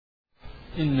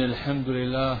إن الحمد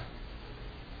لله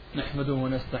نحمده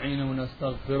ونستعينه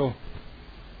ونستغفره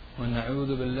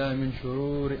ونعوذ بالله من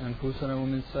شرور أنفسنا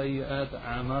ومن سيئات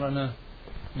أعمالنا.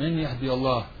 من يهدي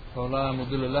الله فلا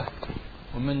مضل له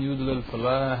ومن يضلل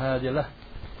فلا هادي له،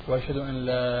 وأشهد أن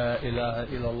لا إله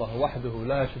إلا الله وحده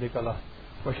لا شريك له،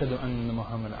 وأشهد أن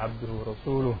محمدا عبده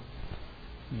ورسوله.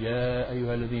 يا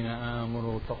أيها الذين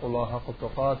آمنوا اتقوا الله حق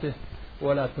تقاته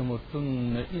ولا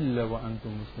تموتن إلا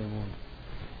وأنتم مسلمون.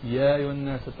 يا أيها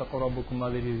الناس اتقوا ربكم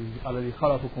الذي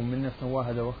خلقكم من نفس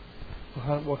واحدة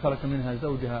وخلق منها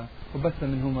زوجها وبث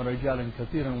منهما رجالا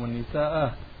كثيرا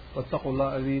والنساء، واتقوا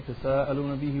الله الذي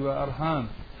تساءلون به وأرحام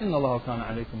إن الله كان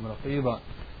عليكم رقيبا.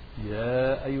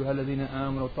 يا أيها الذين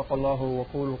آمنوا اتقوا الله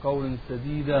وقولوا قولا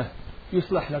سديدا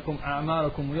يصلح لكم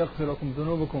أعمالكم ويغفر لكم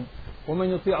ذنوبكم، ومن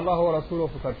يطيع الله ورسوله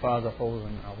فقد فاز فوزا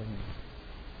عظيما.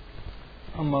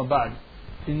 أما بعد،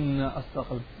 إن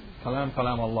أصدق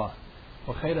كلام الله،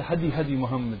 وخير هدي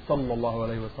محمد صلى الله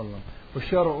عليه وسلم،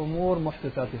 وشر الأمور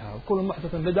محدثاتها، وكل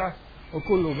محدث بدعة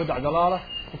وكل بدعة ضلالة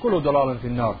وكل ضلالة في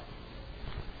النار.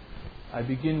 I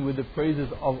begin with the praises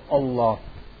of Allah,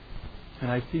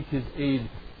 and I seek His aid,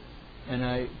 and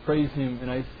I praise Him, and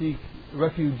I seek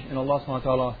refuge in Allah subhanahu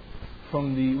wa ta'ala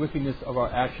from the wickedness of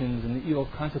our actions and the evil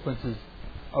consequences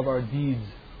of our deeds.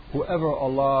 Whoever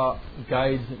Allah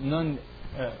guides, none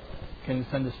can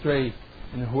send astray,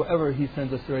 and whoever He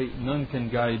sends astray, none can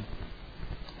guide.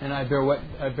 And I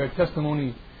bear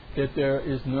testimony that there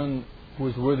is none who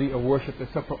is worthy of worship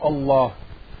except for Allah,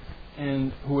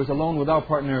 and who is alone without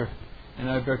partner. And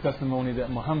I bear testimony that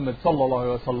Muhammad sallallahu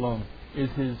alaihi wasallam is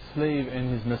His slave and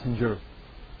His messenger.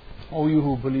 O you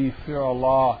who believe, fear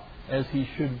Allah as He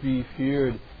should be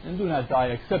feared, and do not die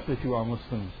except that you are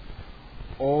Muslims.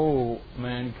 O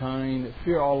mankind,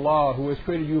 fear Allah who has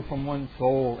created you from one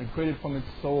soul, and created from its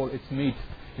soul its mate,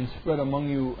 and spread among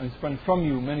you and spread from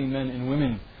you many men and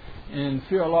women. And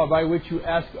fear Allah by which you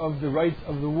ask of the rights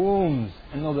of the wombs,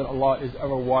 and know that Allah is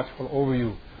ever watchful over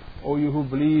you. O you who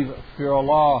believe, fear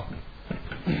Allah.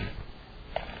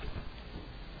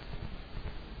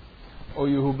 O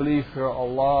you who believe, fear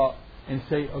Allah and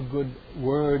say a good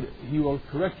word. He will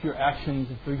correct your actions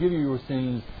and forgive you your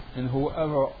sins. And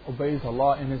whoever obeys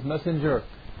Allah and His Messenger,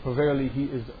 for verily he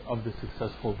is of the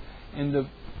successful. And the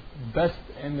best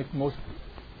and the most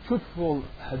truthful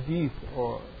hadith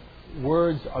or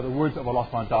words are the words of Allah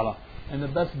subhanahu wa ta'ala. And the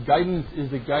best guidance is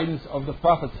the guidance of the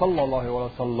Prophet sallallahu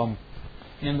alaihi wasallam.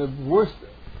 And the worst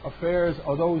affairs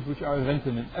are those which are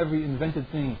invented, and every invented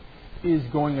thing is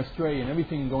going astray, and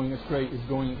everything going astray is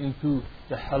going into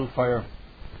the hellfire.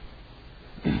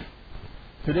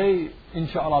 Today,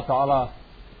 inshaAllah ta'ala,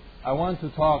 I want to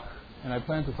talk, and I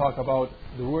plan to talk about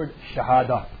the word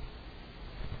shahada.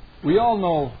 We all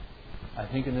know, I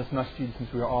think in this masjid,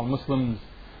 since we are all Muslims,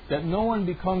 that no one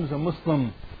becomes a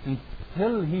Muslim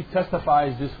until he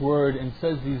testifies this word and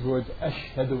says these words,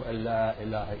 Ashhadu an la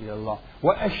ilaha illallah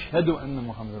wa ashhadu anna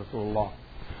Muhammad Rasulullah.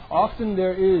 Often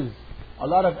there is a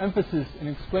lot of emphasis in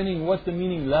explaining what the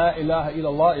meaning La ilaha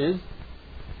illallah is,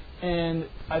 and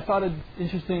I thought it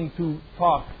interesting to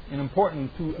talk and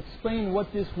important to explain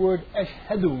what this word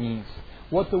ashhadu means,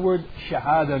 what the word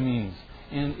shahada means,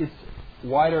 and its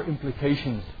wider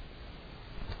implications.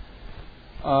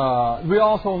 We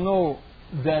also know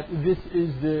that this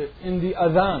is in the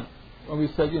adhan, when we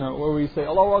said, where we say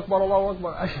Allahu Akbar,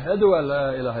 Ashhadu an la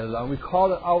ilaha illallah, we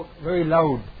call it out very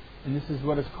loud, and this is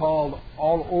what is called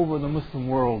all over the Muslim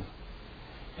world.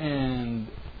 And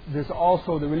there's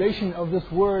also the relation of this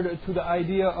word to the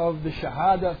idea of the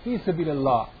shahada fi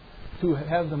sabilillah, to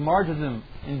have the martyrdom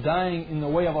in dying in the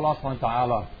way of Allah subhanahu wa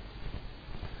ta'ala.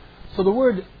 So the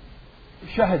word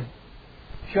shahada,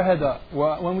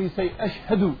 when we say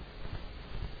ashhadu,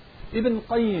 Ibn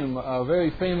Qayyim, a very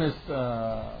famous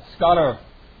scholar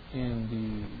in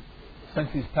the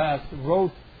centuries past,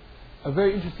 wrote a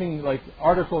very interesting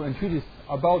article and treatise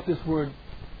about this word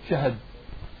shahad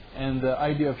and the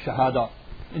idea of shahada.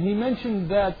 And he mentioned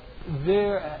that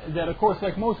of course,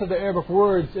 like most of the Arabic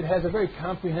words, it has a very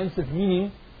comprehensive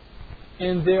meaning,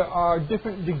 and there are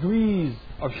different degrees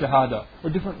of shahada, or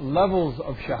different levels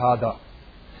of shahada.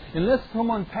 Unless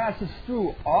someone passes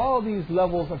through all these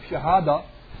levels of shahada,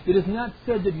 it is not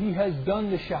said that he has done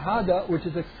the shahada which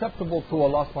is acceptable to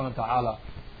Allah subhanahu wa ta'ala.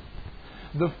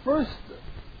 The first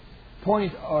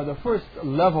point, or the first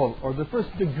level, or the first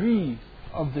degree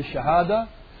of the shahada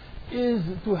is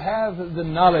to have the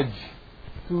knowledge,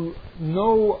 to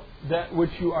know that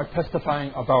which you are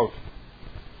testifying about.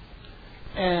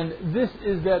 And this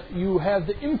is that you have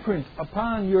the imprint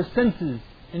upon your senses,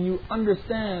 and you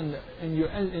understand and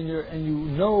you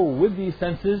know with these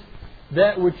senses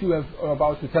that which you are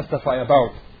about to testify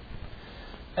about.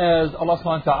 as Allah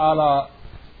subhanahu wa ta'ala,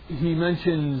 He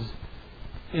mentions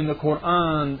in the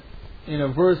Quran in a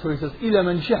verse where He says, إِلَى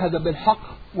مَنْ شَهَدَ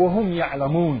بِالْحَقِّ وَهُمْ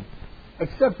يَعْلَمُونَ,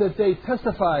 except that they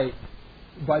testify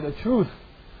by the truth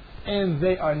and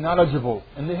they are knowledgeable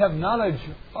and they have knowledge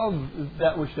of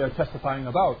that which they are testifying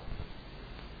about.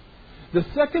 The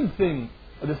second thing,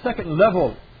 or the second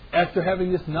level after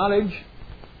having this knowledge,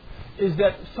 is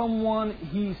that someone,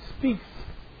 he speaks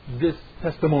this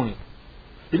testimony.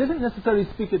 He doesn't necessarily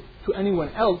speak it to anyone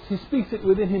else, he speaks it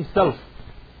within himself.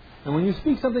 And when you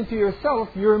speak something to yourself,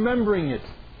 you're remembering it.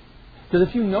 Because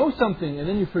if you know something and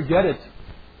then you forget it,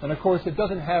 then of course it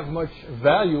doesn't have much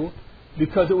value,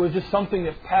 because it was just something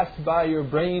that passed by your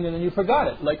brain and then you forgot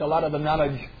it. Like a lot of the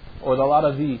knowledge or a lot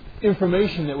of the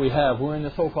information that we have. We're in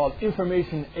the so-called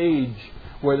information age,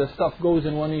 where the stuff goes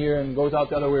in one ear and goes out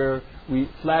the other ear. We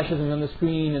flashes it on the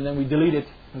screen and then we delete it,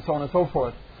 and so on and so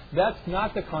forth. That's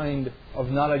not the kind of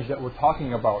knowledge that we're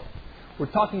talking about. We're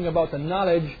talking about the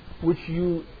knowledge which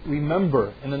you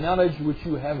remember and the knowledge which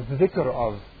you have dhikr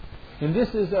of. And this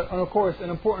is, of course, an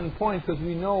important point, because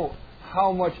we know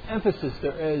how much emphasis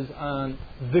there is on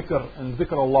dhikr and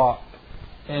dhikr Allah.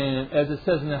 And as it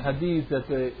says in the hadith that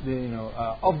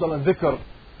أفضل الذكر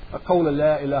قول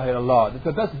لا إله إلا الله, that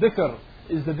the best dhikr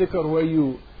is the dhikr where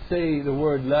you say the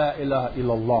word La ilaha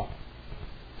illallah.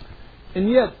 And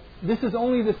yet, this is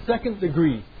only the second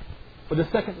degree, or the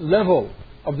second level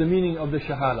of the meaning of the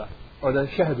shahada, or the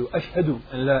shahadu, ashhadu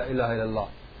and La ilaha illallah.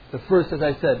 The first, as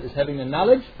I said, is having a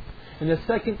knowledge, and the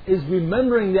second is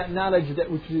remembering that knowledge that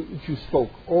which you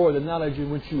spoke, or the knowledge in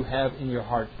which you have in your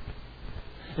heart.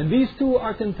 And these two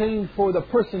are contained for the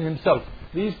person himself.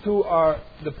 These two are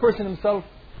the person himself.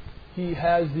 He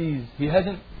has these. He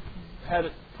hasn't had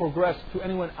it progress to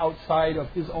anyone outside of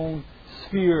his own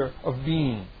sphere of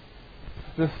being.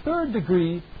 The third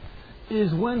degree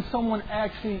is when someone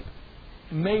actually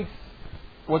makes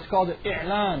what's called an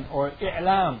i'lan or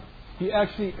i'lam. He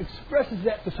actually expresses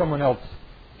that to someone else.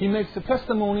 He makes a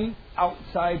testimony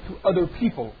outside to other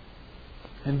people.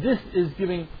 And this is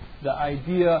giving the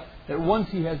idea that once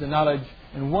he has the knowledge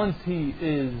and once he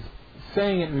is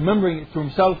saying it, remembering it to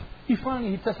himself, he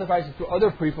testifies it to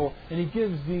other people, and he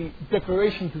gives the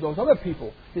declaration to those other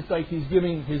people. It's like he's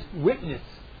giving his witness.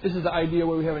 This is the idea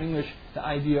where we have in English the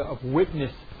idea of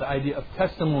witness, the idea of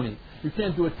testimony. You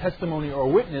can't do a testimony or a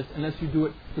witness unless you do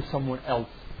it to someone else,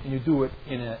 and you do it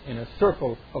in a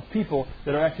circle of people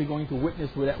that are actually going to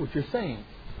witness with that what you're saying.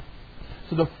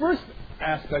 So the first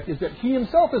aspect is that he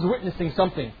himself is witnessing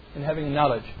something and having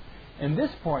knowledge. And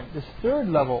this point, this third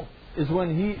level, is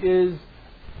when he is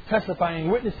testifying,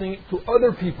 witnessing it to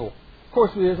other people. Of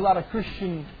course, there's a lot of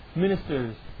Christian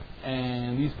ministers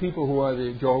and these people who are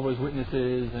the Jehovah's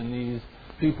Witnesses and these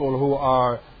people who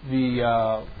are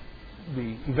the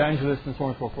evangelists and so on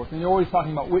and so forth. And they're always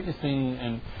talking about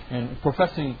witnessing and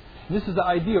professing. And this is the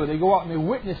idea where they go out and they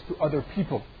witness to other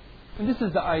people. And this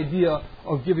is the idea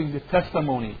of giving the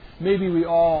testimony. Maybe we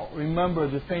all remember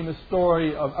the famous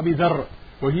story of Abi Dharr,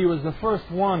 where he was the first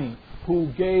one who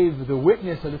gave the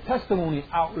witness or the testimony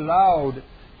out loud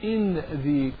in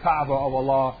the Kaaba of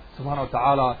Allah subhanahu wa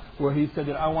ta'ala, where he said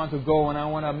that I want to go and I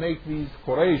want to make these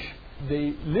Quraysh,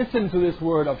 they listen to this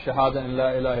word of Shahada and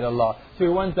La ilaha illallah. So he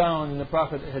went down and the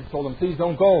Prophet had told him, please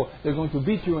don't go, they're going to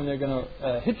beat you and they're going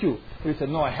to hit you. But he said,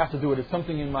 no, I have to do it, it's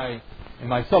something in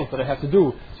myself that I have to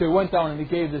do. So he went down and he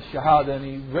gave this Shahada and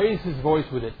he raised his voice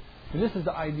with it. And this is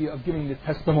the idea of giving the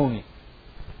testimony,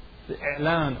 the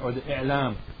i'lan or the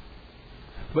i'lam.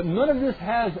 But none of this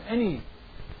has any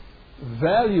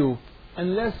value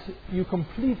unless you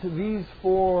complete these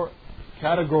four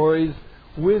categories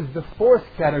with the fourth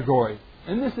category.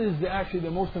 And this is actually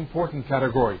the most important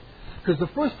category. Because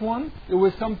the first one, it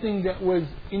was something that was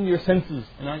in your senses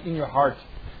and in your heart.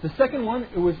 The second one,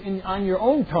 it was on your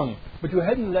own tongue, but you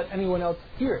hadn't let anyone else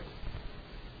hear it.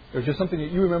 It was just something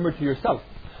that you remember to yourself.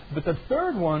 But the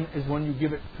third one is when you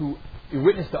give it to, you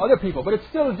witness to other people, but it's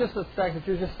still just the fact that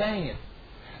you're just saying it.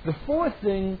 The fourth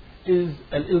thing is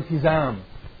al-iltizam,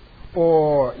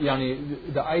 or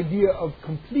the idea of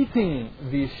completing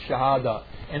the shahada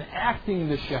and acting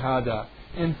the shahada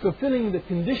and fulfilling the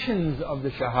conditions of the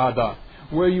shahada,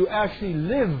 where you actually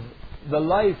live the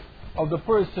life of the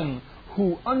person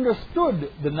who understood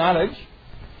the knowledge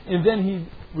and then he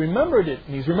remembered it,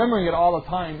 and he's remembering it all the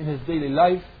time in his daily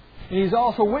life, and he's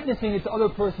also witnessing it to other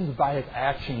persons by his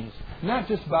actions, not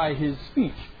just by his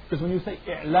speech. Because when you say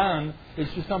i'lan,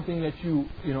 it's just something that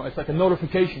it's like a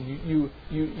notification. You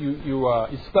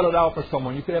spell it out for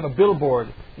someone. You could have a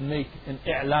billboard and make an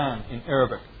i'lan in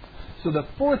Arabic. So the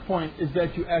fourth point is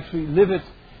that you actually live it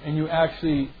and you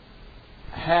actually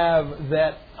have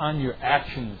that on your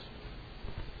actions.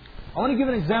 I want to give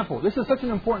an example. This is such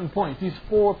an important point. These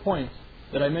 4 points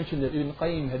that I mentioned, that Ibn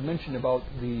Qayyim had mentioned about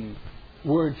the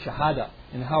word shahada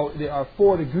and how there are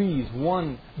 4 degrees,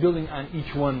 one building on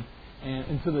each one and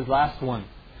until the last one.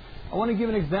 I want to give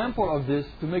an example of this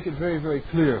to make it very, very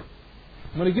clear.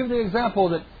 I'm going to give the example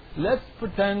that let's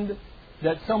pretend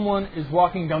that someone is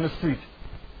walking down the street.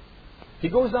 He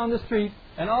goes down the street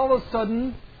and all of a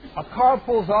sudden a car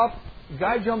pulls up, the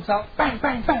guy jumps out, bang,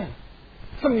 bang, bang.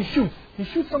 Somebody shoots. He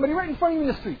shoots somebody right in front of you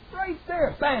in the street. Right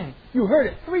there, bang. You heard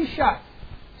it. 3 shots.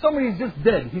 Somebody's just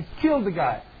dead. He's killed the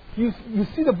guy. You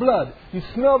see the blood. You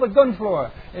smell the gun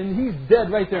floor. And he's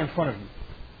dead right there in front of you.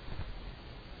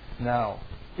 Now,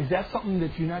 is that something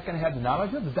that you're not going to have the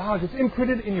knowledge of? The knowledge is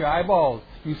imprinted in your eyeballs.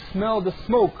 You smell the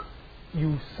smoke.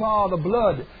 You saw the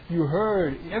blood. You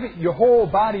heard. Your whole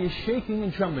body is shaking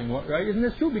and trembling. Right? Isn't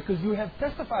this true? Because you have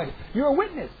testified. You're a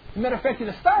witness. As a matter of fact, you're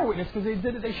a star witness because they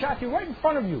did it. They shot you right in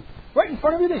front of you. Right in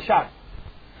front of you, they shot.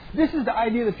 This is the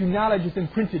idea that your knowledge is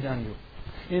imprinted on you.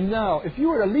 And now, if you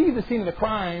were to leave the scene of the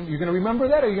crime, you're going to remember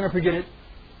that or you're going to forget it?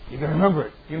 You're going to remember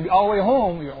it. You're going to be all the way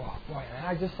home. You're, oh boy,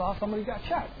 I just saw somebody got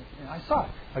shot. And I saw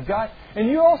it. A guy. And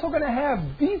you're also going to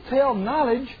have detailed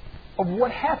knowledge of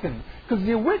what happened. Because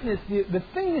the witness, the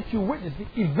thing that you witnessed,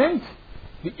 the event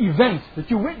that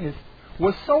you witnessed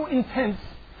was so intense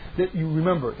that you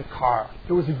remember the car.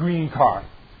 It was a green car.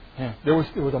 Yeah. There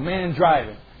was a man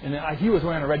driving. And he was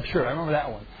wearing a red shirt. I remember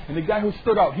that one. And the guy who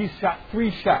stood out, he shot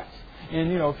 3 shots. And,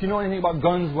 you know, if you know anything about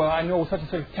guns, well, I know such and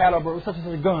such caliber, such and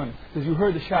such a gun, because you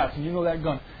heard the shots and you know that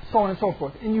gun, so on and so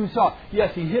forth. And you saw,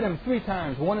 yes, he hit him 3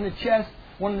 times, 1 in the chest,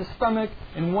 1 in the stomach,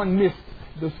 and 1 missed.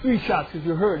 Those 3 shots because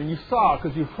you heard, and you saw,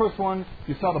 because your first one,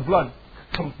 you saw the blood.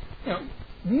 You know,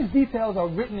 these details are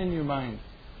written in your mind.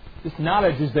 This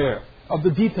knowledge is there of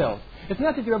the details. It's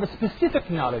not that you have a specific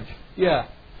knowledge,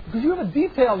 because you have a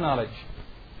detailed knowledge.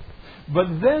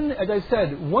 But then, as I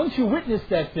said, once you witness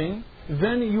that thing,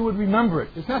 then you would remember it.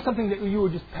 It's not something that you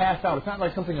would just pass out. It's not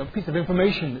like a piece of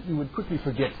information that you would quickly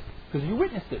forget because you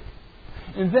witnessed it.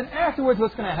 And then afterwards,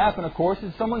 what's going to happen, of course,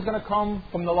 is someone's going to come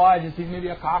from the law agency, maybe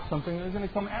a cop, something, and they're going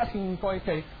to come asking you,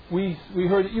 okay, we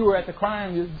heard that you were at the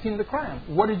scene of the crime.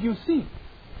 What did you see?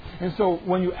 And so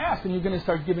when you ask, then you're going to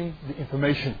start giving the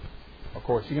information. Of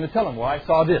course, you're going to tell them, well, I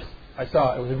saw this. I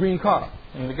saw it was a green car,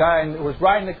 and the guy was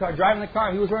driving the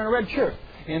car, he was wearing a red shirt.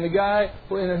 And the guy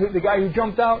who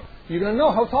jumped out, you're going to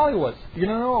know how tall he was. You're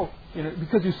going to know,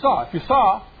 because you saw. If you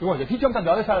saw, if he jumped on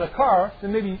the other side of the car,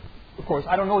 then maybe, of course,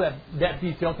 I don't know that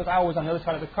detail because I was on the other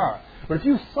side of the car. But if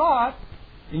you saw it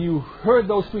and you heard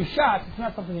those 3 shots, it's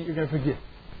not something that you're going to forget.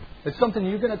 It's something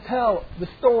you're going to tell the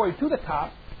story to the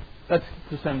cop. That's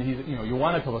pretending you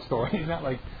want to tell the story. He's not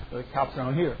like the cops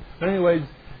around here. But anyways,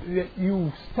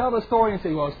 you tell the story and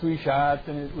say, well, it's 3 shots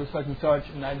and it was such and such,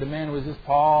 and the man was this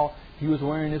tall. He was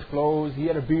wearing his clothes. He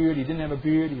had a beard. He didn't have a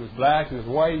beard. He was black. He was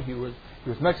white. He was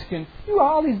Mexican.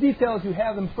 All these details, you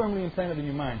have them firmly implanted in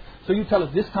your mind. So you tell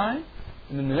us this time,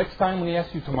 and then the next time when he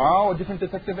asks you tomorrow, a different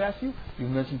detective asks you, you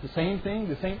mention the same thing,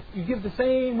 you give the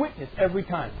same witness every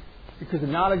time, because the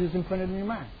knowledge is imprinted in your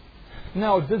mind.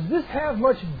 Now, does this have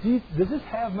much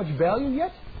value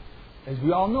yet? As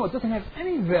we all know, it doesn't have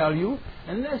any value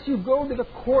unless you go to the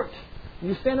court and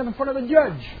you stand up in front of the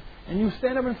judge. And you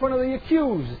stand up in front of the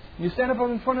accused. And you stand up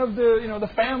in front of the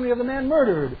family of the man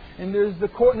murdered. And there's the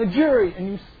court and the jury. And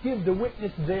you give the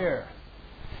witness there.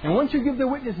 And once you give the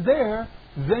witness there,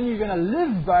 then you're going to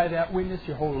live by that witness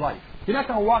your whole life. You're not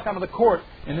going to walk out of the court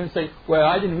and then say, well,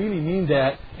 I didn't really mean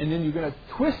that. And then you're going to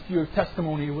twist your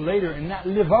testimony later and not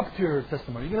live up to your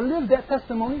testimony. You're going to live that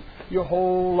testimony your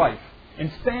whole life.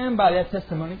 And stand by that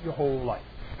testimony your whole life.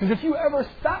 Because if you ever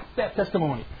stop that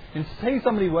testimony and say to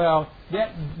somebody, well,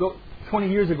 20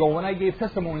 years ago when I gave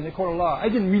testimony in the court of law, I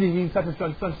didn't really mean such and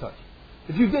such and such.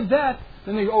 If you did that,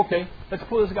 then they go, okay, let's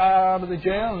pull this guy out of the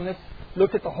jail and let's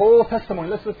look at the whole testimony.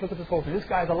 Let's look at this whole thing. This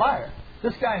guy's a liar.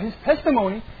 This guy, his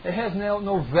testimony, it has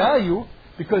no value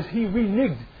because he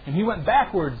reneged and he went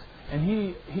backwards and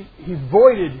he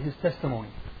voided his testimony.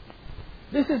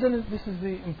 This is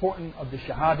the importance of the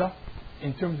shahada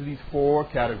in terms of these 4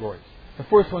 categories. The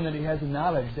first one, that he has a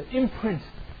knowledge that imprints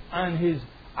on his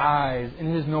eyes,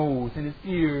 and his nose, and his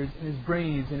ears, and his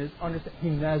brains, and his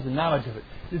understanding. He has the knowledge of it.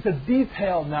 It's a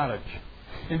detailed knowledge.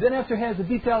 And then after he has the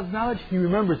detailed knowledge, he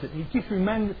remembers it.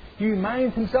 He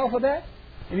reminds himself of that,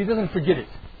 and he doesn't forget it.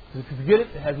 Because if you forget it,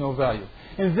 it has no value.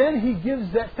 And then he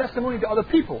gives that testimony to other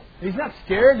people. And he's not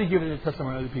scared to give it a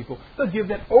testimony to other people. He'll give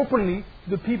that openly to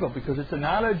the people because it's a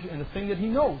knowledge and a thing that he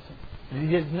knows. And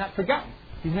he has not forgotten.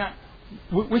 He's not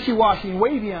wishy-washy and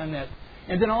wavy on that.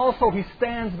 And then also he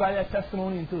stands by that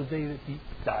testimony until the day that he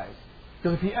dies.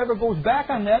 Because if he ever goes back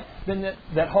on that, then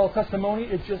that whole testimony,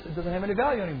 it doesn't have any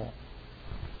value anymore.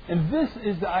 And this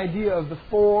is the idea of the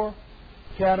 4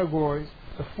 categories,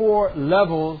 the 4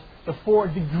 levels, the 4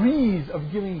 degrees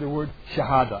of giving the word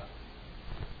shahada.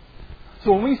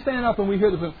 So when we stand up and we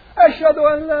hear the film, Ashhadu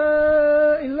an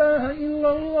la ilaha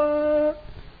illallah,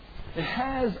 it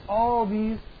has all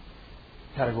these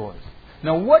categories.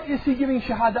 Now what is he giving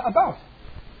shahada about?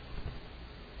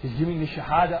 He's giving the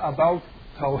shahada about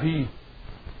tawheed,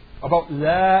 about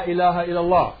la ilaha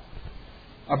illallah,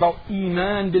 about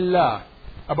iman billah,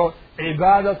 about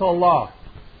ibadat Allah,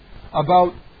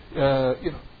 about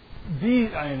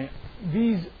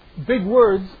these big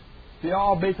words. They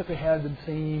all basically have the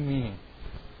same meaning.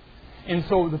 And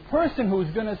so the person who is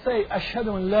going to say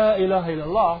Ashhadu an la ilaha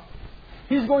illallah,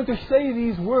 he's going to say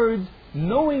these words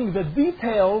knowing the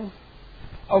details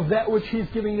of that which he's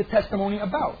giving the testimony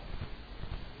about.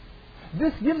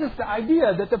 This gives us the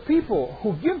idea that the people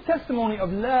who give testimony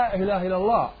of la ilaha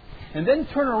illallah and then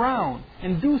turn around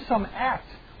and do some act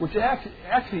which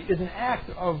actually is an act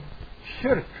of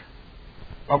shirk,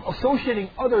 of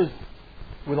associating others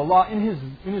with Allah in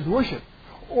His worship,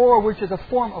 or which is a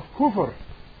form of kufr,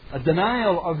 a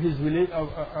denial of his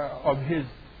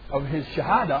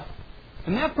shahada,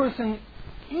 and that person,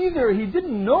 either he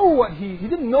didn't know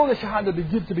the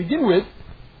shahada to begin with,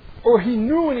 or he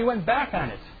knew and he went back on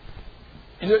it.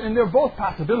 And they're both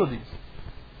possibilities.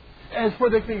 As for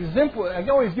the example, I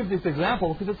always give this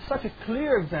example because it's such a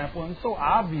clear example and so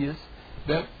obvious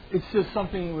that it's just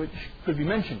something which could be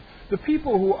mentioned. The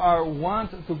people who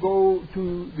want to go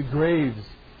to the graves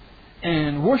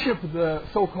and worship the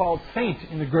so-called saint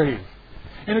in the grave.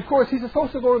 And of course, he's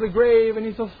supposed to go to the grave and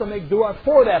he's supposed to make dua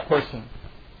for that person.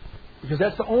 Because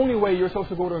that's the only way you're supposed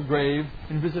to go to a grave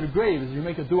and visit a grave, is you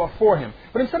make a dua for him.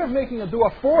 But instead of making a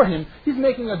dua for him, he's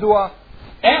making a dua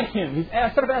at him.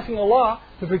 Instead of asking Allah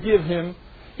to forgive him,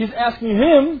 he's asking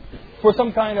him for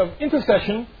some kind of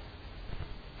intercession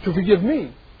to forgive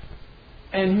me.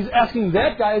 And he's asking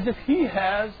that guy as if he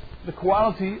has the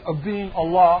quality of being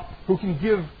Allah, who can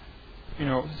give,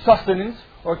 sustenance,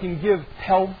 or can give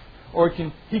health, or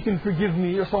he can forgive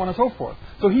me, or so on and so forth.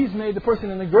 So he's made the person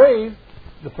in the grave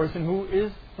the person who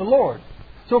is the Lord.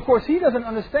 So of course he doesn't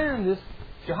understand this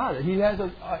shahada.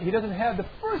 He doesn't have the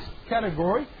first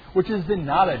category, which is the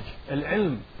knowledge,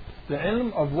 al-ilm, the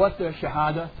ilm of what the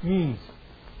shahada means.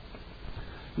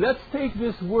 Let's take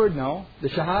this word now, the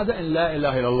shahada and la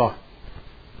ilaha illallah.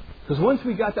 Because once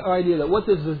we got the idea that what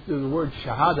does the word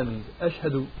shahada means,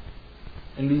 ashhadu,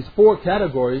 in these 4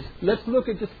 categories, let's look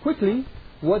at just quickly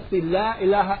what the la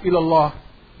ilaha illallah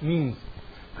means.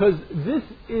 Because this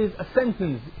is a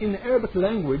sentence in the Arabic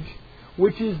language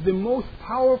which is the most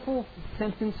powerful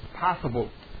sentence possible.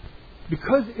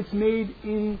 Because it's made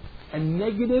in a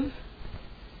negative,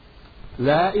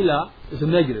 la ilah is a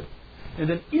negative. And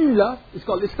then illa is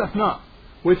called istithna,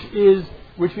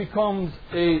 which becomes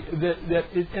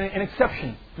an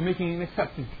exception. You're making an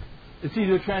exception. It's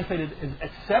either translated as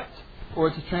except or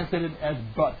it's translated as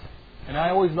but. And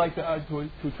I always like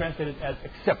to translate it as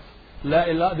except. La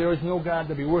ilah, there is no God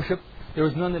to be worshipped. There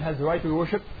is none that has the right to be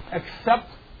worshipped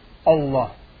except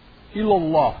Allah.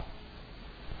 Illallah.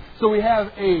 So we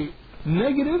have a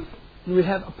negative and we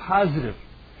have a positive.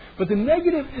 But the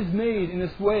negative is made in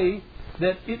this way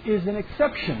that it is an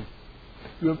exception.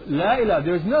 You have la ilah,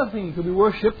 there is nothing to be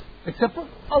worshipped except for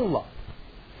Allah.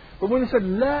 But when it said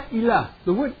la ilah,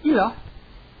 the word ilah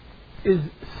is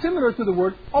similar to the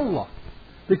word Allah.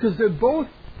 Because they're both,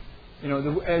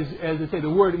 as they say, the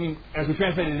word, as we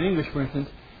translate it in English, for instance,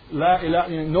 la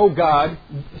ilah, no God,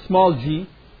 small g,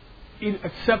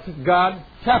 except God,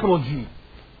 capital G.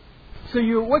 So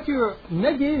what you're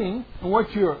negating and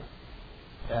what you're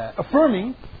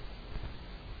affirming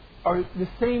are the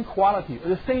same quality, or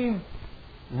the same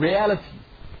reality.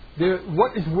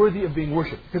 What is worthy of being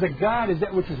worshipped? Because a God is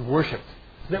that which is worshipped.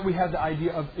 So that we have the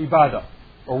idea of ibadah,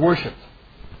 or worship.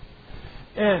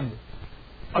 And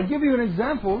I'll give you an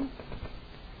example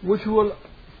which will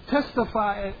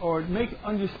testify or make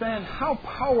understand how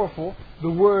powerful the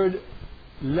word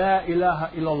La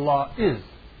ilaha illallah is.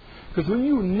 Because when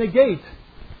you negate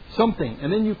something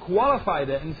and then you qualify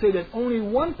that and say that only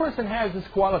one person has this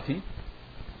quality,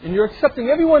 and you're accepting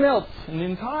everyone else in the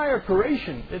entire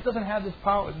creation, it doesn't have this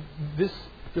power,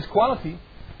 this quality,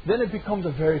 then it becomes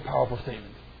a very powerful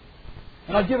statement.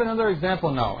 And I'll give another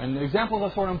example now. And the examples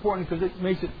are sort of important because it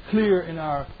makes it clear in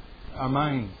our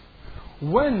minds.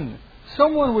 When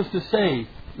someone was to say,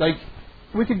 like,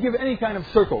 we could give any kind of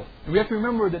circle. And we have to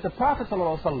remember that the Prophet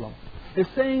ﷺ is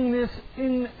saying this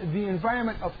in the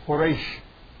environment of Quraysh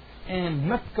and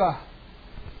Mecca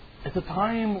at the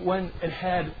time when it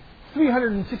had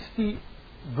 360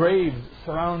 graves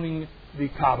surrounding the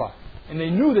Kaaba. And they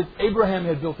knew that Abraham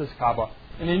had built this Kaaba.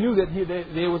 And they knew that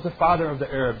he was the father of the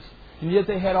Arabs. And yet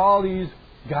they had all these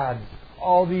gods,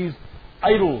 all these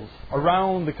idols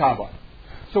around the Kaaba.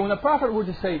 So when the Prophet were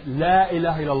to say, La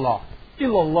ilaha illallah,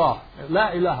 illallah,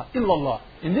 la ilaha illallah,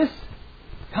 in this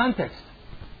context,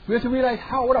 we have to realize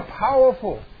what a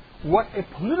powerful, what a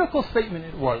political statement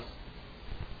it was.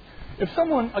 If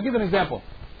someone, I'll give an example.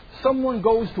 Someone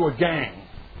goes to a gang,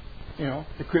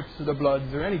 the Crips or the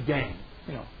Bloods or any gang,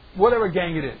 whatever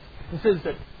gang it is, and says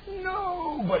that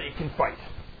nobody can fight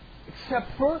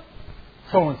except for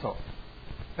so-and-so.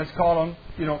 Let's call them,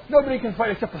 nobody can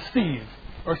fight except for Steve,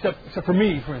 or except for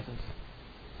me, for instance.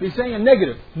 So he's saying a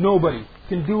negative. Nobody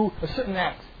can do a certain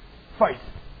act, fight,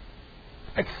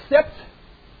 except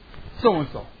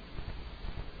so-and-so.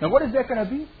 Now what is that going to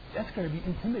be? That's going to be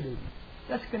intimidating.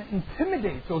 That's going to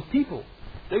intimidate those people.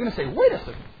 They're going to say, wait a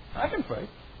second, I can fight.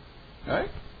 Right?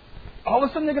 All of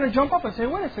a sudden they're going to jump up and say,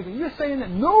 wait a second, you're saying that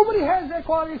nobody has that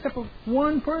quality except for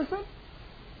one person?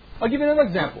 I'll give you another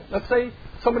example. Let's say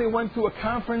somebody went to a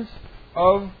conference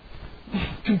of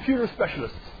computer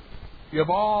specialists. You have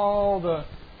all the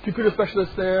computer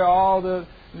specialists there, all the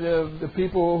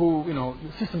people who,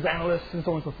 systems analysts and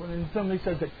so on and so forth. And somebody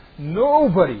says that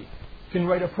nobody can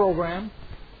write a program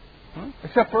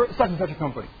except for such and such a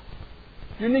company.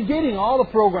 You're negating all the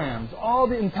programs, all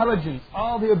the intelligence,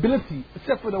 all the ability,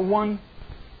 except for the one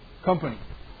company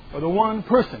or the one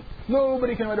person.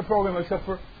 Nobody can write a program except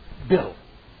for Bill.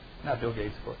 Not Bill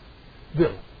Gates, of course.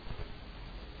 Bill.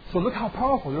 So look how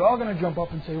powerful. They're all going to jump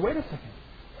up and say, wait a second.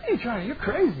 What are you trying? You're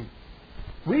crazy.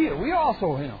 We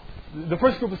also, the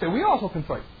first group will say, we also can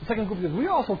fight. The second group says, we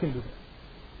also can do that.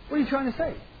 What are you trying to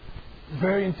say?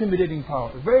 Very intimidating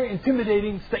power. Very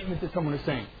intimidating statement that someone is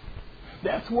saying.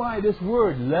 That's why this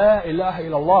word, La ilaha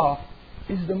illallah,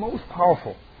 is the most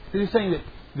powerful. It is saying that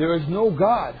there is no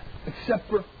God except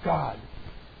for God.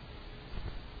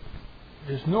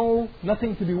 There's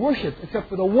nothing to be worshipped except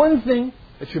for the one thing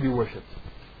that should be worshipped.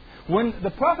 When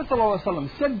the Prophet ﷺ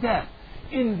said that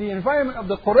in the environment of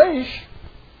the Quraysh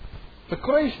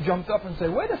jumped up and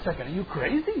said, wait a second, are you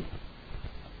crazy?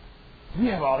 We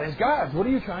have all these gods. What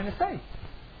are you trying to say?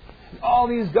 All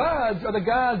these gods are the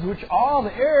gods which all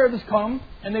the Arabs come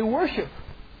and they worship.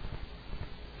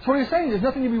 So what are you saying? There's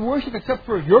nothing to be worshipped except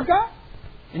for your God?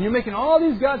 And you're making all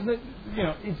these gods that,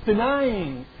 it's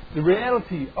denying the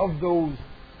reality of those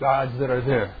gods that are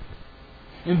there.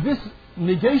 And this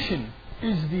negation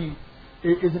is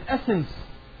an essence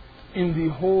in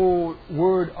the whole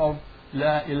word of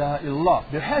La ilaha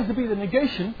illallah. There has to be the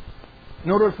negation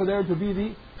in order for there to be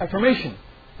the affirmation.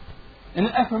 And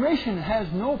the affirmation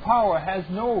has no power, has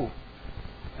no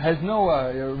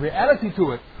reality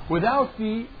to it without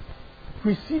the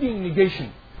preceding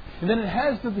negation. And then it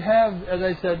has to have, as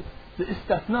I said, the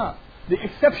istathna, the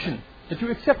exception, that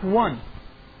you accept one.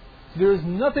 So there is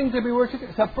nothing to be worshipped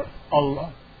except for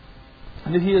Allah.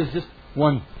 And that He is just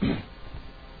one.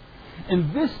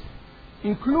 And this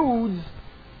includes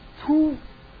two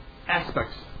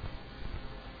aspects.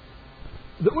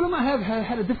 The ulama have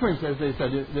had a difference, as they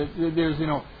said. There's,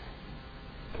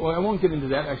 I won't get into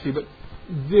that actually, but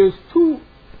there's two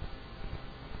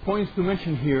points to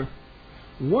mention here.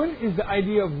 One is the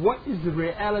idea of what is the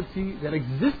reality that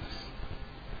exists,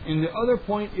 and the other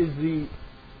point is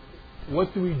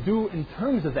what do we do in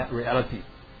terms of that reality.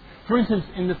 For instance,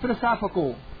 in the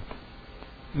philosophical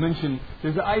mention,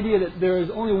 there's the idea that there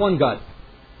is only one God.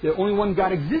 That only one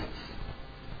God exists.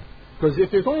 Because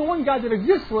if there's only one God that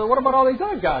exists, well, what about all these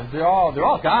other gods? They're all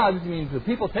gods. I mean, the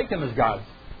people take them as gods.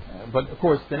 But of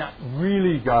course, they're not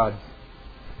really gods.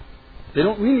 They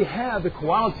don't really have the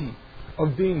quality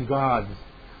of being gods.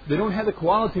 They don't have the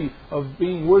quality of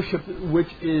being worshipped, which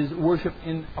is worshipped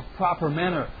in a proper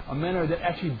manner, a manner that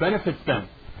actually benefits them.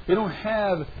 They don't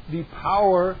have the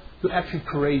power to actually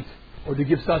create, or to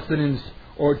give sustenance,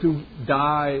 or to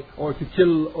die, or to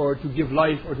kill, or to give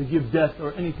life, or to give death,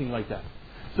 or anything like that.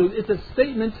 So it's a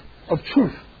statement of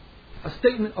truth, a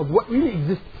statement of what really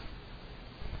exists.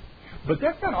 But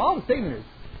that's not all the statement is.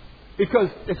 Because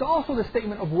it's also the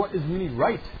statement of what is really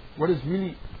right, what is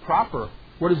really proper,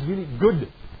 what is really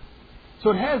good.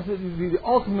 So it has the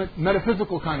ultimate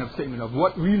metaphysical kind of statement of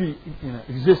what really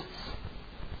exists.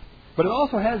 But it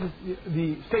also has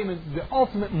the statement, the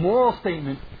ultimate moral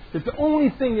statement, that the only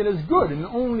thing that is good and the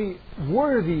only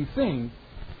worthy thing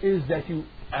is that you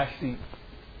actually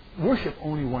worship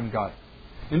only one God.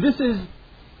 And this is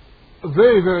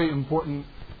very, very important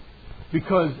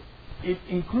because it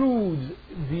includes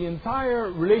the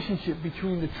entire relationship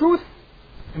between the truth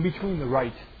and between the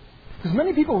right. Because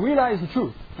many people realize the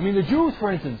truth. I mean, the Jews,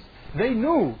 for instance, They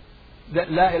knew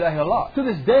that La ilaha illallah. To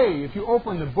this day, if you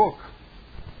open the book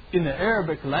in the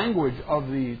Arabic language of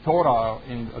the Torah,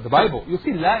 in the Bible, you'll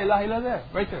see La ilaha illallah there,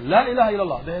 right there. La ilaha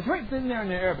illallah. It's right in there in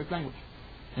the Arabic language.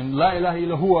 And La ilaha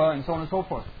illahua, and so on and so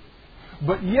forth.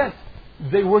 But yet,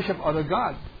 they worship other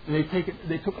gods. They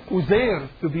took Uzair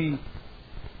to be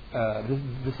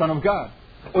the son of God.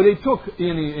 Or they took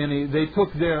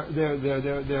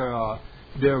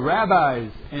their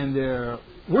rabbis and their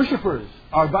worshippers,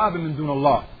 Arbab min dun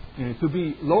Allah, to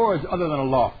be lords other than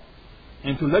Allah,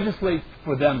 and to legislate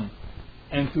for them,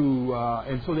 and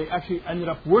so they actually ended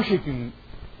up worshipping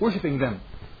them.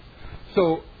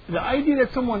 So the idea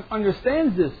that someone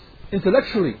understands this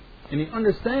intellectually, and he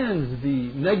understands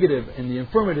the negative and the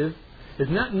affirmative, is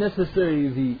not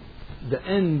necessarily the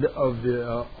end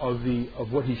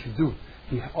of what he should do.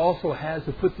 He also has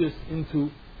to put this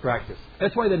into practice.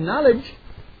 That's why the knowledge,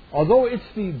 although it's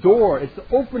the door, it's the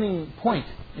opening point,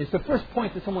 it's the first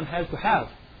point that someone has to have.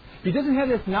 If he doesn't have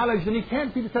this knowledge, then he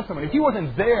can't be the testimony. If he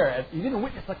wasn't there, he didn't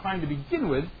witness the crime to begin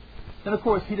with, then of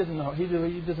course he doesn't know. He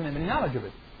doesn't have any knowledge of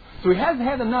it. So he has to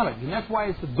have the knowledge, and that's why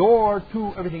it's the door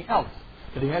to everything else.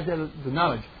 That he has to have the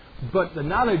knowledge. But the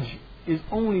knowledge is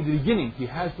only the beginning. He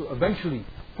has to eventually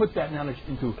put that knowledge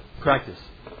into practice.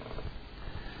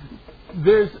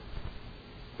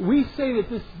 We say that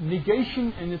this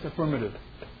negation and this affirmative,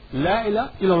 La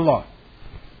ilaha illallah,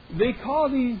 they call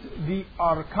these the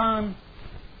arkan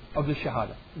of the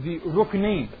shahada, the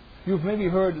ruknain. You've maybe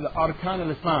heard the arkan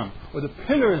al-Islam, or the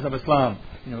pillars of Islam,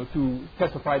 to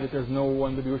testify that there's no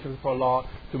one to be worshipped for Allah,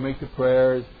 to make the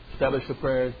prayers, establish the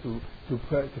prayers, to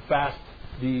fast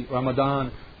the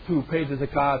Ramadan, to pay the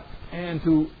zakat, and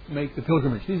to make the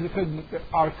pilgrimage. These are the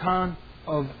arkan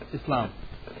of Islam.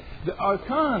 The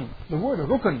arkan, the word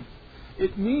rukn,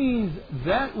 it means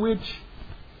that which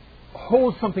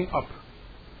holds something up,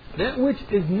 that which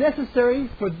is necessary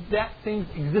for that thing's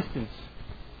existence.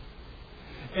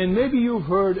 And maybe you've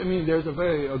heard, there's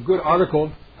a good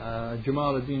article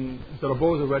Jamal ad-Din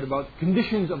Darboza read about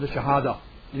conditions of the shahada,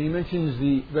 and he mentions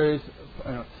the various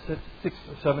 6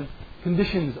 or 7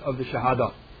 conditions of the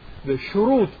shahada, the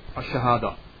shurut of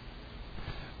shahada.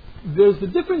 There's the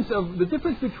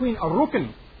difference between a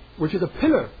rukn, which is a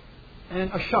pillar,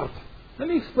 and a shart. Let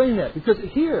me explain that, because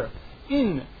here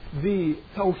in the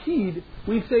Tawheed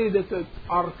we say that the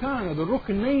arkan or the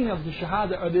ruknain of the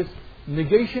shahada are this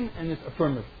negation and this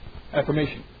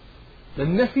affirmation. The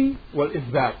nafi wal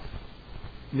ithbat,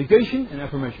 negation and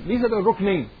affirmation. These are the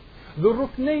ruknain. The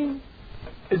ruknain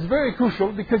is very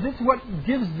crucial because it's what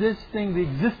gives this thing the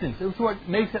existence. It's what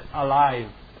makes it alive.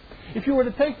 If you were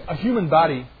to take a human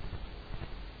body,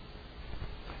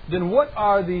 then what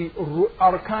are the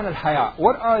arkan al-haya?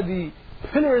 What are the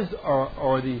pillars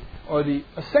or the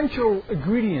essential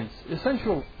ingredients,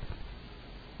 essential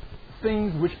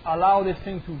things which allow this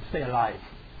thing to stay alive?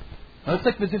 Now let's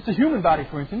take it's a human body,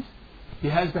 for instance. He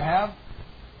has to have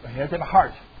a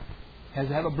heart. He has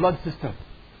to have a blood system.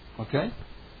 Okay?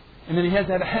 And then he has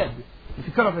to have a head. If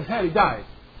you cut off his head, he dies.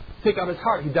 Take out his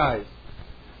heart, he dies.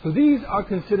 So these are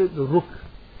considered the ruk.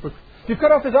 If you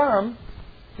cut off his arm,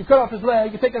 you cut off his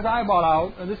leg, you take his eyeball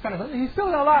out, and this kind of thing, he's still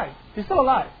alive. He's still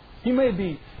alive. He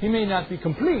may not be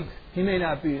complete, he may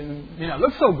not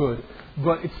look so good,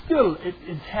 but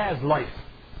it has life.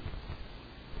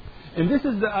 And this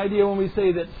is the idea when we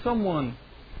say that someone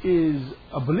is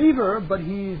a believer, but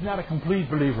he's not a complete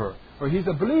believer. Or he's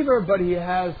a believer, but he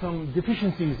has some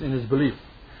deficiencies in his belief.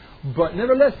 But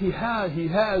nevertheless, he has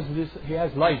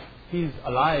life. He's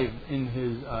alive in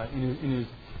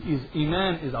his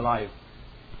iman is alive.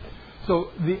 So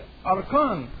the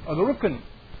arkan or the rukn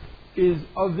is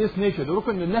of this nature. The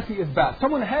rukn, the nafi ithbat.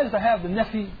 Someone has to have the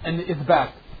nafi and the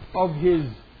ithbat of his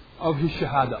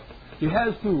shahada. He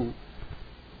has to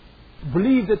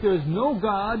believe that there is no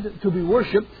God to be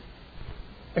worshipped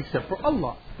except for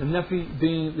Allah. The nafi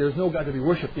being there is no God to be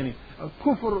worshipped. Yani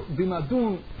kufr bima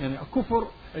dun, yani kufr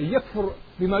yakfur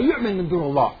bima yu'min min dun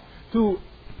Allah. To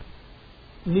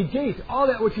negate all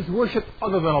that which is worshipped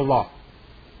other than Allah.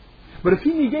 But if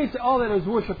he negates all that is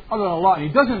worshipped other than Allah, and he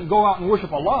doesn't go out and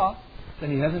worship Allah,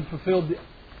 then he hasn't fulfilled the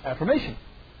affirmation.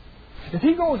 If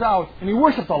he goes out and he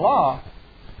worships Allah,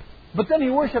 but then he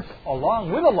worships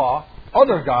along with Allah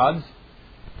other gods,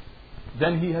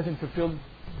 then he hasn't fulfilled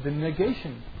the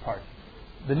negation part,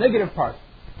 the negative part.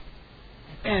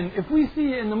 And if we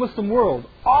see in the Muslim world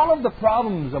all of the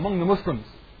problems among the Muslims,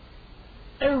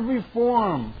 every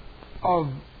form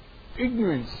of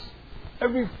ignorance,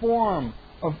 every form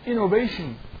of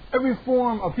innovation, every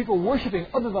form of people worshipping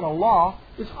other than Allah,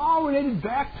 is all related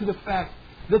back to the fact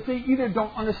that they either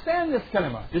don't understand this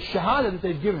kalima, this shahada that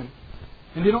they've given,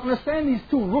 And they don't understand these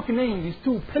two rukunayn, these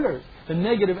two pillars, the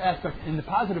negative aspect and the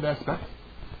positive aspect.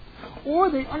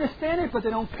 Or they understand it, but they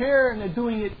don't care, and they're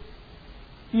doing it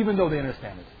even though they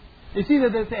understand it. It's either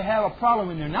that they have a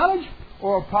problem in their knowledge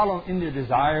or a problem in their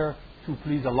desire to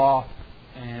please Allah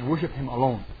and worship Him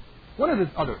alone. One or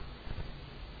the other.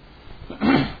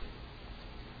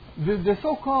 The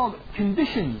so-called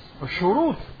conditions or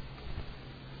shurut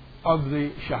of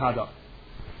the shahada.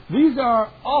 These are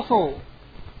also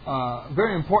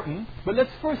very important, but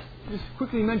let's first just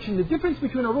quickly mention the difference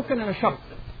between a rukn and a shart.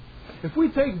 If we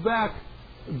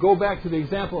go back to the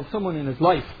example of someone in his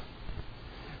life,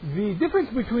 the difference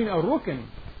between a rukn,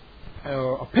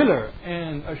 a pillar,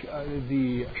 and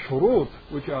the shurut,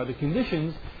 which are the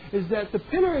conditions, is that the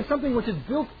pillar is something which is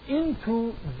built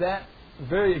into that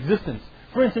very existence.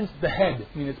 For instance, the head,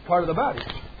 I mean, it's part of the body,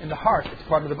 and the heart, it's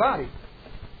part of the body.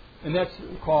 And that's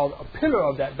called a pillar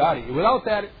of that body. Without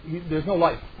that, there's no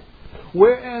life.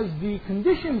 Whereas the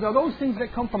conditions are those things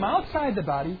that come from outside the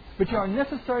body, which are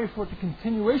necessary for the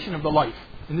continuation of the life.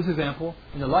 In this example,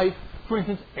 in the life, for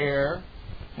instance, air,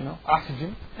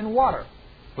 oxygen, and water.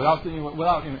 Without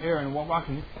air and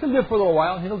oxygen, he'll live for a little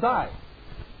while and he'll die.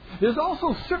 There's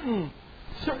also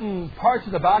certain parts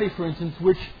of the body, for instance,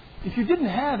 which if you didn't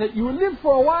have it, you would live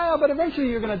for a while, but eventually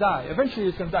you're going to die. Eventually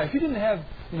it's going to die. If you didn't have,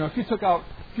 if you took out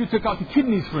the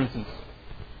kidneys, for instance.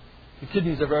 The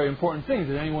kidneys are very important things,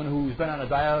 and anyone who's been on a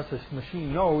dialysis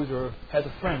machine knows, or has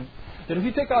a friend, that if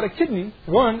you take out a kidney,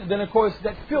 then of course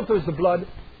that filters the blood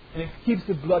and it keeps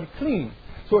the blood clean.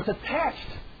 So it's attached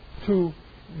to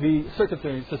the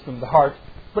circulatory system, the heart,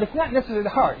 but it's not necessarily the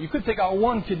heart. You could take out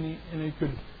one kidney and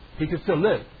he could still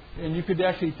live. And you could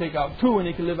actually take out two and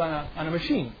he could live on a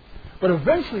machine. But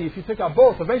eventually, if you take out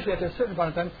both, eventually after a certain amount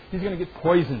of time, he's going to get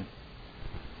poisoned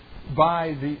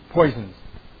by the poisons.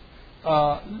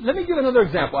 Let me give another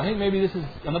example. I think maybe this is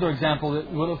another example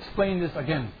that will explain this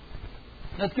again.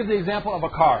 Let's give the example of a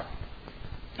car.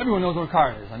 Everyone knows what a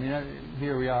car is. I mean,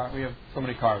 here we have so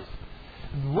many cars.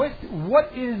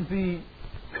 What is the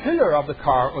pillar of the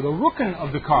car, or the rukn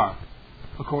of the car?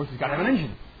 Of course, it's got to have an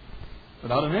engine.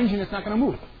 Without an engine, it's not going to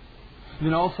move.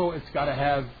 Then also, it's got to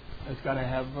have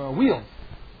wheels.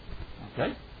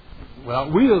 Okay?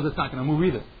 Without wheels, it's not going to move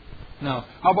either. Now,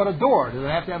 how about a door? Does it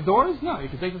have to have doors? No, you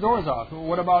can take the doors off.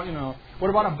 What about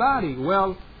a body?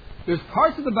 Well, there's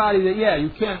parts of the body that you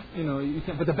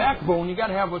can't. But the backbone, you got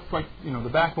to have what's like the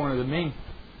backbone or the main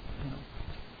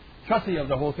chassis of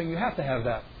the whole thing. You have to have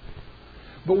that.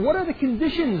 But what are the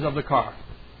conditions of the car?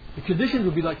 The conditions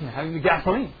would be like having the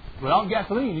gasoline. Without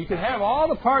gasoline, you can have all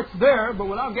the parts there, but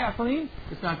without gasoline,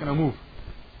 it's not going to move.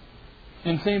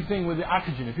 And same thing with the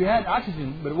oxygen. If you had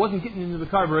oxygen, but it wasn't getting into the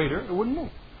carburetor, it wouldn't move.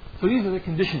 So these are the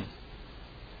conditions.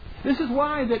 This is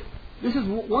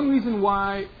one reason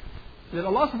why that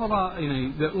Allah subhanahu wa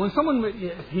ta'ala, that when someone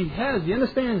he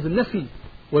understands the nafi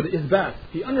or the isbat,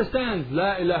 he understands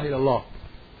la ilaha illallah.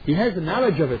 He has the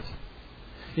knowledge of it.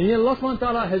 And yet Allah subhanahu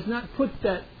wa ta'ala has not put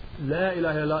that la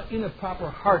ilaha illallah in a proper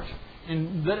heart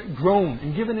and let it grow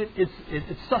and given it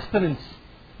its sustenance.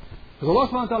 Because Allah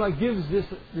subhanahu wa ta'ala gives this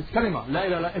kalima, la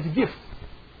ilaha illallah, as a gift.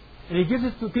 And He gives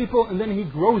it to people and then He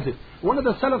grows it. One of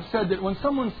the Salaf said that when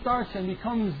someone starts and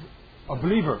becomes a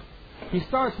believer, he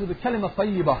starts with the kalima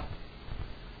tayyibah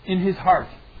in his heart.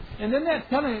 And then that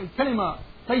kalima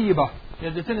tayyibah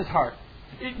that's in his heart,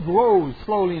 it grows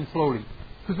slowly and slowly.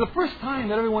 Because the first time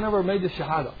that everyone ever made the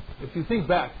shahada, if you think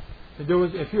back,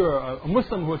 if you're a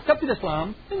Muslim who accepted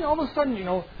Islam, then all of a sudden, it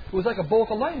was like a bolt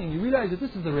of lightning. You realize that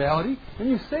this is the reality, and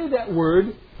you say that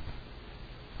word,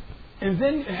 and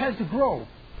then it has to grow.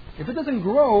 If it doesn't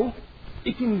grow,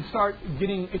 it can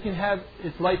have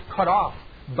its life cut off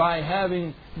by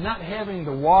not having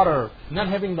the water, not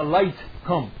having the light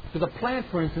come. Because a plant,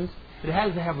 for instance, it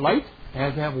has to have light, it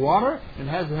has to have water, and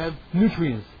it has to have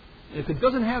nutrients. If it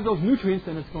doesn't have those nutrients,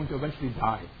 then it's going to eventually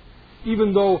die.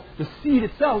 Even though the seed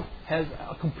itself has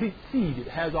a complete seed, it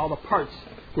has all the parts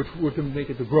which can make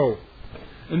it to grow.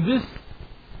 And this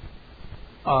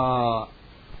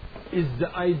is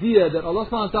the idea that Allah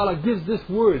subhanahu wa ta'ala gives this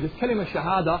word, this kalima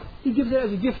shahada, He gives it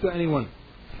as a gift to anyone.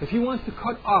 If He wants to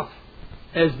cut off,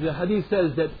 as the hadith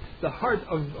says, that the heart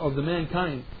of the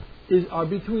mankind are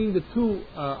between the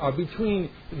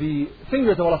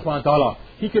fingers of Allah subhanahu wa ta'ala.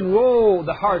 He can roll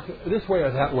the heart this way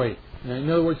or that way. In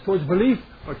other words, towards belief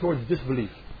or towards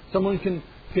disbelief. Someone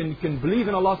can believe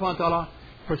in Allah subhanahu wa ta'ala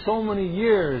for so many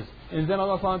years, and then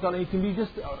Allah subhanahu wa ta'ala, he can be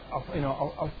just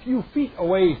a few feet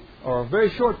away or a very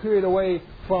short period away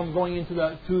from going into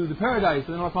the paradise,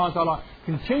 and then Allah subhanahu wa ta'ala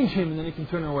can change him, and then he can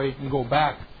turn away and go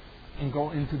back and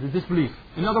go into the disbelief.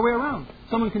 Another way around.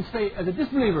 Someone can stay as a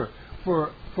disbeliever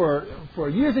for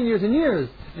years and years and years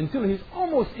until he's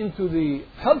almost into the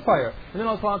hellfire. And then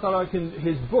Allah subhanahu wa ta'ala can,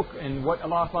 his book and what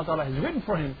Allah subhanahu wa ta'ala has written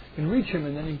for him can reach him,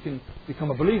 and then he can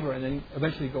become a believer and then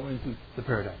eventually go into the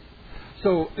paradise.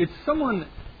 So it's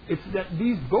that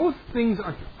these both things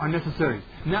are necessary.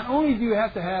 Not only do you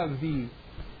have to have the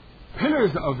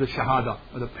pillars of the Shahada,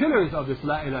 or the pillars of this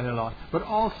La ilaha illallah, but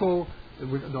also the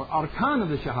arkan of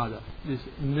the Shahada, this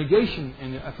negation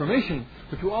and affirmation,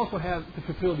 but you also have to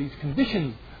fulfill these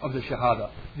conditions of the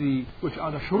Shahada, which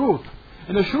are the shurut.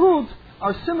 And the shurut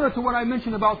are similar to what I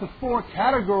mentioned about the 4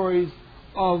 categories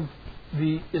of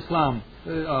the Islam,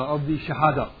 of the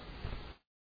Shahada.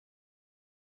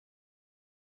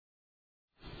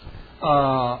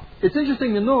 It's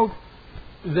interesting to note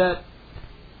that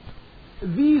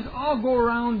these all go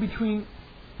around between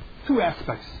 2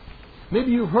 aspects.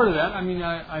 Maybe you've heard of that. I mean,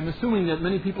 I'm assuming that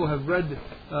many people have read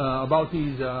about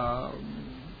these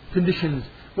conditions.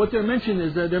 What they're mentioned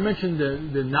is that they're mentioned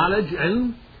the knowledge,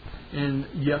 ilm, and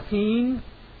yaqeen,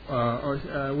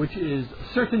 which is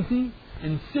certainty,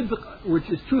 and sidq, which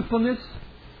is truthfulness,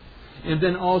 and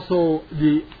then also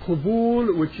the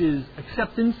qubul, which is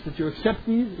acceptance, that you accept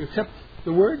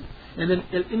the word, and then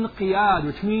al-inqiyad,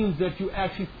 which means that you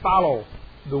actually follow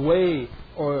the way,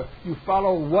 or you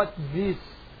follow what this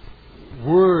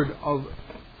word of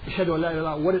Ashhadu an la ilaha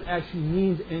illallah, what it actually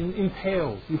means and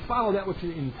entails. You follow that which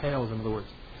it entails, in other words.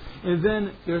 And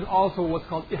then there's also what's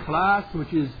called ikhlas,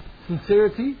 which is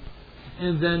sincerity,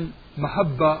 and then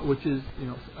mahabba, which is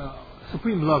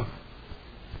supreme love.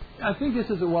 I think this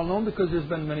is well known because there's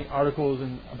been many articles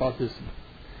about this.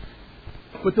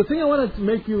 But the thing I wanted to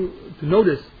make you to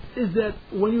notice is that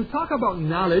when you talk about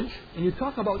knowledge, and you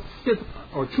talk about sidq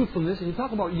or truthfulness, and you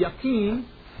talk about yaqeen,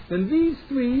 then these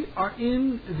 3 are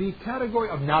in the category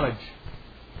of knowledge.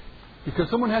 Because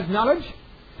someone has knowledge,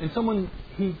 and someone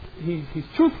he's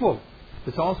truthful.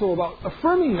 It's also about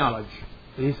affirming knowledge.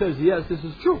 And he says, yes, this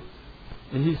is true.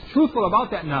 And he's truthful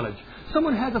about that knowledge.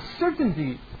 Someone has a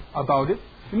certainty about it.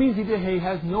 It means he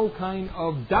has no kind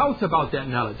of doubts about that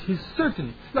knowledge. He's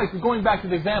certain. Like going back to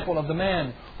the example of the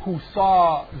man who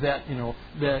saw that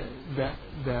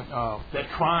that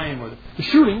crime or the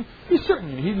shooting. He's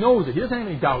certain. He knows it. He doesn't have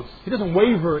any doubts. He doesn't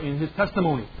waver in his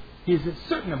testimony. He is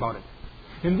certain about it.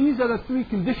 And these are the 3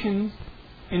 conditions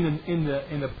in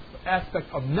the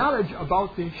aspect of knowledge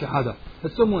about the Shahada.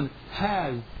 That someone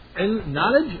has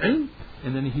knowledge, and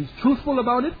then he's truthful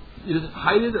about it. He doesn't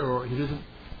hide it, or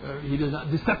he's not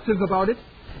deceptive about it.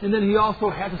 And then he also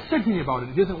has a certainty about it.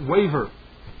 He doesn't waver.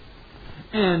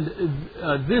 And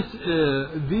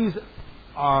these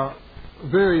are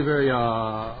very, very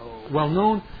well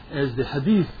known as the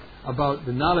hadith about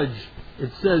the knowledge.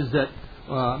 It says that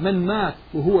من مات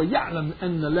وهو يعلم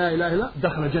أن لا إله إلا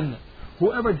دخل الجنة.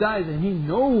 Whoever dies and he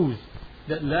knows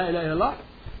that La ilaha illallah,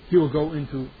 he will go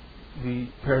into the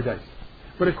paradise.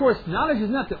 But of course, knowledge is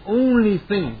not the only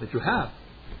thing that you have.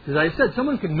 As I said,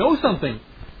 someone can know something.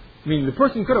 I mean, the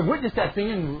person could have witnessed that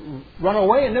thing and run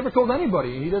away and never told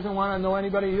anybody. He doesn't want to know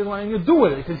anybody. He doesn't want anything to do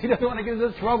with it because he doesn't want to get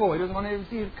into trouble. He doesn't want to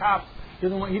see cops. He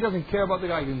doesn't care about the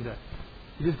guy doing that.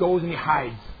 He just goes and he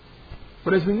hides.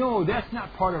 But as we know, that's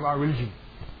not part of our religion.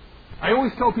 I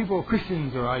always tell people,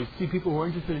 Christians, or I see people who are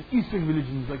interested in Eastern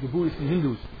religions like the Buddhists and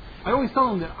Hindus, I always tell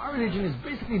them that our religion is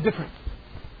basically different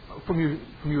from your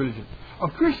religion. A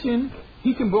Christian,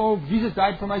 he can go, Jesus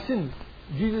died for my sins.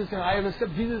 I have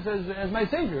accepted Jesus as my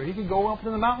Savior. He can go up to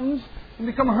the mountains and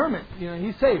become a hermit.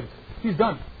 He's saved. He's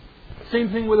done. Same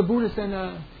thing with a Buddhist and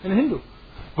a Hindu.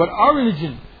 But our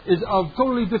religion is of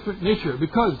totally different nature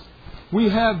because we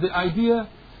have the idea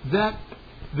that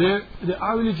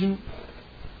our religion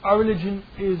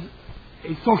is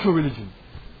a social religion.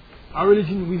 Our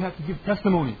religion, we have to give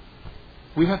testimony.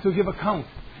 We have to give account.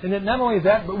 And then not only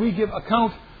that, but we give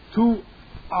account to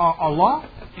Allah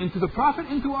and to the Prophet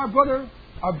and to our brother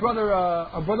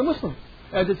Muslim.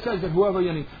 As it says that whoever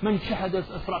man shahadas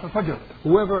salat al-fajr,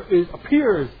 whoever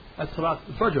appears at salat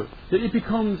al-fajr, that it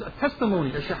becomes a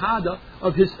testimony, a shahada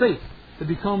of his faith. It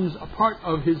becomes a part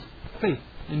of his faith,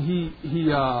 and he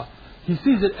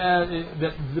sees it as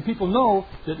that the people know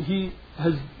that he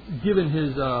has given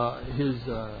his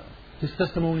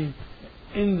testimony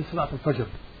in the salat al-fajr.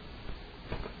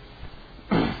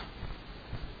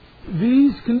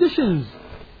 These conditions,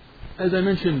 as I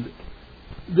mentioned,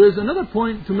 there's another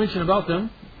point to mention about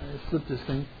them. I slipped this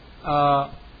thing.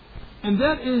 And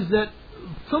that is that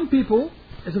some people,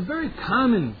 it's a very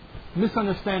common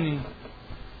misunderstanding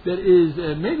that is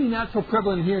maybe not so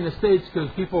prevalent here in the States because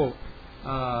people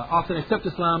often accept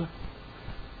Islam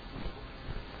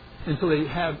until they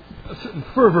have a certain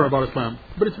fervor about Islam.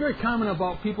 But it's very common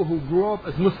about people who grow up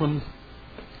as Muslims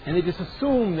and they just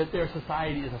assume that their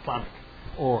society is Islamic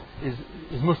or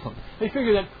is Muslim. They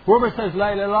figure that whoever says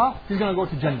La ilaha illallah, he's going to go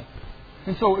to Jannah.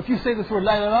 And so if you say this word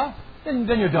La ilaha illallah,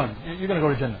 then you're done. You're going to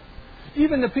go to Jannah.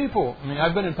 Even the people, I mean,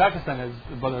 I've been in Pakistan, as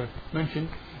the brother mentioned.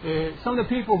 Some of the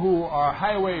people who are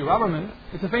highway robbermen,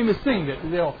 it's a famous thing that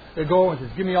they go and say,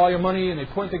 give me all your money, and they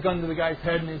point the gun to the guy's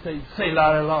head and they say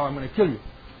La ilaha illallah, I'm going to kill you.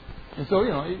 And so,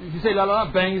 if you say La ilaha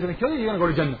illallah, bang, he's going to kill you, you're going to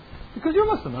go to Jannah. Because you're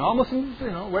Muslim, and all Muslims,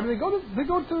 where do they go to?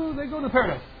 They go to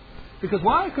paradise. Because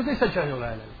why? Because they said Shahadu La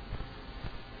ilaha illallah.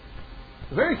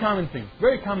 A very common thing,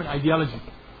 very common ideology.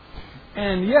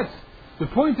 And yet, the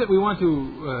point that we want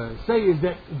to say is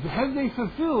that have they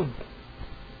fulfilled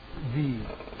the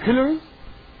pillars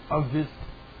of this?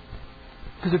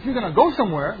 Because if you're going to go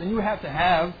somewhere, then you have to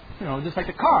have, just like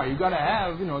the car, you got to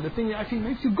have, the thing that actually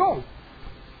makes you go.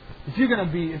 If you're going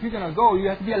to go, you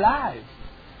have to be alive.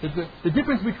 The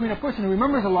difference between a person who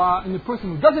remembers Allah and the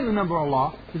person who doesn't remember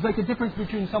Allah is like the difference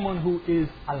between someone who is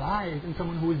alive and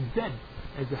someone who is dead,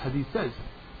 as the hadith says.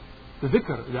 The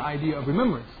dhikr, the idea of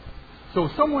remembrance. So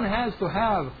someone has to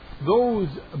have those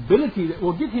abilities that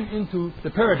will get him into the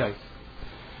paradise.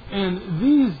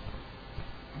 And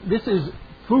this is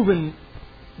proven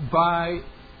by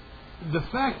the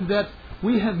fact that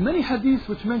we have many hadiths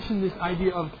which mention this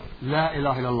idea of La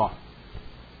ilaha illallah.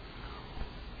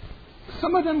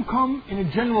 Some of them come in a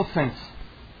general sense.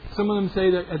 Some of them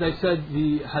say that, as I said,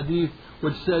 the hadith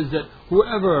which says that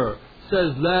whoever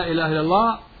says La ilaha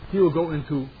illallah, he will go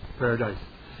into paradise.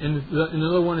 In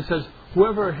another one it says,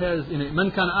 whoever has,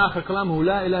 Man kana akhir kalamuhu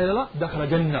La ilaha illallah, dakhala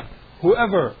jannah.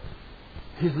 Whoever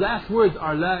his last words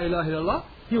are La ilaha illallah,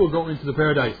 he will go into the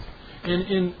paradise. And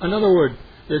in another word,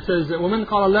 it says, وَمَنْ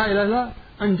قَالَ لَا إِلَهَ إِلَّا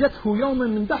أَنْجَتْهُ يَوْمًا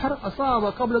مِنْ دَحْرٍ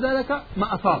أَصَابَ قَبْلَ ذَلَكَ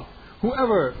مَا أَصَابَ.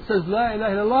 Whoever says La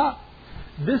ilaha illallah,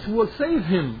 this will save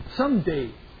him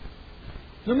someday,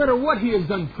 no matter what he has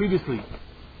done previously.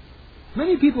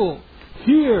 Many people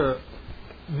hear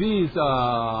these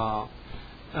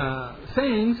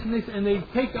sayings and they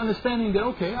take the understanding that,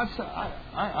 okay,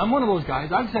 I'm one of those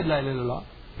guys, I've said La ilaha illallah,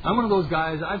 I'm one of those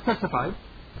guys, I've testified,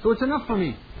 so it's enough for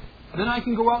me. Then I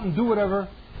can go out and do whatever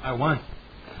I want.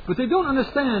 But they don't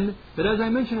understand that, as I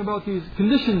mentioned about these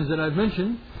conditions that I've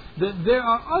mentioned, that there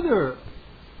are other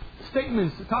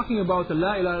statements talking about the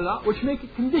La ilaha illallah which make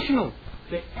it conditional.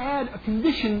 They add a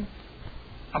condition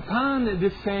upon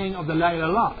this saying of the La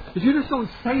ilaha illallah. That you just don't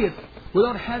say it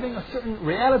without having a certain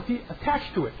reality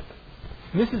attached to it.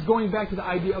 And this is going back to the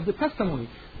idea of the testimony.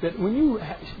 That when you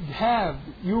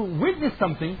witness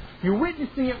something, you're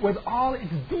witnessing it with all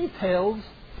its details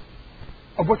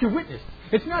of what you witnessed.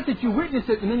 It's not that you witness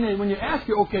it and then when you ask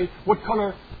you, okay, what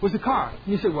color was the car?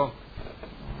 And you say, well,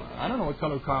 I don't know what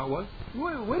color car it was.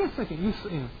 Wait a second.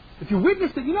 If you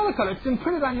witnessed it, you know the color. It's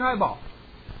imprinted on your eyeball.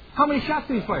 How many shots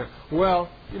did he fire? Well,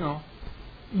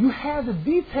 you have the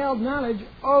detailed knowledge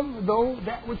of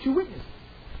that which you witnessed.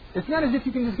 It's not as if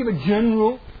you can just give a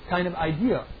general kind of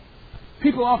idea.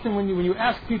 People often, when you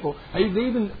ask people, they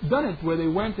even done it where they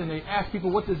went and they asked people,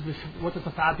 what does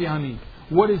the Fatiha mean?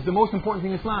 What is the most important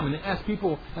thing in Islam? And they asked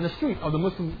people on the street of the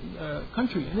Muslim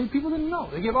country, and people didn't know.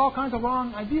 They gave all kinds of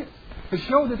wrong ideas. It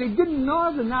showed that they didn't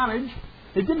know the knowledge,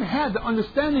 they didn't have the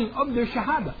understanding of their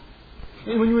shahada.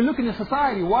 And when you look in the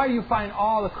society, why do you find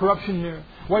all the corruption there?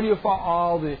 Why do you find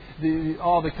all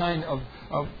the kind of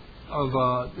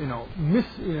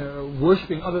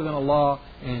worshipping other than Allah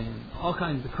and all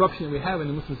kinds of corruption that we have in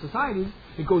the Muslim societies?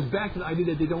 It goes back to the idea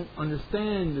that they don't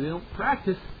understand, they don't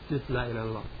practice this La ilaha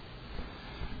illallah.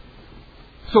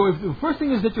 So if the first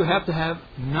thing is that you have to have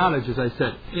knowledge, as I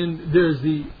said, and there's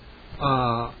the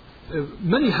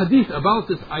many hadith about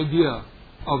this idea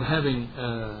of having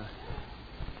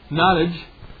knowledge,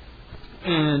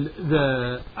 and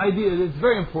the idea that it's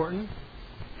very important,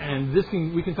 and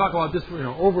we can talk about this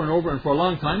over and over and for a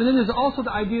long time. And then there's also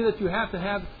the idea that you have to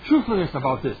have truthfulness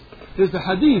about this. There's the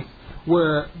hadith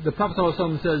where the Prophet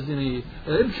ﷺ says,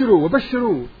 "Ibshiru wa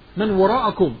bashiru man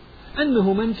wara'akum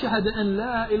أنه من شهد أن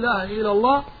لا إله إلا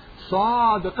الله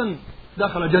صادقا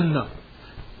دخل جنة."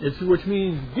 Which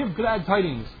means give glad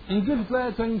tidings, and give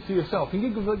glad tidings to yourself, and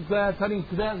give glad tidings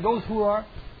to those who are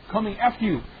coming after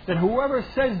you, that whoever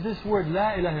says this word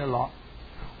La ilaha illallah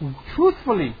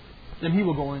truthfully, then he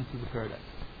will go into the paradise.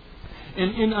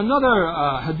 In another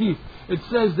hadith, it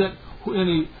says that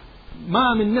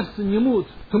ما من نفس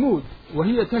تموت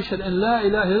وهي تشهد أن لا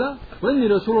إله إلا وإني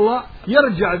رسول الله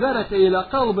يرجع ذلك إلى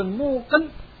قلب موقن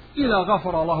إلى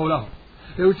غفر الله له.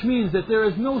 Which means that there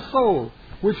is no soul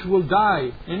which will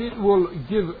die, and it will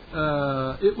give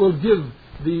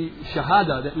the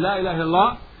shahada that La ilaha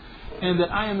illallah and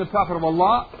that I am the Prophet of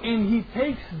Allah, and he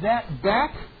takes that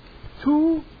back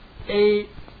to a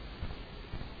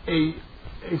a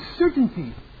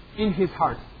certainty in his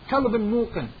heart. قلب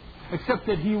موقن, except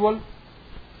that he will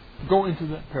go into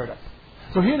the paradise.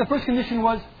 So here the first condition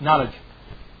was knowledge.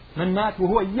 من مات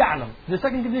وهو يعلم. The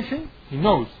second condition, he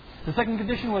knows. The second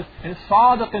condition was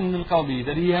صادق من قلبه,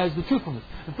 that he has the truthfulness.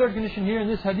 The third condition here in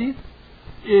this hadith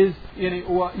is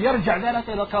يرجع ذلك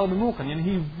إلى قلب موقن, and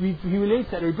he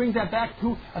relates that, or he brings that back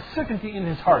to a certainty in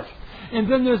his heart. And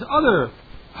then there's other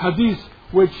hadiths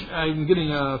which I'm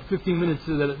getting 15 minutes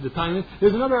the time is.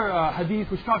 There's another hadith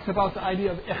which talks about the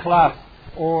idea of ikhlas,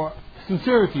 or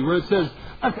sincerity, where it says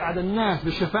أسعد الناس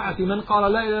بشفاعة من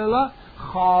قال لا إله إلا الله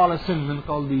خالص من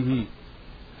قلبه.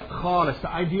 خالص, the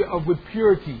idea of with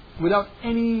purity, without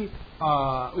any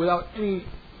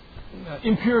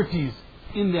impurities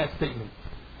in that statement.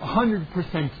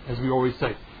 100%, as we always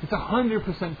say. It's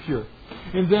 100% pure.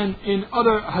 And then in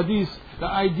other hadiths, the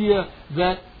idea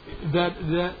that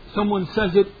someone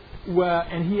says it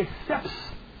and he accepts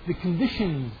the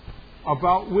conditions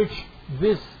about which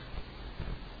this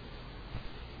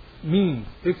means.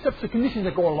 He accepts the conditions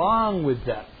that go along with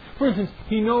that. For instance,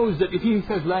 he knows that if he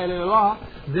says La ilaha illallah,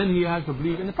 then he has to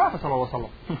believe in the Prophet ﷺ.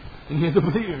 And he has to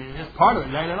believe in it. That's part of it.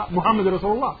 La ilaha illallah, Muhammad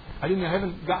Rasulullah. I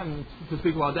haven't gotten to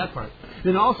speak about that part.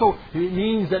 Then also, it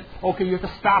means that, okay, you have to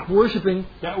stop worshipping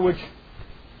that which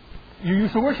you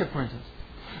used to worship, for instance.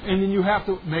 And then you have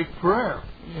to make prayer.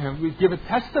 We give a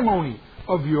testimony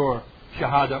of your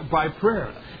shahada by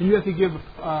prayer. And you have to give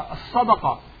a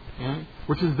sadaqah,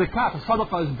 which is zakat. A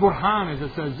sadaqah is burhan, as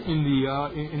it says in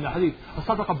the hadith. A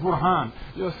sadaqah burhan.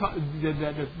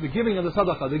 The giving of the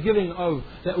sadaqah, the giving of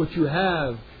that which you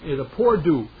have, the poor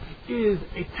do, is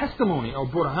a testimony, or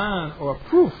burhan, or a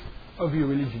proof of your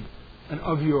religion and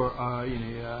of your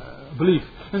belief,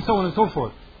 and so on and so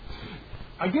forth.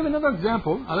 I give another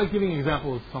example. I like giving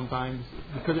examples sometimes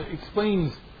because it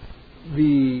explains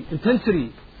the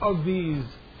intensity of these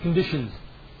conditions.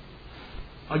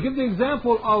 I'll give the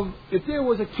example of if there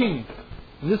was a king,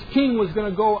 and this king was going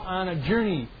to go on a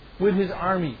journey with his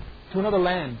army to another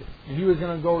land, and he was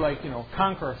going to go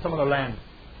conquer some other land.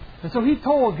 And so he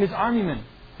told his armymen,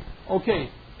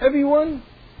 okay, everyone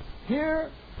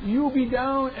here, you be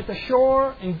down at the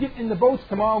shore and get in the boats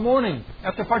tomorrow morning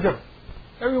after Fajr.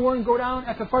 Everyone go down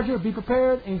after Fajr, be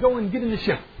prepared, and go and get in the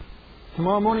ship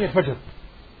tomorrow morning at Fajr.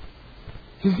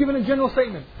 He's given a general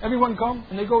statement. Everyone come,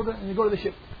 and they go to the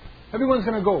ship. Everyone's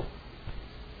going to go.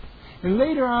 And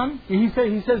later on, he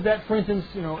says that, for instance,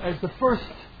 as the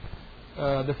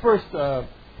first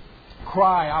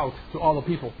cry out to all the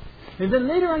people. And then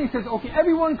later on he says, okay,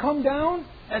 everyone come down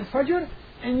at Fajr,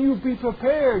 and you be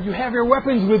prepared. You have your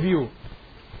weapons with you.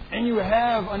 And you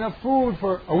have enough food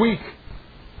for a week.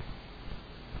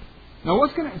 Now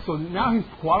so now he's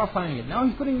qualifying it. Now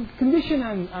he's putting condition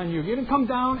on you. You're going to come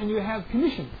down and you have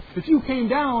condition. If you came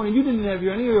down and you didn't have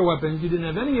any of your weapons, you didn't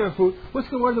have any of your food,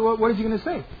 what is he going to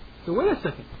say? So wait a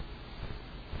second.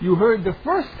 You heard the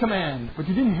first command, but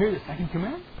you didn't hear the second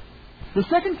command? The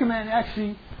second command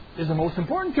actually is the most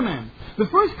important command. The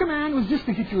first command was just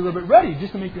to get you a little bit ready,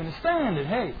 just to make you understand that,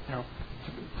 hey,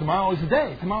 tomorrow is the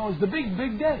day. Tomorrow is the big,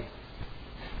 big day.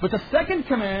 But the second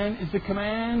command is the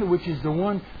command which is the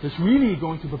one that's really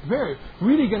going to prepare you,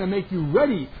 really going to make you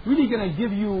ready, really going to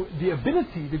give you the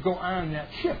ability to go on that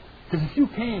ship. Because if you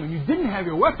came and you didn't have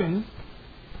your weapons,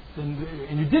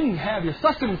 and you didn't have your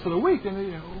sustenance for the week,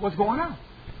 then what's going on?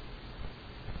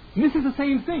 And this is the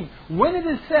same thing. When it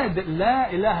is said that La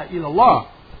ilaha illallah,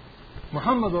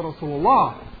 Muhammad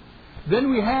Rasulullah, then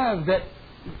we have that,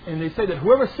 and they say that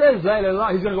whoever says La ilaha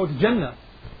illallah, he's going to go to Jannah.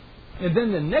 And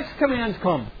then the next commands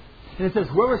come. And it says,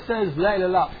 whoever says La ilaha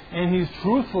illallah, and he's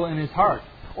truthful in his heart,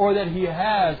 or that he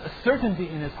has a certainty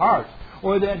in his heart,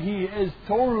 or that he is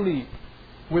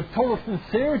with total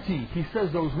sincerity, he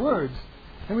says those words,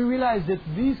 and we realize that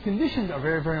these conditions are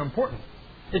very, very important.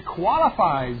 It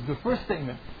qualifies the first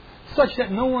statement, such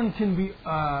that no one can be,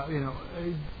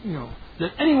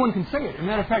 that anyone can say it. As a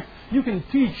matter of fact, you can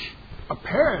teach a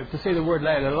parrot to say the word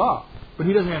La ilaha illallah, but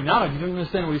he doesn't have knowledge, he doesn't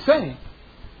understand what he's saying.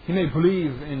 He may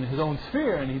believe in his own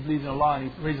sphere, and he believes in Allah,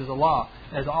 and he praises Allah,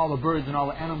 as all the birds and all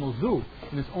the animals do.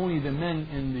 And it's only the men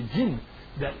and the jinn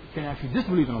that can actually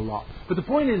disbelieve in Allah. But the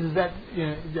point is that,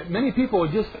 that many people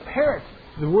just parrot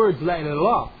the words La ilaha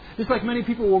illallah. Just like many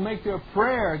people will make their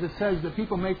prayers, it says that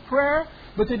people make prayer,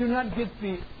 but they do not get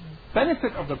the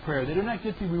benefit of the prayer. They do not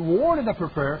get the reward of the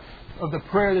prayer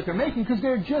that they're making, because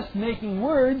they're just making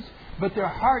words, but their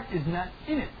heart is not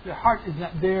in it. Their heart is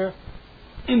not there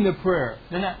in the prayer.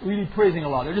 They're not really praising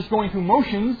Allah. They're just going through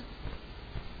motions,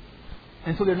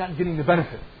 and so they're not getting the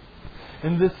benefit.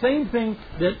 And the same thing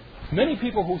that many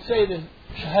people who say that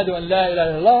Shahadu an la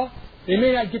ilaha illallah, They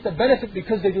may not get the benefit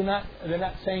because they're not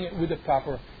saying it with the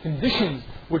proper conditions,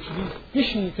 which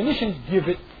these conditions give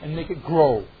it and make it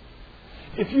grow.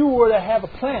 If you were to have a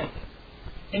plant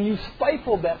and you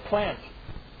stifled that plant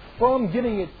from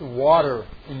giving it the water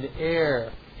and the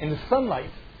air and the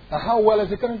sunlight, now how well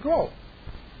is it going to grow?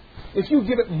 If you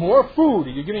give it more food,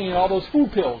 you're giving it all those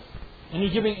food pills, and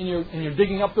you're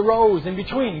digging up the rows in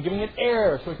between, giving it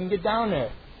air so it can get down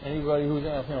there. Anybody who's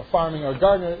farming or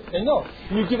gardener, they know.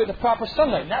 And you give it the proper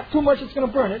sunlight. Not too much, it's going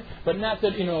to burn it, but not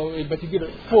that but you give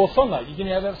it full sunlight. You can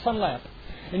have a sun lamp,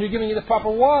 and you're giving it the proper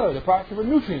water, the proper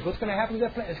nutrients. What's going to happen to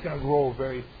that plant? It's going to grow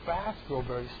very fast, grow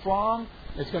very strong.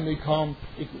 It's going to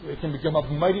become a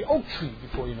mighty oak tree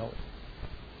before you know it.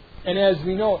 And as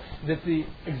we know that the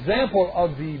example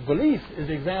of the belief is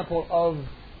the example of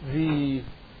the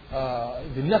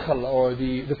nakhal or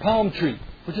the palm tree,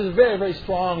 which is a very, very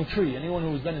strong tree. Anyone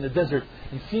who's been in the desert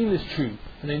and seen this tree,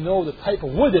 and they know the type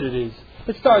of wood that it is.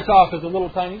 It starts off as a little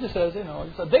tiny, just as,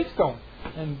 it's a date stone,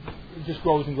 and it just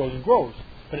grows and grows and grows.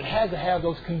 But it has to have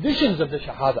those conditions of the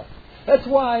shahada. That's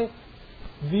why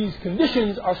these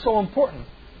conditions are so important,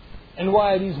 and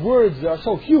why these words are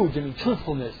so huge.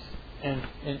 Truthfulness and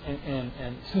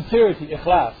sincerity,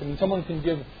 ikhlas. Someone can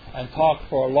give and talk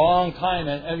for a long time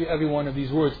and every one of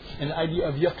these words, and the idea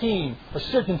of yaqeen, or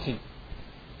certainty.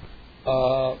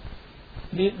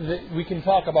 We can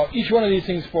talk about each one of these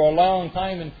things for a long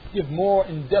time and give more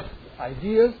in-depth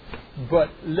ideas, but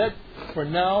let for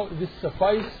now this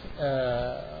suffice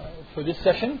for this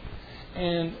session,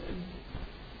 and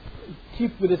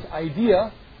keep with this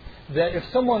idea that if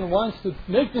someone wants to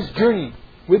make this journey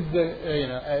with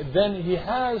then he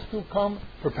has to come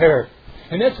prepared.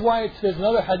 And that's why it says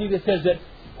another hadith that says that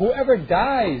whoever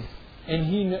dies and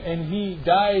he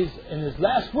dies and his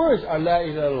last words are La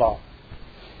ilaha illallah.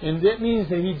 And that means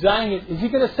that he's dying. Is he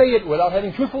going to say it without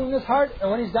having truthfulness in his heart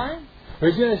and when he's dying? Or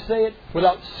is he going to say it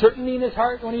without certainty in his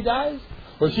heart when he dies?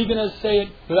 Or is he going to say it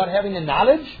without having the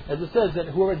knowledge? As it says that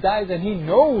whoever dies and he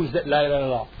knows that La ilaha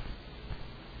illallah.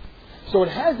 So it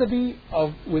has to be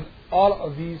with all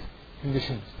of these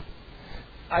conditions.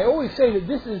 I always say that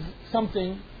this is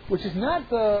something which is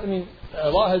not,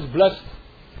 Allah has blessed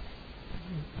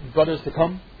brothers to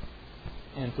come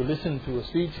and to listen to a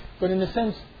speech, but in a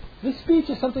sense, this speech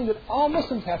is something that all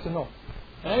Muslims have to know.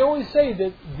 And I always say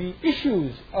that the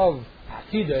issues of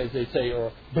aqidah, as they say,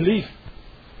 or belief,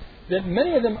 that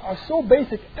many of them are so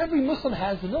basic, every Muslim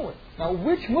has to know it. Now,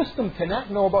 which Muslim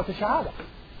cannot know about the Shahada?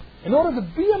 In order to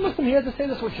be a Muslim, he has to say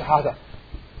this with Shahada.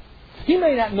 He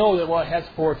may not know that, it has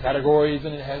 4 categories,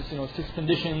 and it has, 6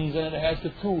 conditions, and it has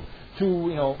the two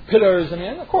pillars.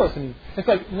 Of course, it's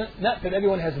like, not that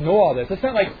everyone has to know all this. It's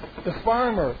not like the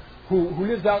farmer who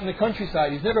lives out in the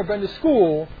countryside. He's never been to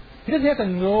school. He doesn't have to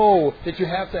know that you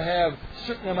have to have a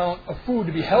certain amount of food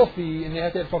to be healthy, and you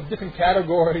have to have from different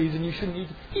categories, and you shouldn't eat.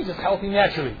 He's just healthy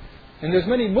naturally. And there's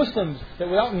many Muslims that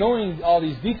without knowing all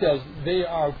these details, they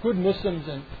are good Muslims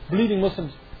and believing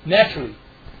Muslims naturally.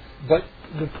 But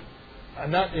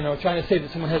I'm not trying to say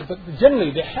that someone has, but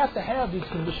generally they have to have these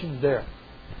conditions there.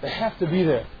 They have to be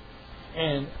there.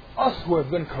 And us who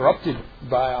have been corrupted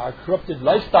by our corrupted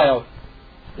lifestyle,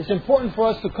 it's important for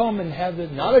us to come and have the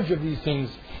knowledge of these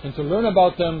things and to learn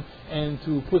about them and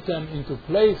to put them into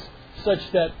place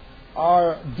such that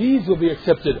our deeds will be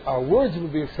accepted, our words will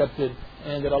be accepted,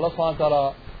 and that Allah subhanahu wa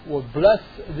ta'ala will bless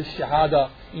the shahada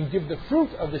and give the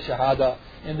fruit of the shahada,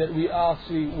 and that we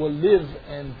actually will live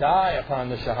and die upon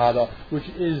the shahada, which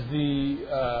is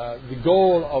the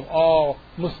goal of all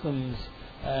Muslims.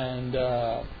 And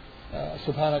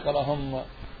subhanak Allahumma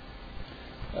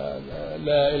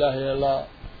la ilaha illallah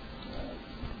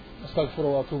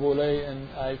astaghfiru wa atubu ilayh. And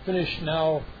I finish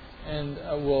now, and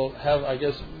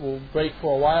we'll break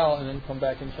for a while and then come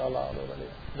back inshallah.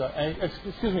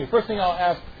 Excuse me, first thing I'll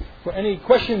ask for any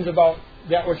questions about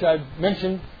that which I've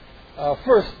mentioned.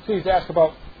 First, please ask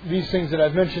about these things that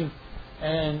I've mentioned,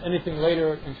 and anything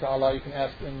later, inshallah, you can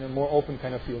ask in a more open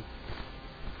kind of field.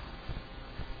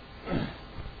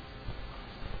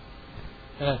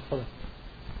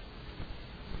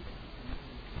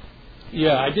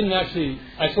 Yeah, I didn't actually.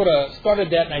 I sort of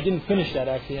started that and I didn't finish that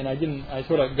actually, and I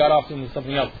sort of got off into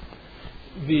something else.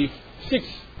 The 6.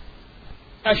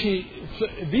 Actually,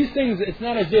 these things, it's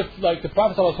not as if like the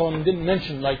Prophet ﷺ didn't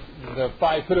mention like the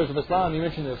 5 pillars of Islam. He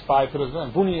mentioned there's 5 pillars of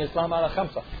Islam. Buni Islam ala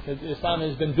khamsa. Islam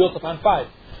has been built upon 5.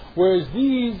 Whereas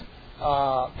these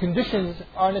conditions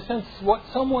are in a sense what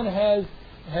someone has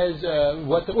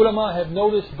what the ulama have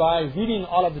noticed by reading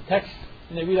all of the texts,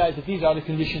 and they realize that these are the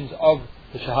conditions of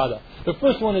the shahada. The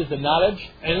first one is the knowledge,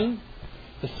 ilm.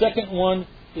 The second one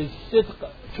is sidq,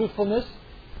 truthfulness.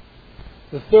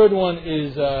 The third one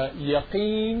is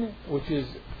yaqeen, which is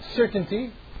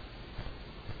certainty.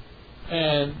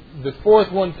 And the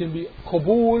fourth one can be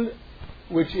qabul,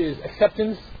 which is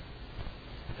acceptance.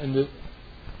 And the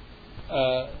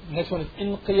next one is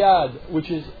inqiyad, which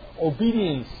is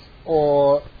obedience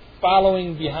or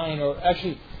following behind, or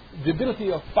actually the ability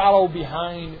to follow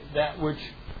behind that which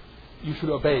you should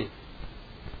obey.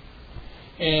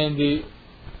 And the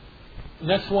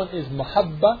next one is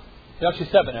muhabba. There's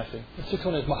actually seven, actually. The sixth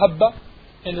one is muhabba,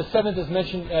 and the seventh is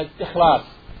mentioned as ikhlas.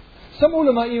 Some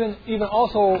ulama even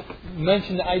also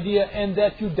mention the idea, and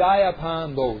that you die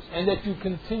upon those, and that you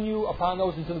continue upon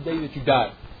those until the day that you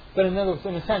die. But in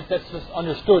a sense, that's just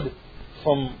understood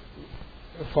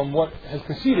from what has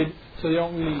preceded, so they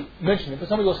don't really mention it. But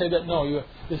some people say that no,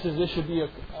 this should be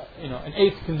an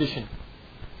eighth condition,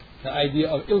 the idea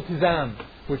of iltizam,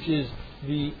 which is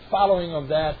the following of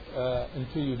that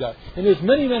until you die. And there's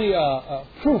many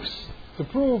proofs to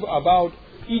prove about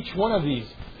each one of these.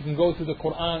 You can go through the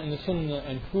Quran and the Sunnah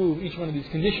and prove each one of these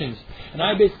conditions. And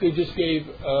I basically just gave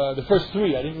the first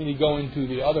three. I didn't really go into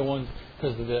the other ones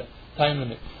because of the time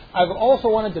limit. I've also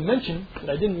wanted to mention that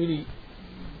I didn't really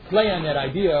play on that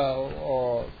idea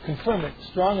or confirm it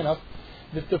strong enough,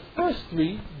 that the first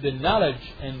three, the knowledge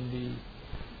and the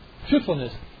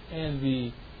truthfulness and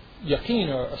the yaqeen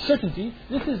or certainty,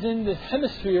 this is in the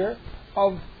hemisphere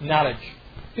of knowledge.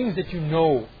 Things that you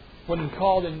know, what is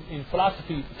called in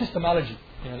philosophy epistemology.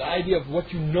 The idea of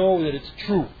what you know that it's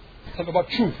true. Talk about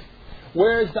truth.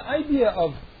 Whereas the idea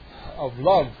of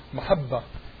love, muhabba,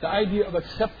 the idea of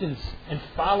acceptance and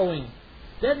following,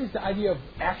 that is the idea of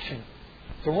action.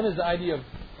 So one is the idea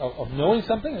of knowing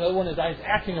something, and the other one is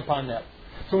acting upon that.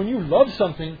 So when you love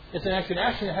something, it's an action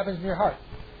that happens in your heart.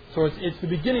 So it's the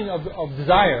beginning of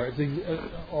desire,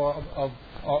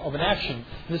 of an action.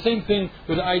 And the same thing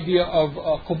with the idea of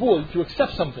qabul, to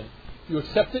accept something. You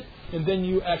accept it, and then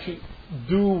you actually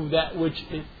do that which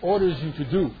it orders you to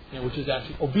do, which is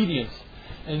actually obedience.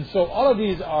 And so all of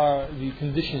these are the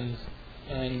conditions,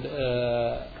 and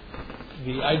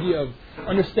the idea of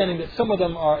understanding that some of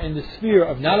them are in the sphere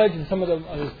of knowledge and some of them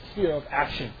are in the sphere of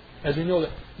action. As we know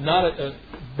that knowledge,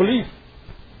 belief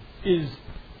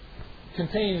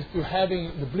contains through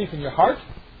having the belief in your heart,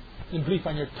 and belief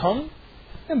on your tongue,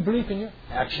 and belief in your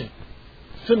action.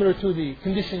 Similar to the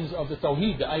conditions of the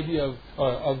Tawheed, the idea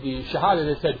of the Shahada,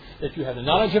 that said that you have the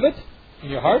knowledge of it in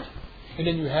your heart, and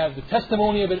then you have the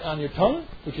testimony of it on your tongue,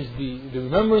 which is the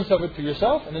remembrance of it to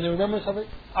yourself, and then the remembrance of it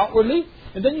outwardly,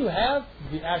 and then you have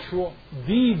the actual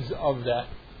deeds of that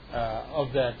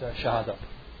Shahada.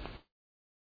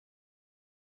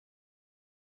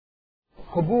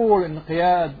 Qabul and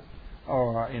qiyad,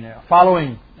 or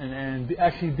following and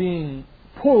actually being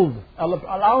pulled,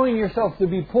 allowing yourself to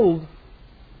be pulled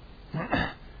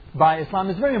by Islam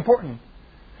is very important,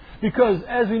 because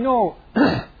as we know,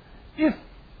 if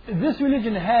this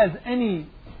religion has any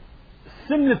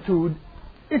similitude,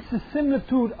 it's the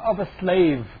similitude of a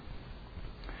slave.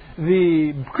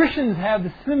 The Christians have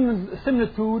the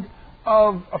similitude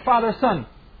of a father-son,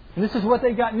 and this is what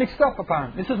they got mixed up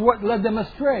upon. This is what led them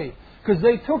astray, because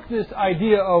they took this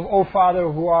idea of, "O Father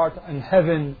who art in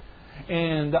heaven,"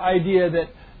 and the idea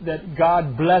that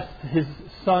God blessed His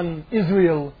son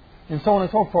Israel, and so on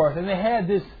and so forth. And they had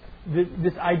this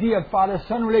idea of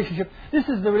father-son relationship. This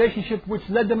is the relationship which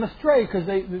led them astray, because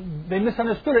they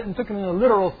misunderstood it and took it in a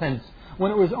literal sense,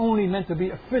 when it was only meant to be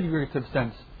a figurative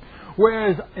sense.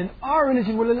 Whereas in our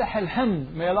religion, وَلِلَّهِ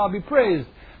الْحَمْدِ, may Allah be praised,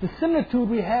 the similitude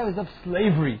we have is of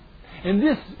slavery. And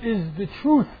this is the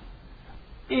truth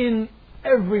in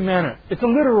every manner. It's a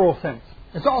literal sense.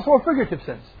 It's also a figurative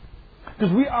sense,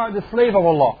 because we are the slave of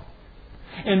Allah.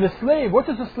 And the slave, what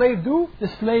does the slave do? The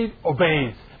slave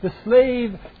obeys. The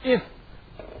slave, if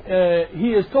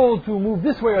he is told to move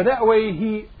this way or that way,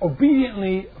 he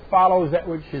obediently follows that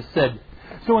which is said.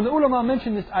 So when the ulama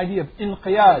mention this idea of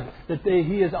inqiyad, that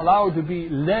he is allowed to be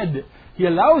led, he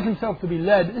allows himself to be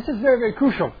led, this is very, very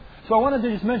crucial. So I wanted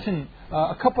to just mention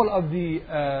a couple of the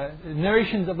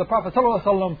narrations of the Prophet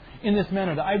ﷺ in this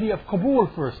manner. The idea of qabul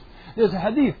first. There's a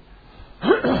hadith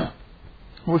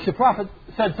which the Prophet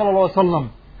said sallallahu alaihi wasallam,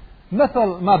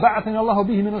 مثل ما بعثنا الله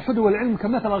به من الهدى والعلم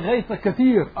كمثل غيث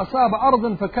كثير أصاب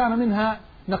أرضا فكان منها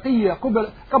نقية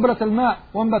قبلة الماء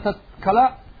وانبتت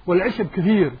كلاء والعشب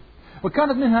كثير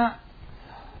وكانت منها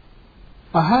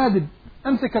أهادب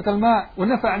أمسكت الماء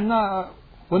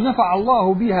ونفع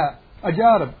الله بها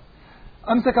أجارب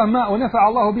أمسك الماء ونفع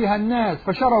الله بها الناس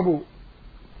فشربوا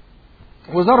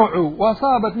وزرعوا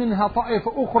وأصابت منها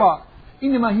طائفة أخرى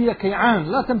إنما هي كيعان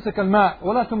لا تمسك الماء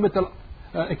ولا تنبت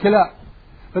الكلاء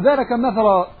فذلك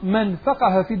مثل من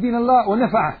فقه في دين الله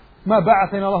ونفعه ما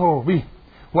بعثنا الله به.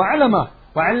 وعلم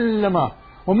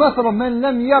ومثل من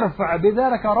لم يرفع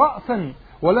بذلك رأسا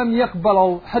ولم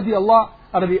يقبل هدي الله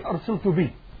الذي أرسلت به.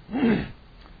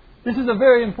 This is a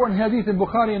very important hadith in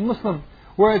Bukhari and Muslim,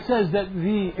 where it says that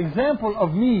the example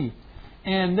of me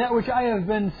and that which I have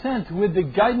been sent with the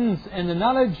guidance and the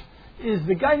knowledge is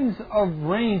the guidance of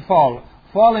rainfall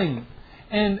falling,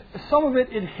 and some of it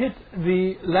hit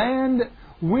the land,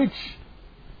 which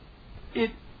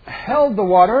it held the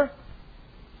water,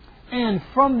 and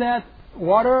from that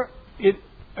water it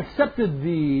accepted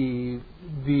the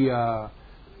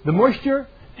moisture,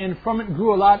 and from it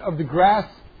grew a lot of the grass,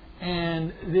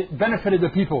 and it benefited the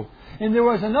people. And there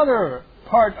was another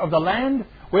part of the land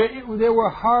where it was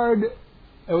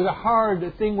a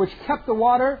hard thing which kept the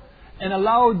water and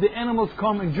allowed the animals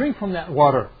come and drink from that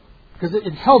water, because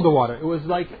it held the water. It was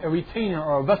like a retainer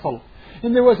or a vessel.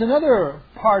 And there was another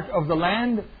part of the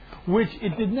land which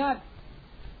it did not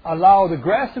allow the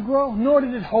grass to grow, nor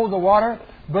did it hold the water,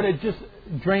 but it just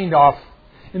drained off.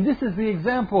 And this is the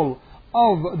example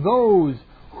of those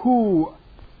who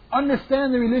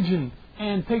understand the religion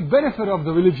and take benefit of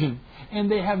the religion, and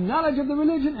they have knowledge of the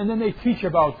religion, and then they teach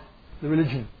about the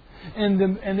religion. And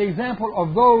the example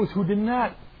of those who did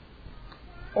not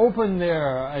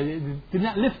did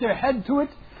not lift their head to it,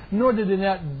 nor did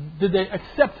they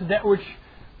accept that which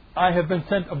I have been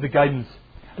sent of the guidance.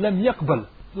 لم يقبل,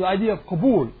 the idea of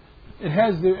قبول, it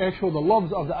has the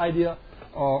lafz of the idea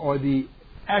or the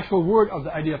actual word of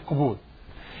the idea of قبول.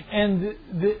 And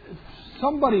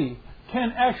somebody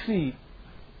can actually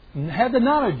have the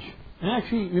knowledge and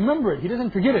actually remember it. He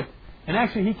doesn't forget it. And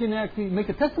actually he can actually make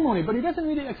a testimony, but he doesn't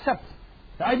really accept.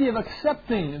 The idea of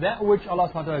accepting that which Allah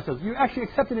subhanahu wa ta'ala says. You actually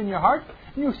accept it in your heart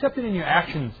and you accept it in your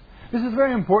actions. This is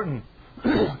very important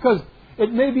because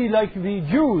it may be like the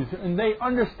Jews, and they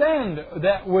understand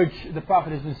that which the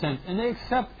Prophet has been sent, and they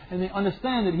accept and they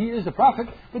understand that he is a Prophet,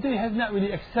 but they have not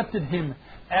really accepted him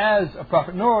as a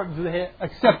Prophet, nor do they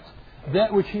accept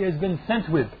that which he has been sent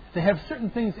with. They have certain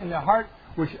things in their heart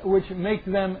which make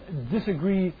them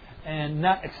disagree and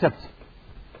not accept.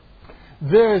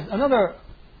 There's another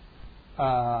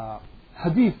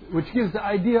hadith which gives the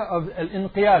idea of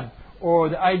al-inqiyad, or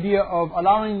the idea of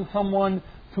allowing someone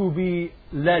to be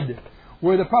led,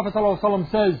 where the Prophet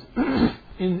ﷺ says,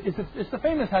 it's the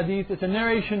famous hadith, it's a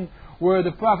narration where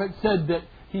the Prophet said that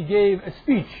he gave a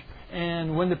speech,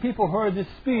 and when the people heard this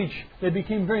speech, they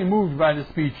became very moved by the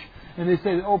speech. And they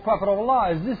say, "Oh Prophet of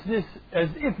Allah, is this as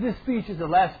if this speech is the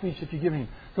last speech that you're giving?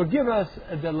 So give us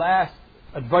the last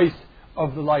advice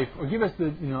of the life, or give us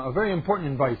a very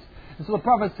important advice." And so the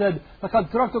Prophet said, لَقَدْ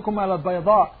تَرَكْتُكُمْ عَلَى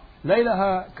الْبَيْضَاءِ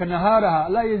لَيْلَهَا كَنَهَارَهَا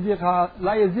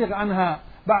لَا يَزِيغ عَنْهَا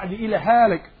بَعْدِ إِلَى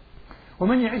هَالِكَ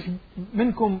ومن يعيش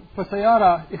منكم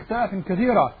فسيرى اختلافا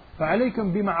كثيرا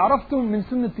فعليكم بما عرفتم من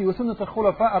سنتي وسنة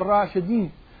الخلفاء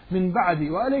الراشدين من بعدي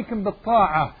وعليكم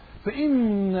بالطاعة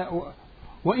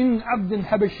وإن عبد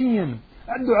حبشيا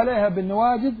عدوا عليها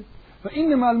بالنواجد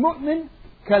فإنما المؤمن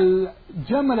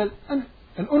كالجمل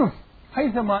الأنف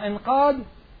حيثما انقاد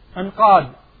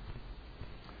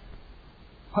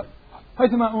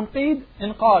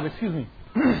excuse me.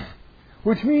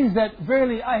 Which means that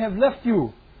verily I have left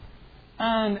you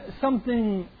on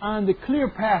something, on the clear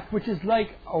path, which is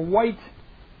like a white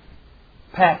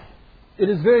path. It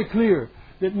is very clear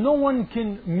that no one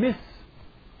can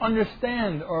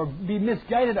misunderstand or be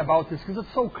misguided about this, because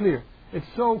it's so clear. It's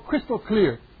so crystal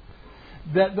clear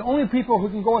that the only people who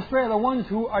can go astray are the ones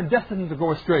who are destined to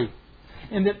go astray.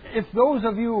 And that if those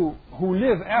of you who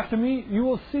live after me, you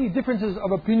will see differences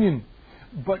of opinion.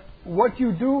 But what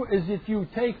you do is if you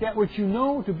take that which you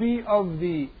know to be of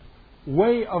the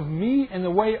way of me and the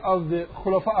way of the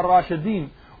Khulafa al-Rashidin,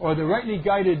 or the rightly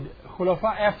guided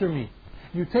Khulafa after me.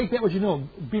 You take that which you know,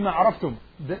 bima araftum,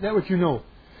 that which you know.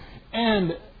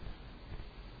 And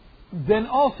then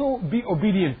also be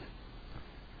obedient.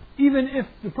 Even if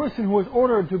the person who is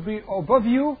ordered to be above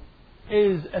you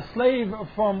is a slave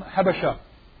from Habasha.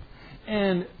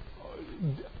 And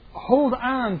hold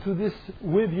on to this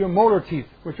with your molar teeth,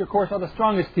 which of course are the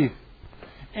strongest teeth.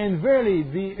 And verily,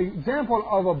 the example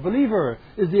of a believer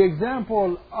is the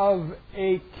example of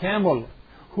a camel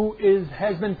who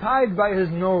has been tied by his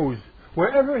nose.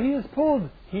 Wherever he is pulled,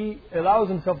 he allows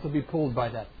himself to be pulled by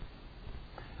that.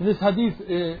 And this hadith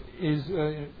is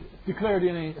declared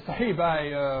in a Sahih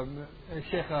by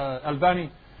Sheikh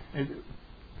Albani,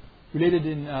 related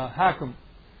in Hakim.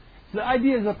 So the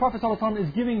idea is that Prophet ﷺ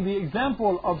is giving the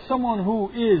example of someone who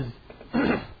is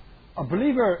a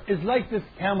believer is like this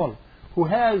camel, who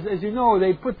has, as you know,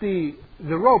 they put the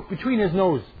rope between his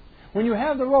nose. When you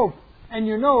have the rope and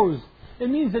your nose, it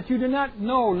means that you do not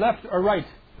know left or right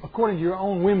according to your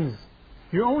own whims.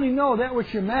 You only know that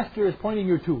which your master is pointing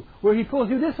you to. Where he pulls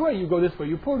you this way, you go this way.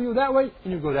 You pull you that way,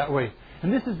 and you go that way.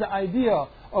 And this is the idea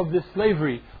of this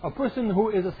slavery. A person who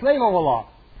is a slave of Allah,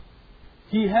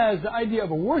 he has the idea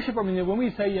of a worship. I mean, when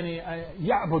we say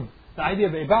ya'bud, the idea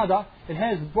of ibadah, it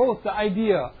has both the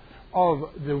idea of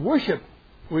the worship,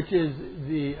 which is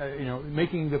the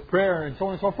making the prayer and so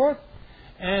on and so forth,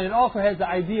 and it also has the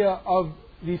idea of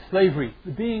the slavery,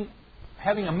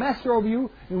 having a master over you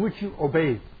in which you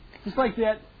obey. Just like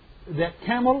that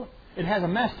camel, it has a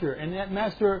master, and that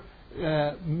master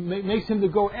makes him to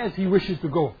go as he wishes to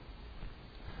go.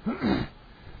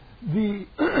 The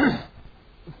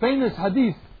famous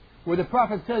hadith where the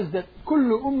Prophet says that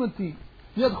كل أمتي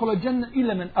يدخل الجنة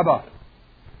إلا من أبى.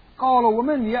 قالوا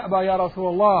ومن يأبى يا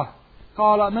رسول الله؟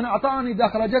 قال من أطاعني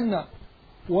دخل الجنة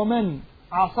ومن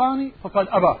عصاني فقد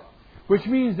أبى. Which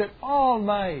means that all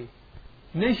my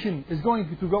nation is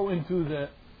going to go into the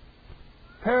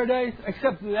paradise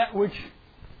except that which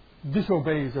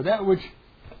disobeys or that which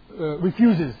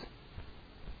refuses.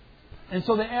 And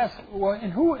so they ask, well,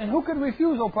 and who can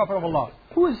refuse, O Prophet of Allah?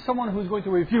 Who is someone who is going to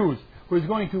refuse, who is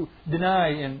going to deny?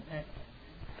 And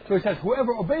so he says,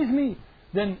 whoever obeys me,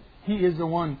 then he is the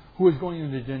one who is going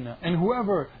into the Jannah. And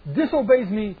whoever disobeys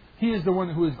me, he is the one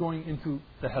who is going into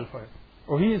the hellfire.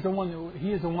 Or he is the one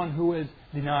who is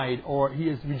denied, or he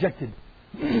is rejected.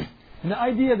 And the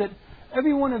idea that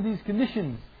every one of these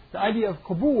conditions, the idea of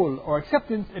qabul or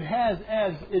acceptance, it has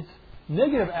as its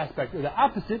negative aspect, or the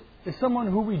opposite, is someone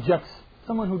who rejects,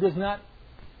 someone who does not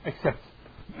accept.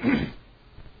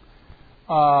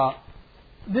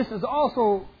 This is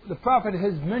also, the Prophet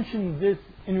has mentioned this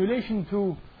in relation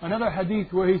to another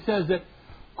hadith where he says that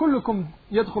كلكم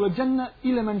يدخل الجنة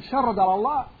إلى من شرد على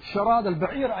الله شراد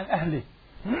البعير عن أهله.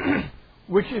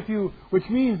 Which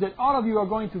means that all of you are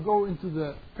going to go into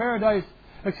the paradise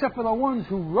except for the ones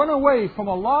who run away from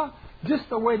Allah just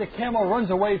the way the camel runs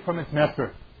away from its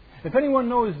master. If anyone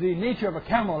knows the nature of a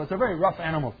camel, it's a very rough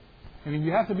animal. I mean,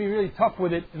 you have to be really tough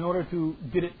with it in order to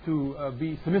get it to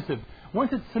be submissive.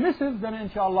 Once it's submissive, then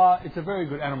inshallah, it's a very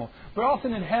good animal. But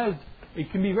often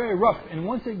it can be very rough, and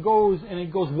once it goes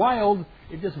wild,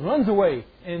 it just runs away,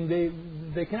 and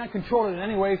they cannot control it in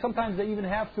any way. Sometimes they even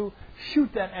have to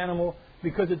shoot that animal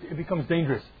because it becomes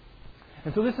dangerous.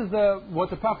 And so this is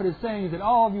what the Prophet is saying, is that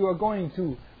all of you are going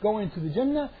to go into the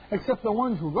Jannah except the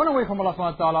ones who run away from Allah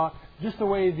subhanahu wa ta'ala, just the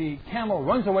way the camel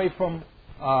runs away from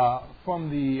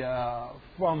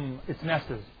its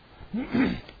masters.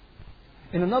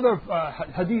 In another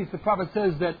hadith, the Prophet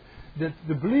says that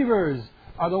the believers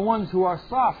are the ones who are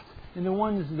soft and the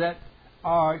ones that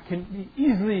can be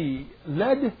easily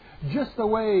led, just the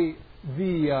way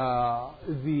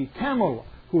the camel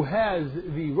who has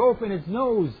the rope in its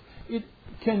nose, it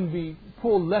can be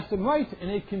pulled left and right,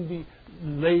 and it can be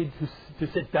laid to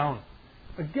sit down.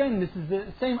 Again, this is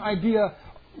the same idea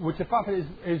which the Prophet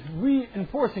is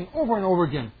reinforcing over and over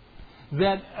again,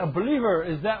 that a believer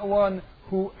is that one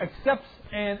who accepts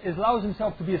and allows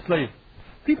himself to be a slave.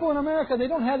 People in America, they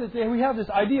don't have it. We have this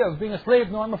idea of being a slave.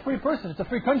 No, I'm a free person. It's a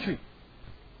free country.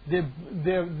 Their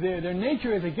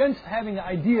nature is against having the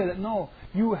idea that no,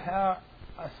 you are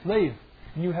a slave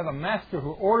and you have a master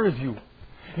who orders you.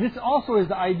 And this also is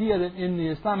the idea that in the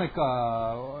Islamic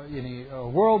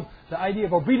world, the idea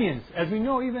of obedience. As we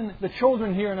know, even the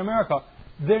children here in America,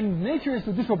 their nature is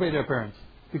to disobey their parents,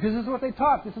 because this is what they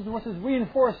taught. This is what is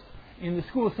reinforced in the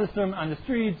school system, on the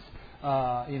streets,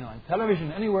 on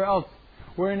television, anywhere else.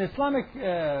 Where in Islamic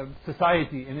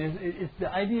society, and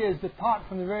the idea is that taught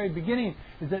from the very beginning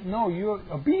is that no, your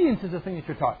obedience is the thing that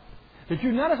you're taught. That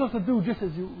you're not supposed to do just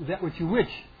that which you wish,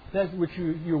 that which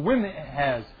your whim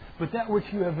has, but that which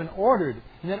you have been ordered.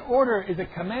 And that order is a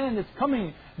command that's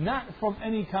coming not from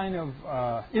any kind of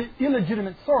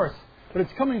illegitimate source, but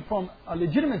it's coming from a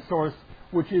legitimate source,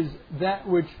 which is that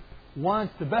which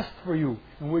wants the best for you,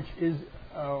 and which is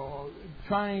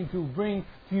trying to bring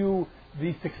to you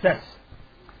the success.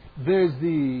 There's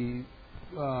the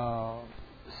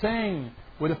saying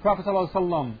where the Prophet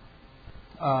ﷺ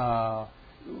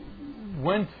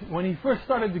when he first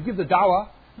started to give the da'wah,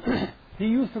 he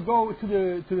used to go to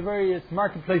the various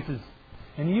marketplaces,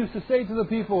 and he used to say to the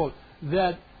people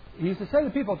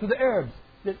to the Arabs,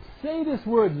 that say this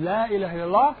word, La ilaha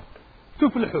illallah,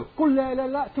 tuflihu. Qul la ilaha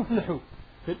illallah, tuflihu.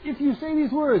 That if you say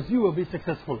these words, you will be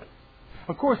successful.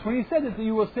 Of course, when he said that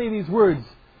you will say these words,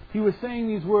 he was saying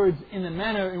these words in the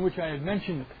manner in which I have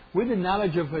mentioned, with the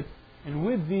knowledge of it, and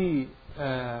with the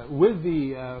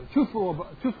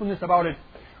truthfulness about it,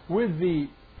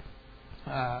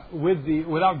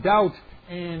 without doubt,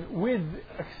 and with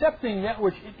accepting that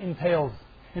which it entails.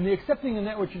 And the accepting in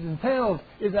that which it entails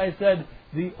is, I said,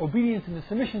 the obedience and the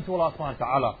submission to Allah subhanahu wa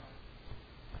ta'ala.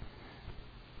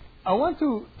 I want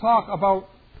to talk about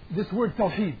this word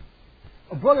tawheed.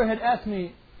 A brother had asked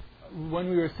me when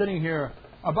we were sitting here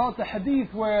about the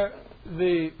hadith where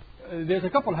there's a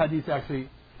couple hadiths actually.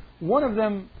 One of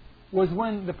them was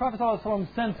when the Prophet ﷺ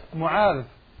sent Mu'adh,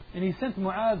 and he sent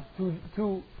Mu'adh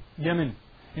to Yemen.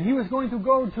 And he was going to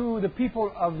go to the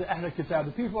people of the Ahl al-Kitab,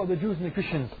 the people of the Jews and the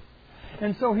Christians.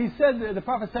 And so he said, the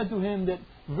Prophet said to him that,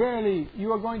 verily,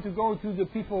 you are going to go to the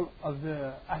people of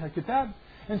the Ahl al-Kitab,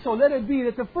 and so let it be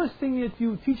that the first thing that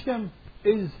you teach them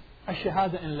is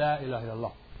ash-shahada in la ilaha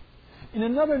illallah. In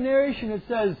another narration it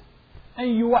says, an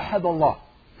yuwahhad Allah,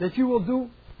 that you will do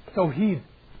tawheed.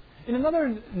 In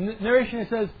another narration it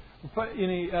says,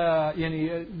 in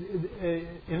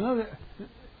another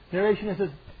narration it says,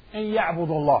 and ya'bud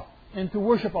Allah, and to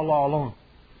worship Allah alone.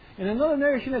 In another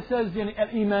narration it says,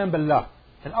 al-iman billah.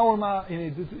 And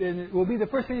it will be the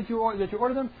first thing that you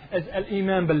order them as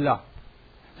al-iman billah.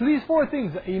 So these four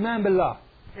things, iman billah,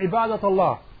 ibadat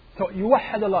Allah,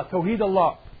 yuwahhad Allah, tawheed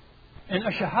Allah, and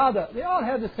ash-shahada, they all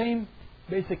have the same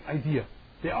basic idea.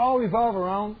 They all revolve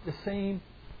around the same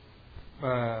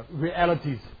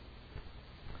realities.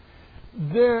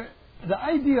 The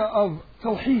idea of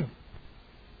tawheed,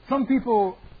 some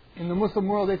people in the Muslim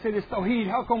world, they say this tawheed,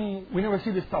 how come we never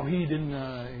see this tawheed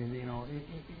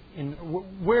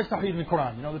where's tawheed in the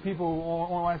Quran? The people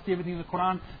who want to see everything in the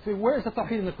Quran say, where's the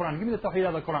tawheed in the Quran? Give me the tawheed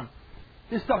out of the Quran.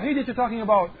 This tawheed that you're talking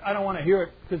about, I don't want to hear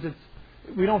it because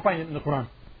we don't find it in the Quran.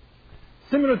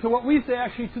 Similar to what we say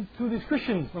actually to these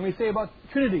Christians when we say about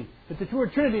Trinity, that the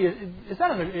word Trinity, it's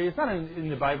not in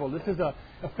the Bible. This is a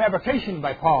fabrication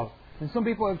by Paul. And some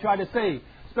people have tried to say,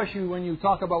 especially when you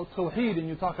talk about tawheed and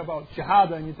you talk about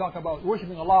shahada and you talk about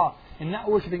worshipping Allah and not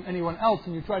worshipping anyone else,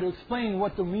 and you try to explain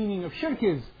what the meaning of shirk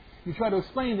is. You try to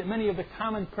explain that many of the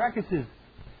common practices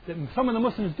that some of the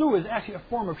Muslims do is actually a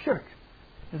form of shirk.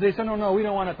 And they say, no, we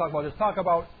don't want to talk about this. Talk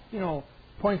about,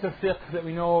 points of fiqh that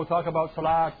we know, talk about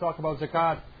salat, talk about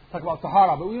zakat, talk about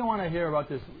tahara, but we don't want to hear about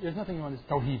this. There's nothing on this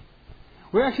tawheed.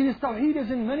 Where actually this tawheed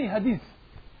is in many hadiths.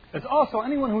 It's also,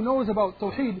 anyone who knows about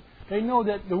tawheed, they know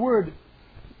that the word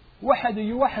wahadu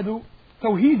yuwahadu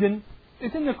tawheedin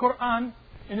is in the Quran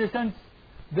in the sense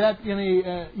that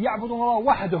ya'budu Allah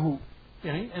wahdahu,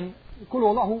 and qul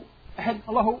Allahu ahad,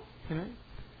 Allahu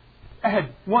ahad,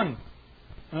 one.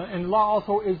 And Allah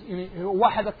also is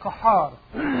wahad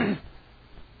al-qahhar.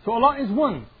 So Allah is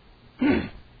one.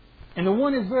 And the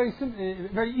one is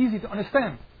very easy to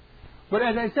understand. But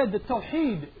as I said, the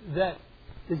tawheed that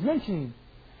is mentioned,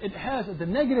 it has the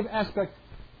negative aspect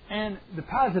and the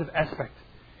positive aspect.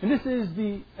 And this is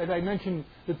as I mentioned,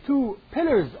 the two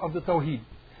pillars of the tawheed.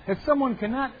 If someone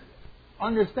cannot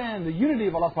understand the unity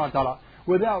of Allah subhanahu wa ta'ala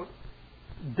without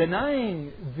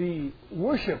denying the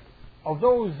worship of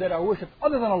those that are worshipped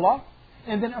other than Allah,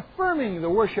 and then affirming the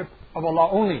worship of Allah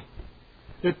only.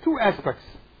 There are two aspects.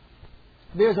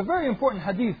 There's a very important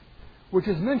hadith which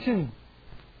is mentioned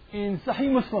in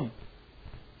Sahih Muslim,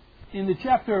 in the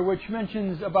chapter which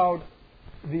mentions about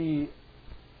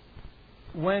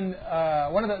when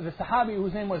one of the Sahabi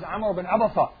whose name was Amr bin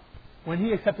Abasa, when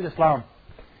he accepted Islam.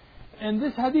 And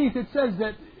this hadith, it says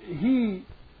that he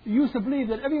used to believe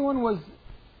that everyone was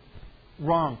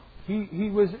wrong. He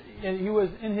was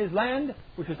in his land,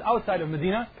 which was outside of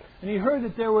Medina, and he heard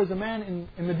that there was a man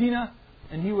in Medina,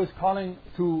 and he was calling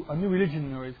to a new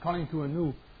religion, or he's calling to a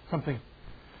new something.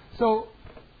 So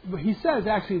he says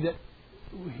actually that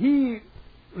he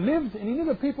lived and he knew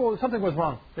that something was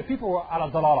wrong. The people were ala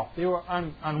dalala, they were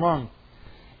on wrong.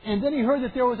 And then he heard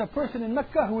that there was a person in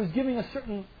Mecca who was giving a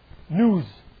certain news.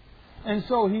 And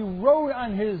so he rode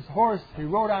on his horse, he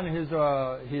rode on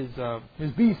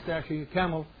his beast, actually, a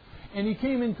camel, and he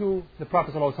came into the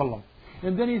Prophet ﷺ.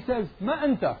 And then he says, Ma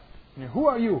anta? Who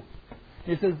are you?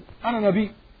 He says, Ana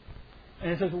Nabi.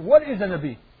 And he says, what is a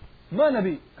Nabi? Ma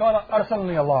Nabi? Qala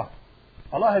arsalni Allah.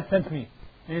 Allah has sent me.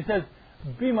 And he says,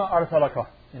 Bima arsalaka.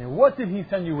 And what did he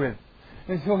send you with?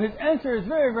 And so his answer is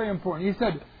very, very important.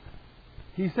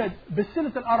 He said,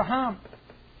 Bisilat al-arham,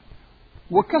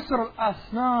 wa kasr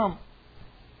al-asnam,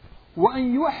 wa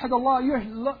an yuwahhad Allah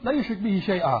la yushrik bihi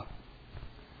shay'a.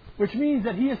 Which means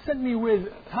that he has sent me with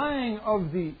tying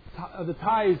of the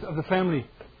ties of the family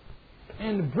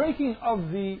and breaking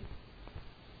of the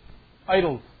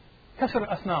idols. Kasr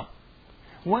al-asnam.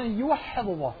 Wa an yuwahhad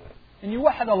Allah. And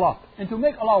yuwahhad Allah. And to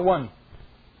make Allah one.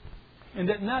 And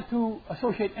that not to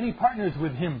associate any partners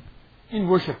with Him in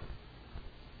worship.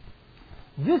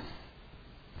 This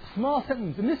small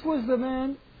sentence, and this was the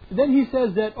man, then he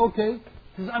says that, okay,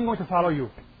 he says, I'm going to follow you.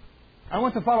 I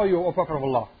want to follow you, O Prophet of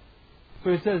Allah.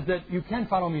 So he says that you can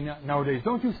follow me nowadays.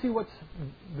 Don't you see what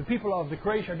the people of the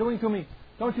Quraysh are doing to me?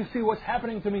 Don't you see what's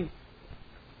happening to me?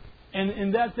 And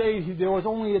in that day, there was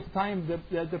only at the time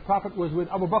that the Prophet was with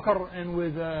Abu Bakr and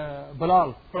with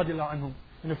Bilal, radiallahu anhum,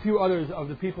 and a few others of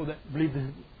the people that believed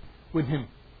with him.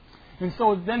 And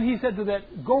so then he said to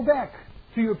that, go back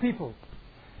to your people.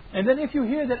 And then if you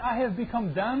hear that I have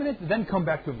become dominant, then come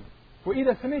back to me.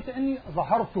 وَإِذَا سَمِعْتَ أَنِّي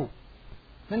ظَهَرْتُ,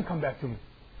 then come back to me.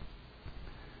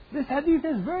 This hadith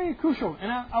is very crucial,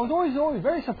 and I was always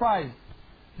very surprised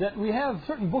that we have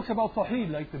certain books about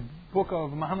Tawheed, like the book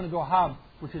of Muhammad Abdul Wahhab,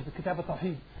 which is the Kitab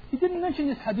al-Tawheed. He didn't mention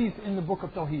this hadith in the book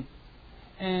of Tawheed.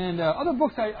 And other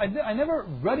books, I never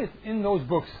read it in those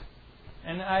books.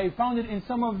 And I found it in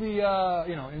some of the,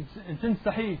 in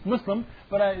Sahih Muslim,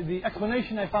 but the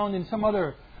explanation I found in some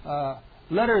other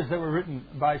letters that were written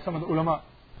by some of the ulama.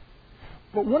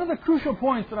 But one of the crucial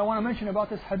points that I want to mention about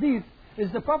this hadith is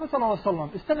the Prophet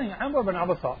ﷺ is telling Amr bin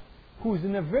Abasa, who's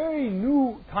in a very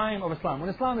new time of Islam, when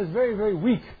Islam is very, very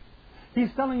weak. He's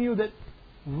telling you that,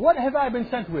 what have I been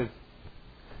sent with?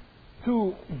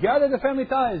 To gather the family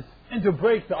ties and to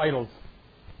break the idols.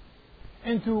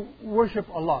 And to worship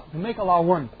Allah, to make Allah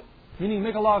one. Meaning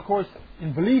make Allah, of course,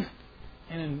 in belief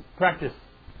and in practice.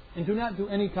 And to not do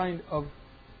any kind of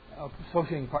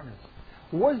associating partners.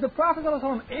 Was the Prophet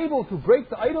ﷺ able to break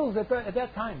the idols at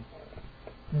that time?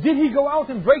 Did he go out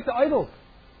and break the idols?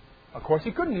 Of course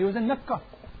he couldn't. He was in Mecca.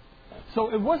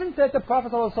 So it wasn't that the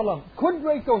Prophet ﷺ could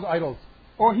break those idols,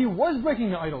 or he was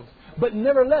breaking the idols. But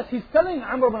nevertheless, he's telling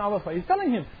Amr bin Abasa, he's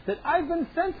telling him that I've been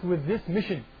sent with this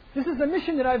mission. This is the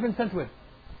mission that I've been sent with.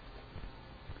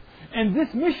 And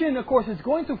this mission, of course, is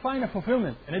going to find a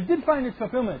fulfillment. And it did find its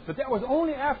fulfillment. But that was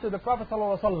only after the Prophet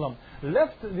ﷺ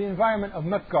left the environment of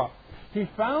Mecca. He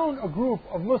found a group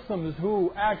of Muslims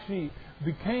who actually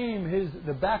became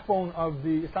the backbone of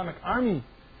the Islamic army.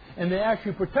 And they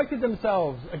actually protected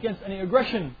themselves against any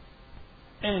aggression.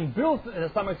 And built an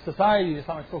Islamic society,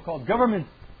 Islamic so-called government.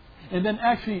 And then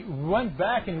actually went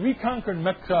back and reconquered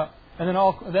Mecca. And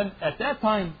then at that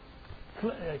time,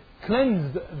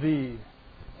 cleansed the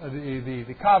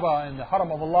Kaaba and the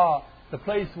Haram of Allah, the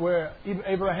place where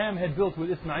Abraham had built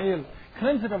with Ismail,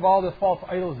 cleansed it of all the false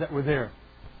idols that were there.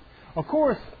 Of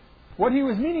course, what he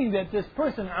was meaning that this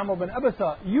person, Amr bin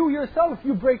Abasa, you yourself,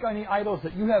 you break any idols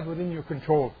that you have within your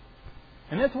control.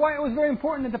 And that's why it was very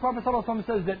important that the Prophet ﷺ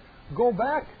says that go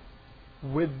back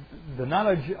with the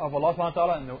knowledge of Allah subhanahu wa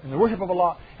ta'ala and the worship of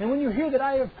Allah. And when you hear that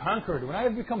I have conquered, when I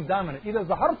have become dominant, إِذَا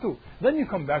زَهَرْتُ, then you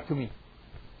come back to me.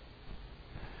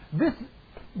 This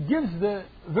gives the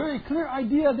very clear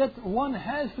idea that one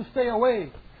has to stay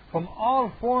away from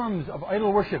all forms of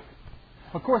idol worship.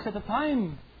 Of course, at the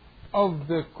time of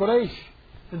the Quraysh,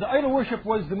 the idol worship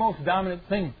was the most dominant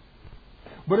thing.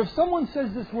 But if someone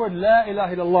says this word, La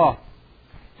ilaha illallah,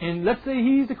 and let's say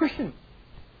he's a Christian,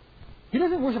 he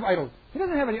doesn't worship idols. He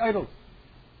doesn't have any idols.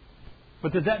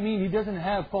 But does that mean he doesn't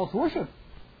have false worship?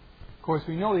 Of course,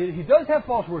 we know he does have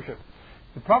false worship.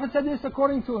 The Prophet said this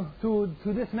according to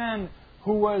this man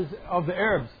who was of the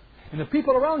Arabs. And the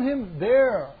people around him,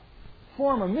 their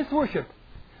form of misworship,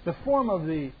 the form of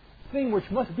the thing which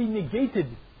must be negated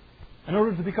in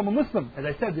order to become a Muslim. As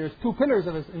I said, there's two pillars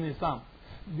of in Islam,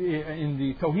 in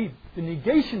the Tawheed. The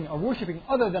negation of worshipping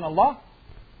other than Allah,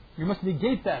 you must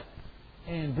negate that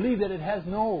and believe that it has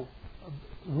no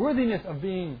worthiness of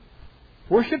being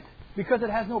worshipped because it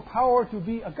has no power to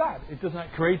be a God. It does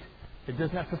not create, it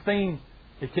does not sustain,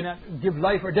 it cannot give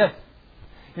life or death.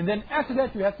 And then after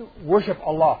that you have to worship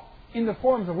Allah in the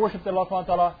forms of worship that Allah subhanahu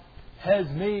wa ta'ala has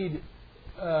made,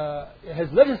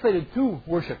 has legislated to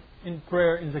worship in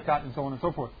prayer, in zakat and so on and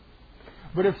so forth.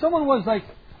 But if someone was like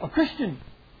a Christian,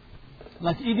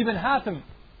 like Idi bin Hatim,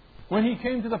 when he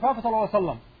came to the Prophet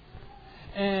ﷺ,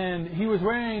 and he was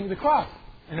wearing the cross,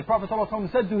 and the Prophet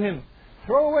ﷺ said to him,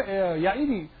 throw away, Ya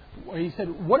Idi, he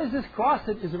said, what is this cross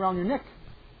that is around your neck?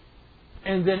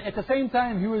 And then at the same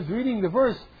time he was reading the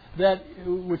verse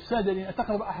which said that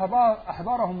اتخذ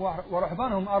أحبارهم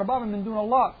ورهبانهم أربابا من دون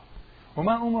الله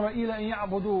وما أمر إلى أن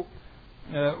يعبدوا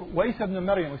وعيسى ابن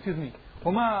مريم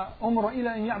وما أمر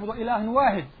إلى أن يعبدوا إله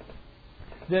واحد,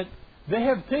 that they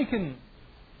have taken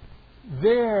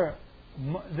their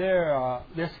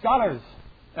scholars,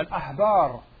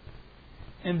 al-ahbar,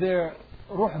 and their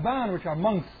ruhban, which are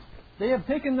monks, they have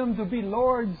taken them to be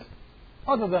lords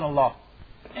other than Allah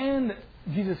and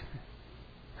Jesus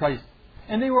Christ.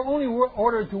 And they were only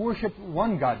ordered to worship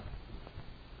one God.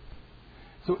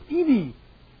 So Idi,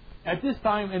 at this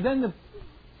time, and then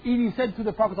Idi said to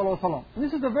the Prophet ﷺ, and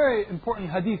this is a very important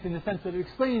hadith in the sense that it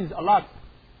explains a lot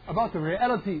about the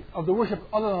reality of the worship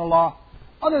other than Allah,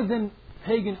 other than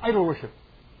pagan idol worship.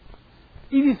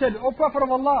 He said, O Prophet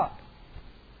of Allah,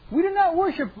 we do not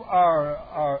worship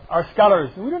our scholars.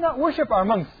 We do not worship our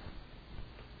monks.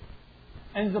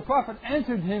 And the Prophet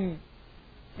answered him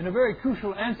in a very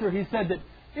crucial answer. He said that,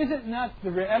 is it not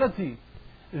the reality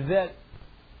that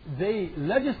they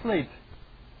legislate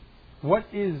what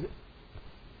is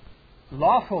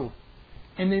lawful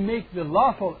and they make the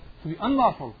lawful to be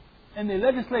unlawful, and they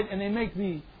legislate and they make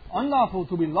the unlawful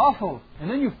to be lawful, and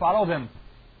then you follow them?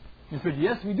 He said,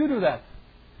 yes, we do that.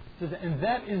 He says, and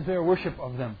that is their worship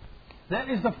of them. That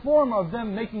is the form of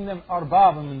them making them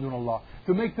arbab min dun Allah,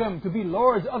 to make them to be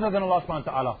lords other than Allah subhanahu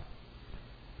wa ta'ala.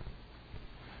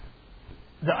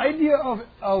 The idea of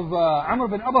Amr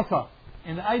bin Abasa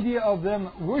and the idea of them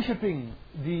worshipping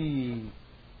the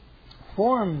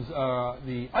forms,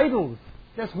 the idols,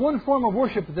 that's one form of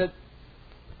worship that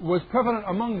was prevalent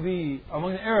among the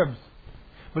Arabs.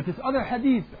 But this other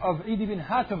hadith of Adi bin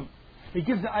Hatim, it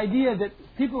gives the idea that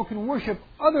people can worship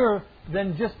other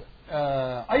than just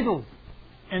idols,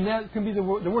 and that can be the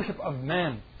worship of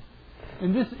man.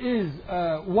 And this is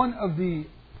one of the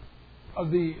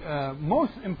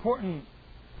most important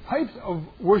types of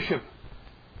worship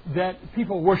that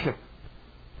people worship.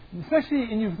 Especially,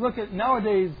 and you look at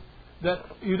nowadays, that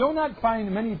you do not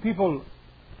find many people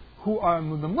who are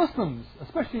the Muslims,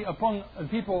 especially upon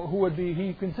people who would be,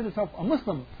 he considers himself a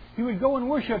Muslim, he would go and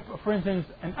worship, for instance,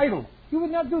 an idol. He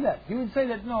would not do that. He would say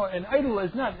that no, an idol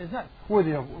is not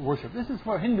worthy of worship. This is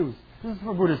for Hindus. This is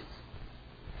for Buddhists.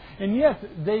 And yet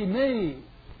they may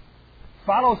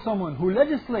follow someone who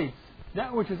legislates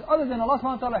that which is other than Allah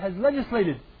subhanahu wa ta'ala has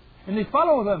legislated, and they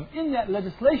follow them in that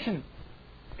legislation,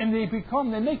 and they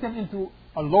make them into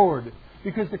a Lord.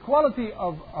 Because the quality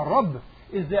of a Rabb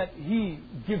is that He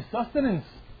gives sustenance,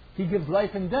 He gives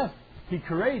life and death, He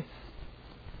creates,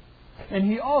 and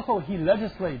He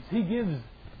legislates, He gives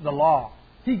the law,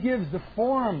 He gives the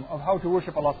form of how to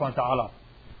worship Allah subhanahu wa ta'ala.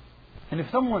 And if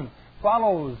someone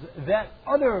follows that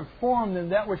other form than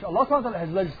that which Allah subhanahu wa ta'ala has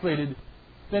legislated,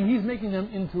 then he's making them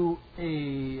into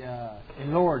a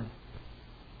Lord.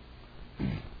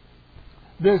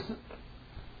 There's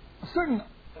certain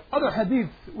other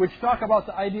hadiths which talk about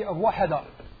the idea of wahada.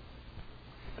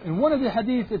 In one of the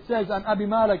hadiths it says on Abi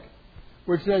Malik,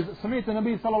 which says, سمعت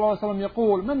النبي صلى الله عليه وسلم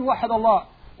يقول من وحد الله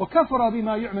وكفر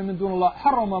بما يعمل من دون الله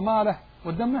حرم ماله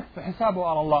ودمه فحسابه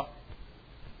على الله.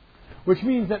 Which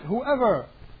means that whoever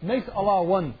makes Allah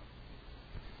one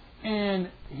and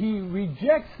he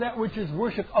rejects that which is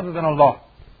worshipped other than Allah,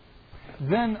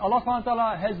 then Allah subhanahu wa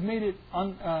ta'ala has made it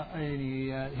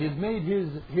He has made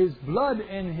his blood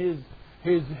and his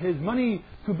money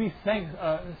to be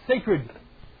sacred,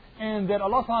 and that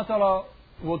Allah subhanahu wa ta'ala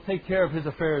will take care of his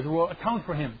affairs, will account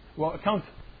for him, will account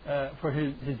for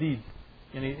his deeds.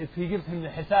 And if he gives him the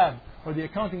hisab, or the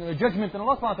accounting, or the judgment, then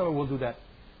Allah subhanahu wa ta'ala will do that.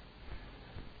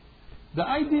 The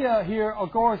idea here,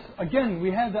 of course, again,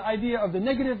 we have the idea of the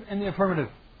negative and the affirmative.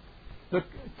 The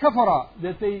kafara,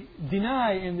 that they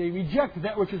deny and they reject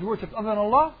that which is worshipped other than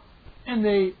Allah, and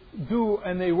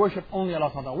they worship only Allah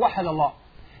subhanahu wa ta'ala. Wahad Allah.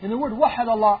 And the word wahad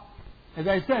Allah, as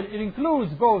I said, it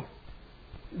includes both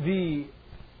the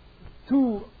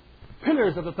two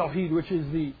pillars of the tawheed, which is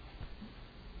the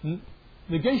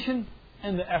negation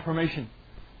and the affirmation.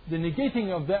 The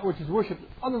negating of that which is worshipped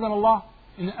other than Allah,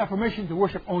 and the affirmation to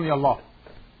worship only Allah.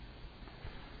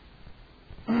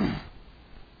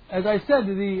 As I said,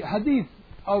 the hadith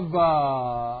of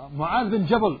Mu'adh bin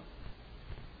Jabal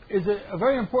is a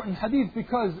very important hadith,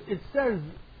 because it says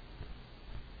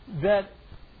that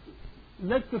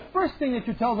the first thing that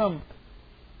you tell them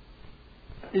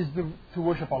is to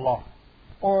worship Allah,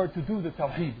 or to do the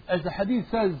tawheed. As the hadith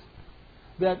says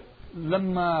that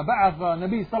لما بعث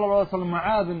النبي صلى الله عليه وسلم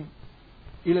معاذ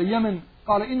إلى اليمن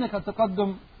قال إنك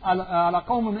تقدم على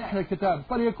قوم من أهل الكتاب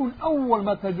فليكون أول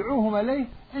ما تدعوهم إليه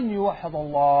أن يوحد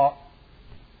الله.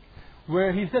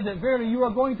 Where he said that verily you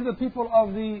are going to the people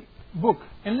of the book,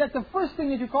 and let the first thing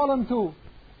that you call them to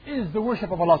is the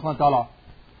worship of Allah subhanahu wa ta'ala.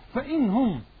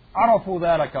 فإنهم عرفوا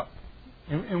ذلك,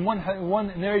 in one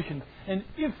narration, and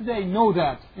if they know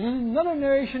that. In another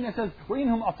narration it says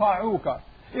وإنهم أطاعوك,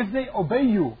 if they obey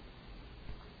you.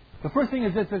 The first thing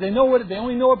is that they know it, they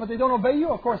only know it, but they don't obey you.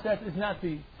 Of course, that is not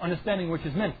the understanding which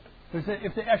is meant.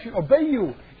 If they actually obey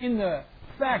you in the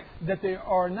fact that they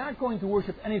are not going to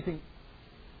worship anything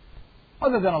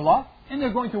other than Allah, and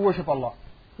they're going to worship Allah.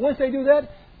 Once they do that,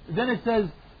 then it says,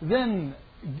 then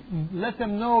let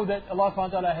them know that Allah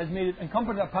subhanahu wa ta'ala has made it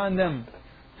incumbent upon them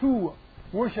to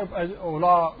worship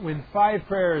Allah with 5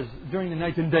 prayers during the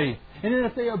night and day. And then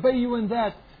if they obey you in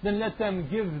that, then let them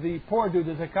give the poor to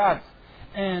the zakat.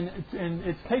 And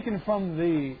it's taken from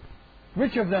the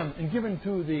rich of them and given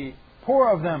to the poor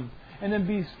of them. and then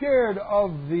be scared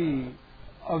of the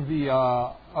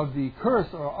curse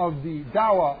or of the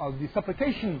da'wah, of the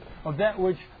supplication of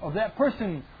that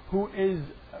person who is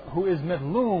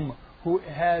madloom, who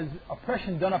has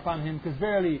oppression done upon him, because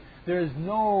verily there is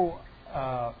no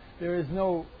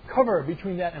cover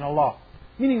between that and Allah.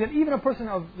 Meaning that even a person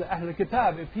of the Ahl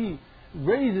al-Kitab, if he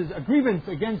raises a grievance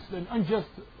against an unjust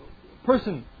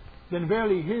person, then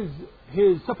verily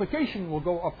his supplication will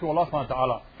go up to Allah subhanahu wa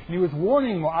ta'ala. And he was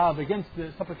warning Mu'adh against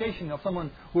the supplication of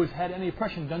someone who has had any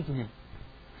oppression done to him.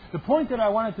 The point that I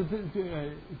wanted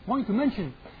to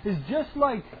mention is just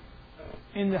like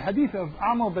in the hadith of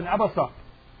Amr bin Abasa.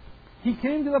 He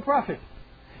came to the Prophet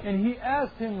and he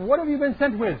asked him, what have you been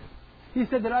sent with? He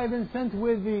said that I have been sent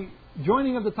with the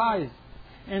joining of the ties,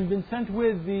 and been sent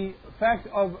with the fact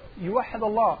of yuwahhid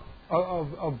Allah,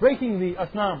 of breaking the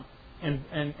asnam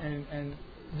and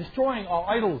destroying all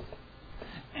idols,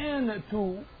 and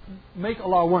to make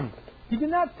Allah one. He did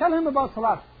not tell him about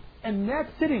salat. And that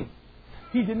sitting,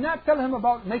 he did not tell him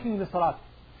about making the salat.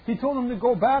 He told him to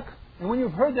go back, and when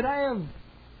you've heard that I have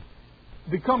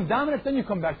become dominant, then you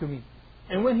come back to me.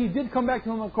 And when he did come back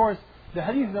to him, of course, the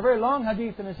hadith is a very long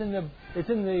hadith, and it's in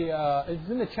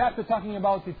the chapter talking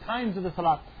about the times of the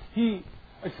salat. He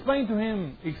explained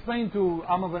to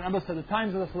Amr bin Abbas the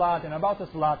times of the salat and about the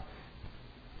salat,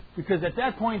 because at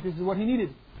that point this is what he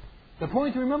needed. The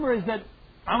point to remember is that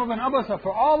Amr bin Abbas,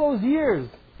 for all those years,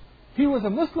 he was a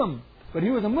Muslim, but he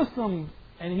was a Muslim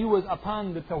and he was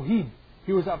upon the Tawheed.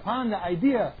 He was upon the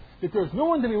idea that there is no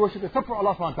one to be worshipped except for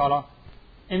Allah subhanahu wa ta'ala,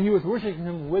 and he was worshipping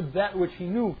Him with that which he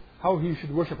knew how he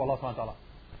should worship Allah subhanahu wa ta'ala.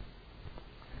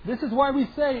 This is why we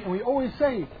say, and we always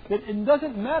say, that it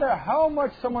doesn't matter how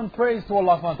much someone prays to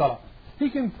Allah subhanahu wa ta'ala. He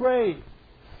can pray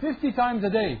 50 times a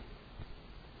day.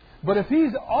 But if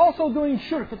he's also doing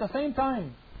shirk at the same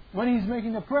time, when he's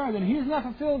making the prayer, then he has not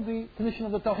fulfilled the condition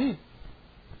of the Tawheed.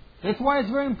 That's why it's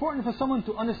very important for someone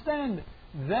to understand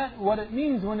that what it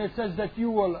means when it says that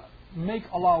you will make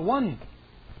Allah one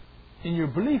in your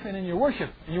belief and in your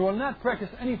worship, and you will not practice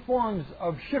any forms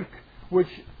of shirk, which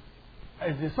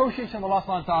is the association of Allah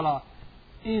subhanahu wa ta'ala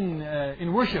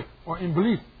in worship or in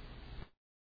belief.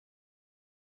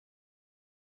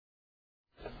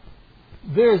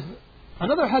 There's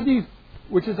another hadith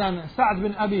which is on Sa'd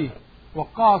bin Abi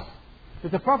Waqqas,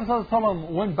 that the Prophet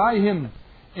ﷺ went by him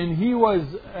and he was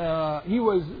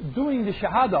doing the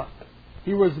shahada.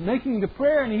 He was making the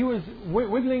prayer and he was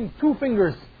wiggling two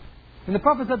fingers. And the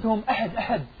Prophet said to him, Ahad,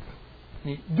 Ahad.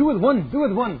 Do with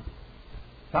one.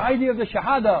 The idea of the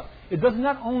shahada, it does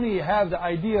not only have the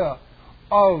idea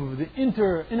of the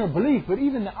inner belief, but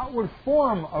even the outward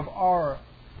form of our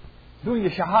doing the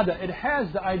shahada. It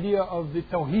has the idea of the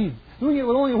tawheed. Doing it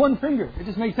with only one finger, it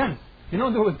just makes sense. You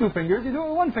don't do it with two fingers, you do it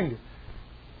with one finger.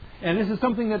 And this is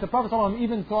something that the Prophet ﷺ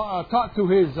even taught to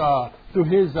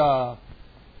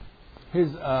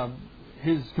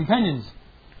his companions.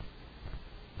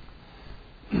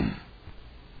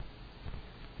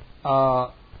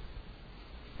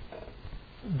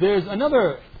 There's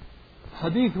another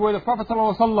hadith where the Prophet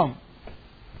ﷺ,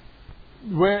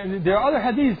 where there are other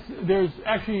hadiths, there's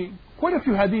actually quite a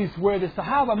few hadiths where the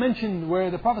Sahaba mentioned where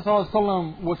the Prophet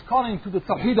ﷺ was calling to the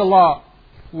Tawheed Allah,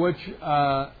 which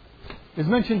is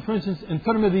mentioned, for instance, in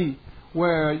Tirmidhi,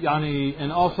 where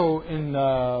and also in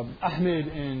Ahmed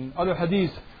and other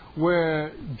hadiths,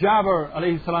 where Jabir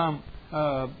alayhi salam,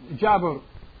 Jabir,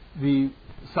 the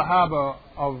Sahaba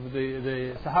of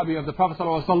the Sahabi of the Prophet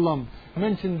ﷺ,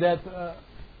 mentioned that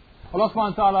Allah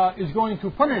subhanahu wa ta'ala is going to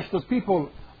punish those people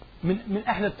min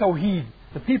ahl al-tawheed,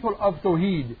 the people of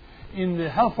tawheed, in the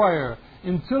hellfire,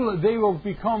 until they will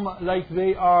become like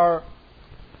they are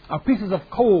pieces of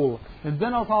coal. And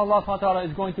then Allah subhanahu wa ta'ala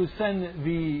is going to send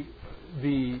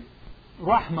the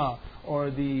rahmah or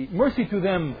the mercy to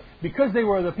them, because they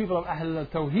were the people of Ahl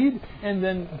al-Tawheed, and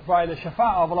then by the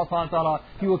shafa'ah of Allah subhanahu wa ta'ala,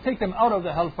 He will take them out of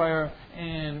the hellfire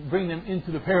and bring them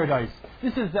into the paradise.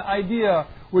 This is the idea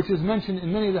which is mentioned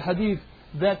in many of the hadith,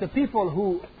 that the people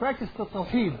who practice the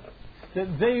Tawheed,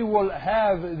 that they will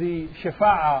have the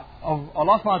shafa'ah of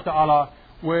Allah subhanahu wa ta'ala,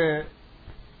 where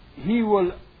He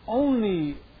will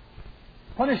only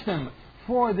punish them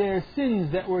for their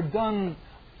sins that were done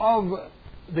of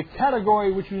the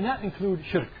category which do not include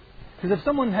shirk. Because if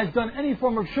someone has done any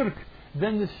form of shirk,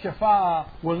 then this shafa'ah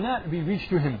will not be reached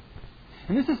to him.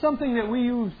 And this is something that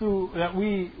we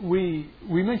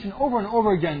mention over and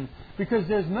over again, because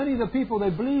there's many of the people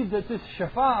that believe that this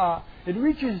shafa'ah, it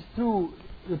reaches to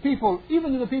the people,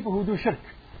 even to the people who do shirk.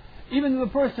 Even to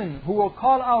the person who will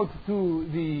call out to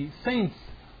the saints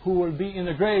who will be in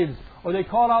the graves, or they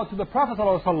call out to the Prophet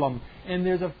ﷺ, and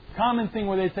there's a common thing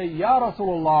where they say, Ya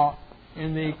Rasulullah,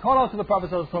 and they call out to the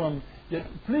Prophet ﷺ that,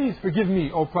 please forgive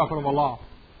me, O Prophet of Allah.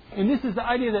 And this is the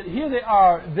idea that here they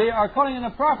are calling on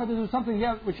a Prophet to do something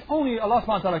which only Allah subhanahu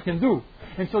wa ta'ala can do.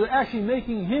 And so they're actually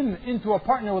making him into a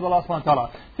partner with Allah subhanahu wa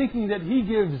ta'ala, thinking that he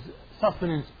gives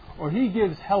sustenance, or he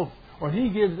gives health, or he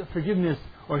gives forgiveness,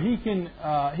 or he can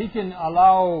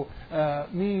allow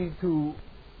me to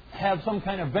have some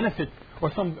kind of benefit,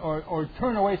 or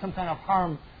turn away some kind of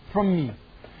harm from me.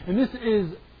 And this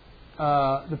is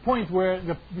the point where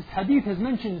this hadith has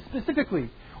mentioned specifically,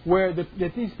 where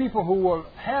that these people who will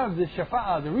have the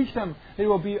shafa'ah, they reach them, they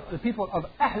will be the people of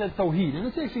Ahl al-Tawheed. And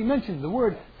it's actually mentioned the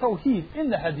word Tawheed in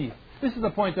the hadith. This is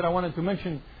the point that I wanted to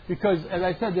mention, because as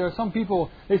I said, there are some people,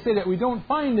 they say that we don't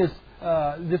find this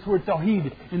word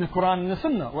Tawheed in the Quran and the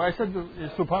Sunnah. Where I said,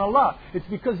 subhanallah, it's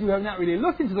because you have not really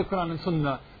looked into the Quran and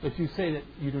Sunnah that you say that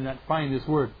you do not find this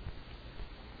word.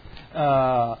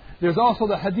 There's also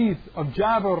the hadith of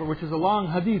Jabir, which is a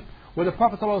long hadith, where the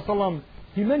Prophet ﷺ,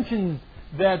 he mentions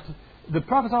that the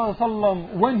Prophet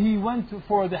ﷺ, when he went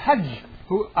for the Hajj,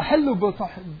 who أحلوا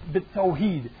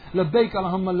بالتوحيد لبيك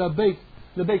اللهم لبيك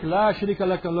لبيك لا شريك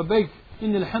لك لبيك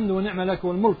إن الحمد والنعمة لك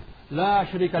والملك لا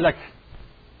شريك لك,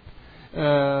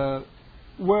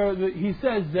 he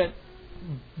says that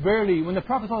verily when the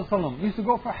Prophet ﷺ used to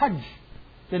go for Hajj,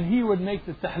 then he would make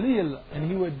the tahleel,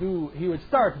 and he would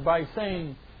start by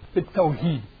saying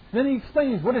بالتوحيد. Then he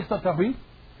explains what is the tawheed,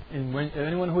 and when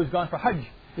anyone who has gone for Hajj,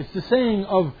 it's the saying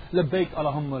of labbaik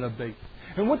Allahumma labbaik.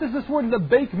 And what does this word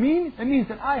labbaik mean? It means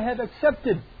that I have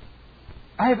accepted,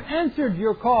 I have answered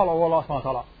your call, O Allah subhanahu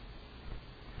wa ta'ala.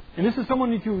 And this is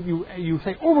someone that you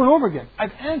say over and over again.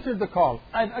 I've answered the call.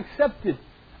 I've accepted.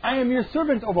 I am your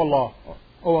servant of Allah,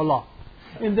 O Allah.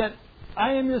 In that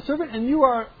I am your servant and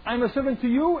I'm a servant to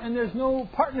you, and there's no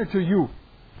partner to you.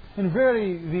 And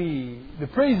verily the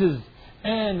praises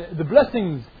and the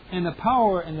blessings and the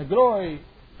power and the glory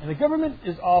and the government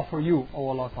is all for you, O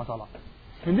Allah subhanahu wa ta'ala.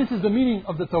 And this is the meaning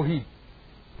of the Tawheed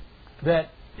that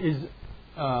is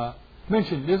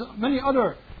mentioned. There's many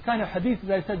other kind of hadith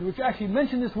that I said which actually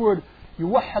mention this word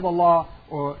yuwahhad Allah,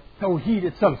 or Tawheed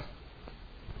itself.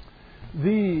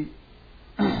 The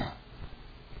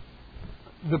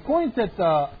point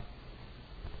that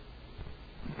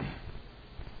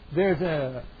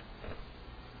there's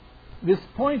this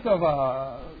point of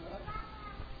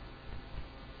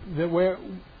where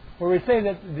we say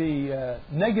that the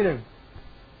negative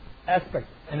aspect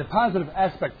and the positive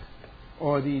aspect,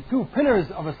 or the two pillars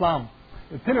of Islam,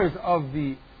 the pillars of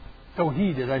the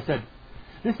Tawheed, as I said.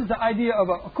 This is the idea of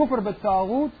a kufr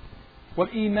bil-taghut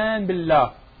wal-iman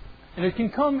billah. And it can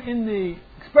come in the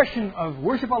expression of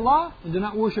worship Allah and do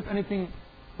not worship anything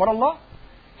but Allah,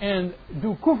 and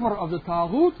do kufr of the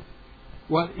taghut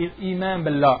wal-iman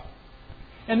billah.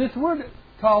 And this word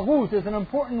taghut is an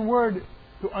important word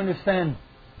to understand,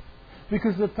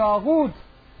 because the taghut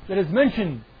that is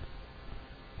mentioned,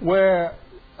 where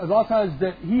Allah says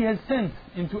that He has sent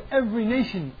into every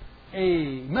nation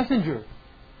a messenger,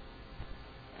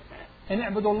 and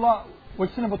i'budullah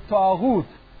wajtanibu at-taghut,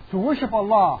 to worship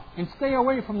Allah and stay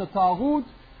away from the taghut.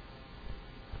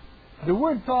 The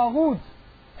word taghut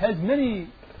has many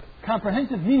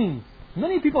comprehensive meanings.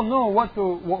 Many people know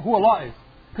who Allah is,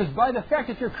 because by the fact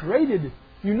that you're created,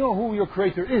 you know who your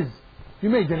Creator is. You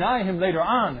may deny Him later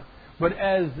on, but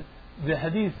as the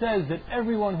hadith says, that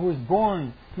everyone who is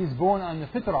born, he is born on the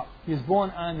fitrah, he is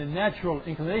born on the natural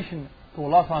inclination to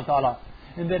Allah subhanahu wa ta'ala,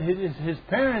 and that it is his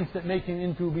parents that make him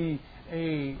into be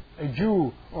a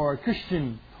Jew or a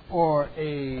Christian or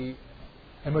a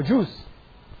Majus.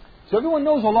 So everyone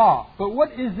knows Allah, but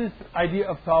what is this idea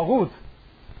of taghut?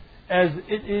 As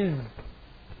it is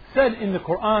said in the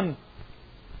Quran,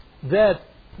 that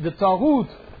the taghut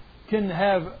can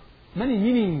have many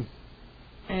meanings,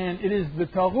 and it is the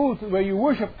taghut where you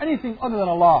worship anything other than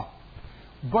Allah.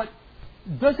 But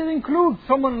does it include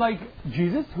someone like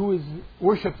Jesus, who is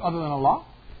worshipped other than Allah?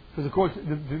 Because of course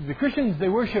the Christians, they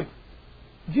worship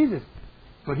Jesus,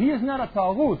 but he is not a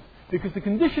taghut, because the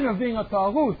condition of being a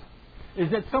taghut is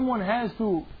that someone has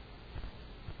to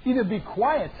either be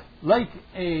quiet, like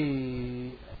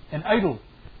an idol.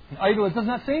 An idol that does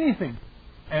not say anything.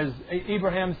 As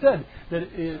Abraham said that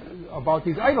about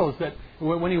these idols, that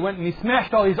when he went and he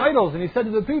smashed all these idols, and he said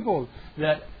to the people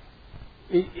that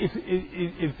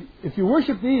if you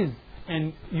worship these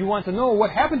and you want to know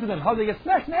what happened to them, how they get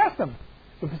smashed, and ask them.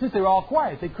 But since they were all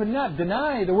quiet, they could not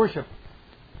deny the worship.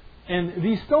 And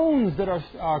these stones that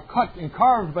are cut and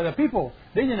carved by the people,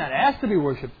 they did not ask to be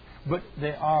worshipped, but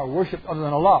they are worshipped other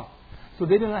than Allah. So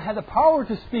they did not have the power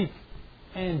to speak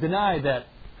and deny that.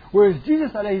 Whereas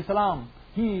Jesus alayhi salam,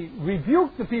 he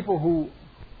rebuked the people who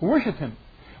worshipped him.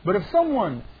 But if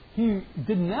someone he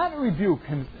did not rebuke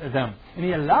them, and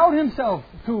he allowed himself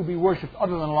to be worshipped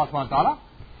other than Allah subhanahu wa ta'ala,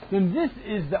 then this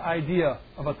is the idea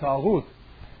of a taghut.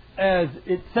 As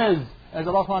it says, as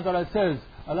Allah subhanahu wa ta'ala says,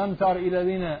 أَلَمْ تَرَ إِلَى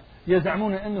الَّذِينَ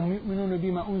يَزْعَمُونَ أَنَّهُمْ يُؤْمِنُونَ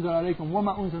بِمَا أُنزِلَ عَلَيْكُمْ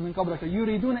وَمَا أُنزِلَ مِنْ قَبْلِكَ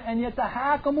يُرِيدُونَ أَنْ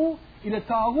يَتَحَاكَمُوا إِلَى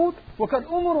الطَّاغُوتِ وَقَدْ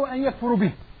أُمِرُوا أَنْ يَكْفُرُوا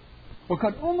بِهِ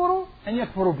وَقَدْ أُمِرُوا أَنْ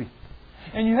يَكْفُرُوا بِهِ.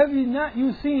 And you have not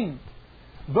you seen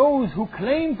those who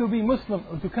claim to be Muslim,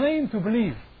 or to claim to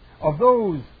believe, of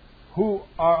those who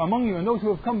are among you and those who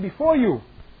have come before you,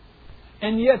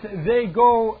 and yet they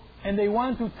go and they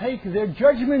want to take their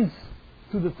judgments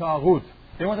to the Taghut.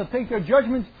 They want to take their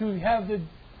judgments to have the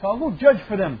Taghut judge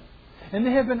for them. And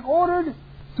they have been ordered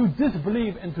to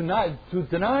disbelieve and to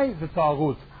deny the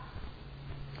Taghut.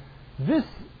 This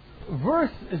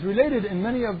verse is related in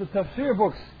many of the tafsir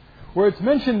books, where it's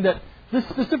mentioned that this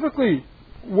specifically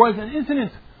was an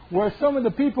incident where some of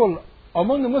the people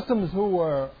among the Muslims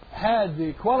who had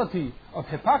the quality of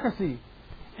hypocrisy,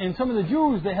 and some of the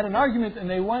Jews, they had an argument, and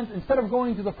they went, instead of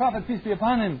going to the Prophet, peace be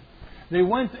upon him, they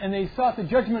went and they sought the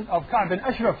judgment of Ka'b bin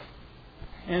Ashraf,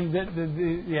 and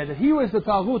that he was the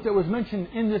Taghut that was mentioned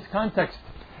in this context,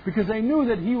 because they knew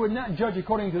that he would not judge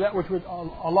according to that which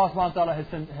Allah subhanahu wa ta'ala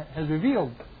has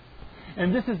revealed.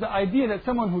 And this is the idea that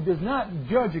someone who does not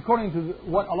judge according to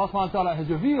what Allah subhanahu wa ta'ala has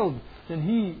revealed, then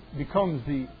he becomes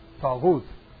the Taghut.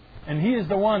 And he is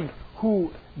the one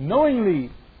who knowingly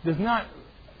does not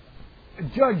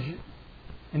judge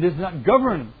and does not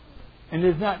govern and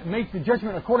does not make the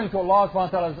judgment according to Allah subhanahu wa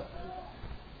ta'ala's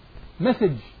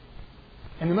message.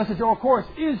 And the message, of course,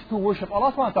 is to worship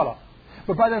Allah subhanahu wa ta'ala.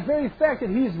 But by the very fact that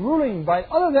he is ruling by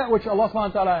other that which Allah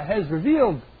subhanahu wa ta'ala has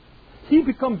revealed, he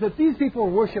becomes that these people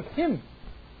worship him.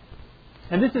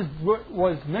 And this is what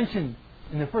was mentioned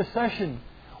in the first session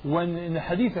when in the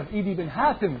hadith of Adi bin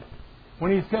Hatim,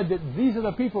 when he said that these are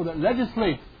the people that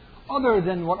legislate other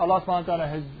than what Allah subhanahu wa ta'ala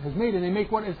has made, and they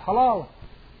make what is halal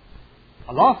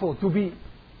lawful to be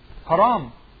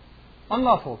haram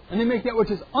unlawful, and they make that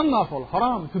which is unlawful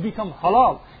haram to become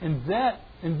halal, and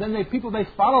then people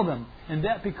follow them, and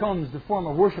that becomes the form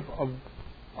of worship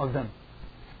of them,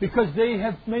 because they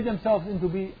have made themselves into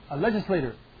be a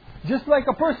legislator. Just like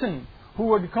a person who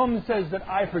would come and says that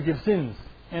I forgive sins,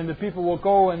 and the people will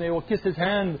go and they will kiss his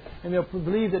hand, and they'll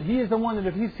believe that he is the one that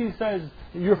if he says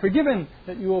that you're forgiven,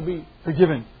 that you will be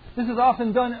forgiven. This is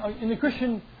often done in the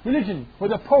Christian religion, where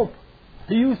the Pope,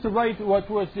 he used to write what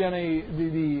was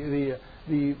the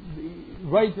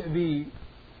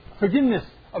forgiveness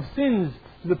of sins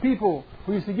to the people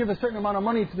who used to give a certain amount of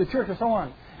money to the church or so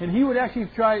on. And he would actually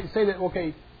try to say that,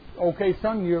 okay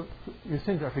son, your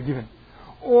sins are forgiven.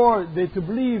 Or to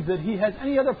believe that he has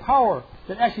any other power,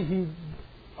 that actually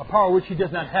a power which he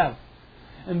does not have.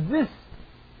 And this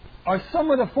are some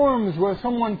of the forms where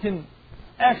someone can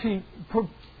actually put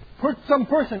some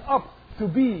person up to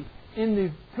be in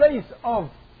the place of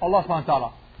Allah subhanahu wa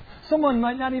ta'ala. Someone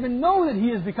might not even know that he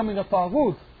is becoming a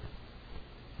Taghut.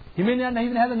 He may not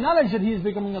even have the knowledge that he is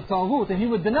becoming a Taghut, and he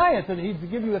would deny it, and he'd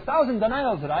give you 1,000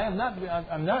 denials that I'm not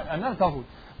a Taghut.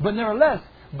 But nevertheless,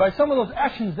 by some of those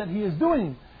actions that he is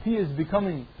doing, he is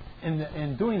becoming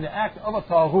and doing the act of a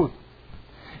Taghut.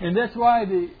 And that's why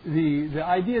the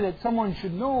idea that someone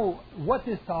should know what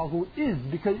this Taghut is,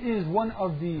 because it is one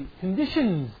of the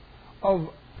conditions of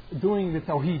doing the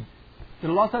Tawheed. That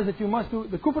Allah says that you must do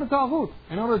the Kufr Taghut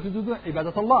in order to do the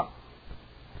Ibadat Allah.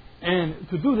 And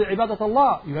to do the Ibadat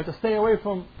Allah, you have to stay away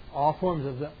from all forms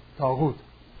of the Taghut.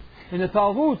 And the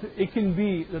Taghut, it can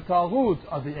be the Taghut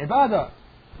of the Ibadah,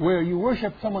 where you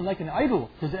worship someone like an idol.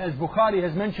 Because as Bukhari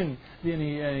has mentioned the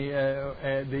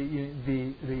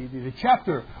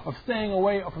chapter of staying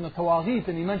away from the Tawaghit,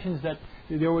 and he mentions that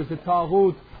there was the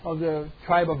Taghut of the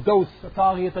tribe of Dos,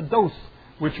 Taghit al-Dos,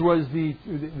 which was the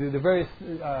various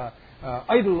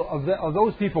idol of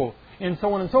those people, and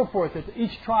so on and so forth, that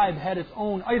each tribe had its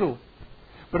own idol.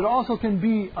 But it also can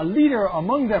be a leader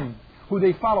among them who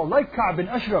they follow, like Ka'b bin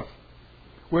Ashraf,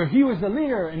 where he was the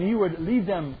leader and he would lead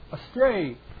them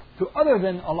astray to other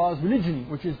than Allah's religion,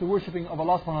 which is the worshipping of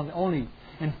Allah subhanahu wa ta'ala only,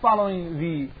 and following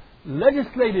the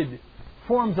legislated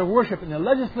forms of worship and the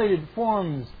legislated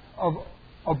forms of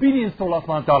obedience to Allah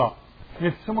subhanahu wa ta'ala. And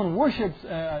if someone worships,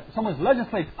 someone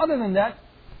legislates other than that,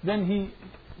 then he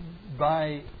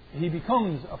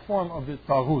becomes a form of the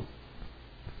Taghut.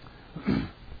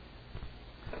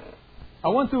 I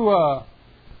want to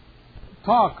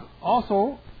talk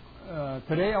also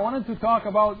today. I wanted to talk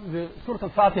about the Surah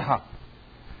Al-Fatiha,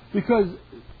 because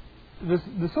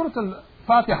the Surah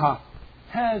Al-Fatiha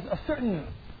has a certain,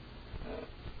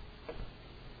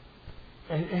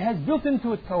 it has built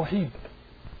into it Tawheed,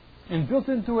 and built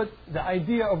into it the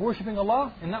idea of worshipping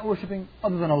Allah and not worshipping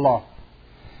other than Allah.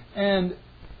 And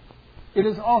it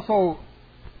is also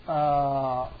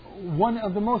one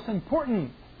of the most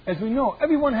important, as we know,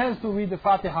 everyone has to read the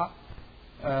Fatiha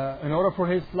in order for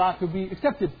his salah to be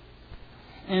accepted.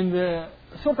 And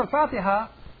Surah Al-Fatiha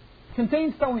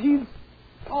contains Tawheed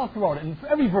all throughout it, in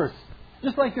every verse.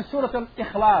 Just like the Surah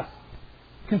Al-Ikhlas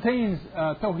contains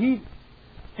Tawheed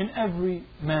in every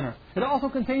manner. It also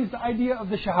contains the idea of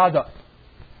the Shahada.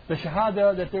 The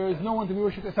Shahada that there is no one to be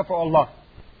worshipped except for Allah.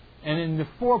 And in the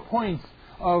 4 points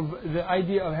of the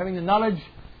idea of having the knowledge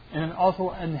and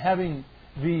also in having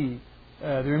the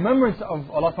remembrance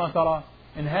of Allah subhanahu wa ta'ala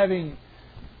and having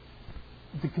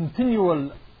the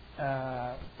continual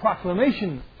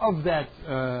proclamation of that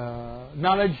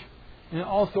knowledge and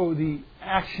also the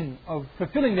action of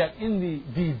fulfilling that in the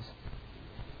deeds.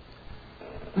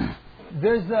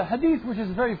 There's a hadith which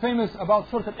is very famous about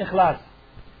Surah Al-Ikhlas.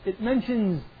 It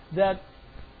mentions that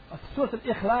Surah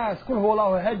Al-Ikhlas, Qul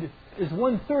Huwallahu Ahad, is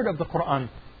 1/3 of the Quran.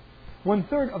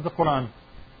 1/3 of the Quran.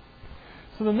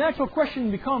 So the natural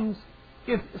question becomes,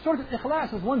 if Surah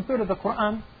Al-Ikhlas is 1/3 of the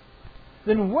Quran,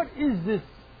 then what is this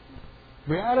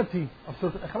reality of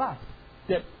Surah Al-Ikhlas?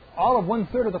 That all of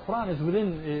 1/3 of the Quran is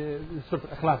within Surah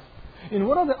Al-Ikhlas. And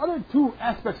what are the other 2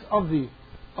 aspects of the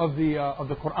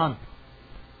Quran?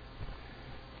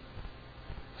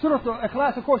 Surah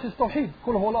Al-Ikhlas, of course, is Tawheed,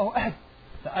 Qul Huwallahu Ahad,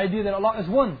 the idea that Allah is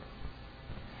one.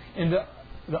 And the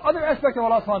other aspect of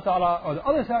Allah subhanahu wa ta'ala, or the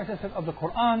other aspect of the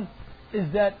Quran, is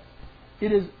that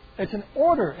it's an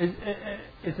order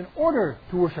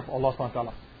to worship Allah subhanahu wa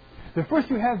ta'ala. The first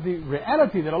you have the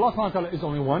reality that Allah subhanahu wa ta'ala is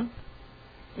only one.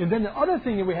 And then the other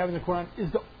thing that we have in the Quran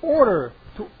is the order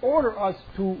to order us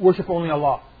to worship only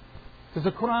Allah. Because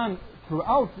the Quran,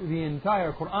 throughout the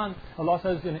entire Quran, Allah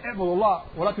says, "In Allah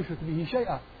wa la tushriku bihi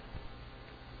shay'a."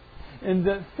 And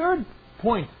the third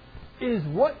point is,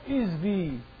 what is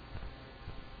the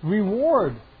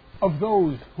reward of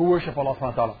those who worship Allah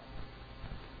subhanahu wa ta'ala?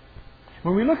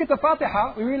 When we look at the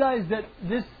Fatiha, we realize that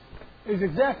this is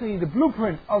exactly the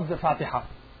blueprint of the Fatiha.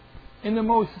 In the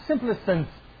most simplest sense,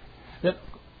 that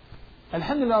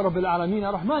Alhamdulillah Rabbil Alameen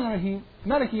Ar-Rahman Ar-Rahim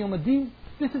Maliki Yawm Ad-Din,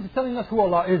 this is telling us who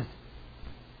Allah is.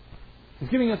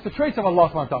 It's giving us the traits of Allah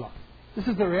subhanahu wa ta'ala. This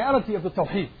is the reality of the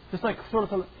Tawheed. Just like Surah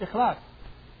Al-Ikhlas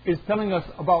is telling us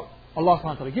about Allah subhanahu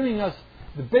wa ta'ala, giving us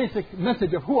the basic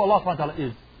message of who Allah subhanahu wa ta'ala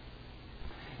is.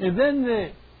 And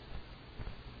then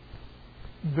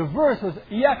the verse was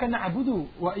إِيَّاكَ نَعْبُدُ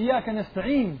وَإِيَّاكَ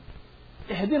نَسْتَعِينُ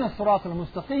إِهْدِنَا الصِّرَاطَ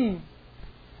الْمُسْتَقِيمُ.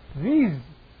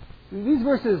 These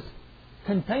verses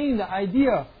contain the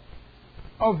idea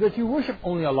of that you worship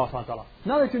only Allah subhanahu wa ta'ala.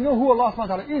 Now that you know who Allah subhanahu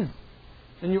wa ta'ala is,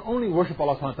 then you only worship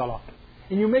Allah subhanahu wa ta'ala.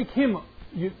 And you make Him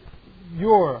you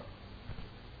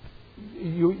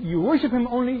worship Him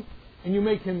only, and you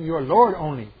make Him your Lord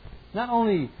only. Not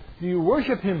only do you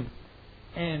worship Him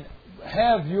and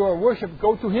have your worship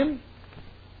go to Him,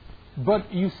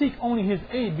 but you seek only His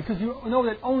aid, because you know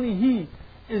that only He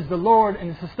is the Lord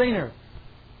and the sustainer.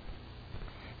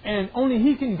 And only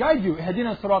He can guide you.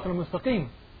 Ihdina as-sirata al-mustaqim.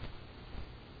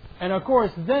 And of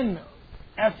course, then,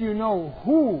 after you know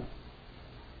who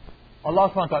Allah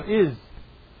subhanahu wa ta'ala is,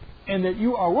 and that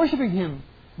you are worshipping Him,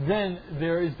 then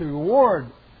there is the reward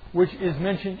which is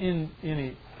mentioned in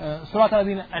Surat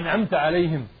al-Adina, An'amta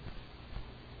alayhim.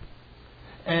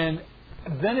 And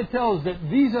then it tells that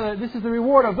this is the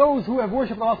reward of those who have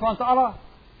worshipped Allah subhanahu wa ta'ala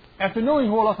after knowing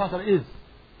who Allah subhanahu wa ta'ala is.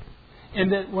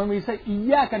 And that when we say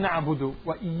إِيَّاكَ نَعْبُدُ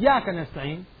وَإِيَّاكَ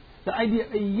نَسْتَعِينُ, the idea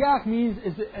إِيَّاك means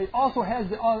it also has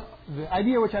the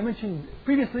idea which I mentioned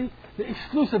previously, the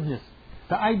exclusiveness.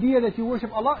 The idea that you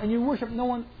worship Allah and you worship no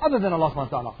one other than Allah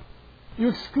subhanahu wa ta'ala. You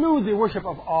exclude the worship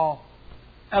of all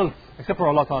else except for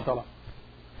Allah subhanahu wa ta'ala.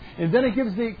 And then it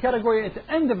gives the category at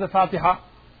the end of the Fatiha,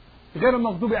 غَيْرَ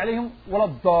الْمَغْضُوبِ عَلَيْهِمْ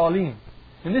وَلَا الضَّالِينَ.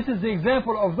 And this is the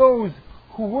example of those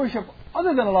who worship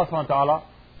other than Allah subhanahu wa ta'ala,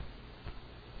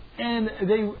 and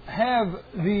they have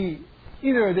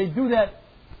either they do that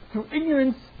through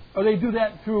ignorance or they do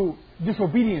that through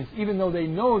disobedience, even though they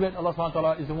know that Allah subhanahu wa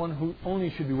ta'ala is the one who only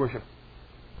should be worshipped.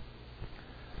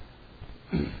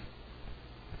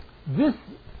 This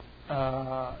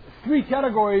 3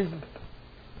 categories,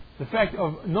 the fact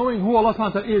of knowing who Allah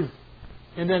subhanahu wa ta'ala is,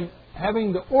 and then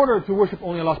having the order to worship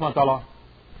only Allah subhanahu wa ta'ala,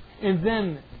 and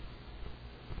then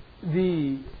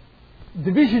the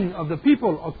division of the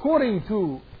people according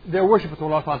to their worship of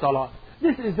Allah subhanahu wa ta'ala.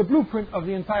 This is the blueprint of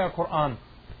the entire Quran.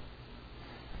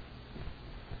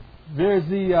 There's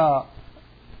the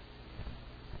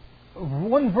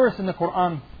one verse in the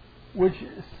Quran which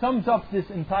sums up this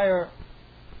entire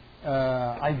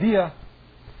idea,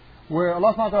 where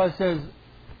Allah subhanahu wa ta'ala says,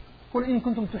 قل إن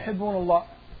كنتم تحبون الله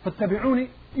فاتبعوني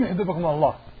يحببكم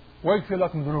الله ويغفر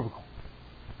لكم ذنوبكم.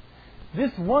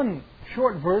 This one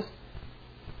short verse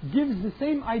gives the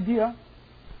same idea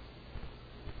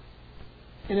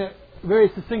in a very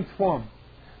succinct form.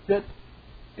 That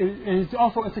it's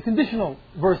a conditional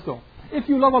verse though. If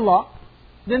you love Allah,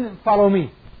 then follow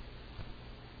me.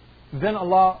 Then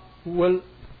Allah will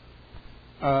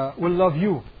love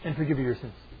you and forgive you your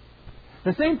sins.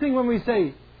 The same thing when we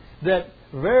say that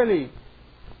verily,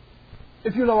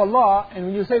 if you love Allah, and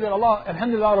when you say that Allah,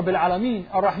 Alhamdulillah Rabbil Alameen,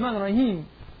 Ar-Rahman Ar-Rahim,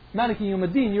 Maliki Yawm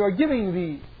Ad-Din, you are giving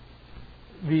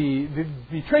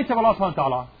the traits of Allah subhanahu wa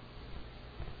ta'ala,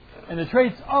 and the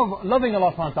traits of loving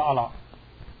Allah subhanahu wa ta'ala,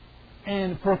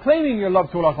 and proclaiming your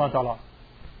love to Allah subhanahu wa ta'ala.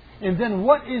 And then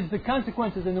what is the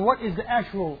consequences and what is the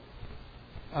actual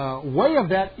way of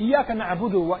that? إِيَّاكَ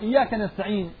نَعْبُدُ وَإِيَّاكَ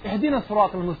نَسْتَعِينُ اهْدِنَا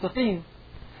الصِّرَاطَ الْمُسْتَقِيمِ.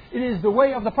 It is the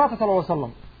way of the Prophet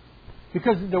ﷺ.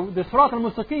 Because the Sirat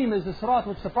al-Mustaqim is the Sirat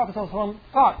which the Prophet ﷺ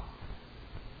taught.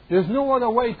 There's no other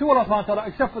way to Allah subhanahu wa ta'ala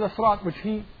except for the Sirat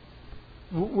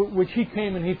which he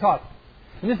came and he taught.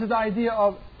 And this is the idea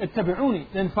of ittabi'uni,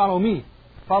 then follow me,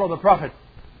 follow the Prophet.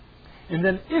 And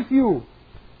then if you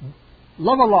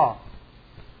love Allah,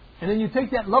 and then you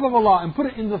take that love of Allah and put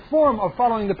it in the form of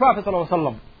following the Prophet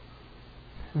ﷺ,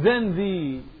 then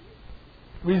the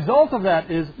result of that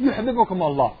is يُحْبِبُكُمْ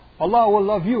Allah. Allah will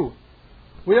love you.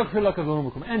 وَيَغْفِرْ لَكَ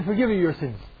ذُنُوبَكُمْ, and forgive you your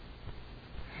sins.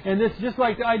 And it's just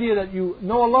like the idea that you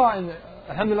know Allah and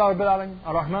Alhamdulillah Rabbil Alameen,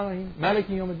 Ar-Rahman Ar-Rahim,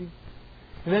 Maliki Yawm Ad-Din.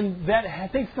 And then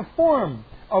that takes the form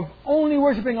of only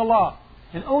worshipping Allah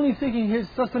and only seeking His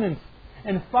sustenance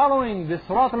and following the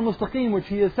Sirat al-Mustaqim which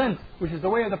He has sent, which is the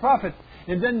way of the Prophet.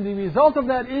 And then the result of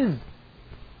that is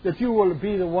that you will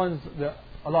be the ones that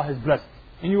Allah has blessed.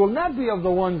 And you will not be of the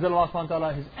ones that Allah subhanahu wa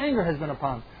ta'ala, His anger has been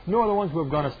upon, nor the ones who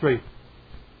have gone astray.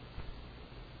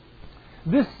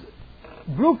 This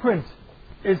blueprint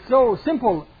is so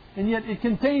simple, and yet it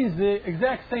contains the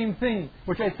exact same thing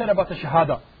which I said about the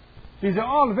Shahada. These are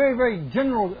all very, very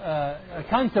general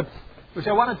concepts which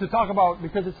I wanted to talk about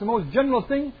because it's the most general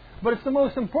thing, but it's the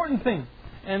most important thing.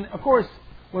 And of course,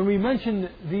 when we mention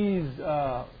these,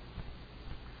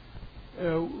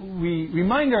 we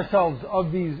remind ourselves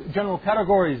of these general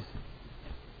categories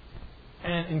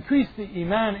and increase the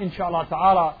Iman, inshaAllah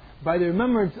ta'ala, by the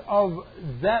remembrance of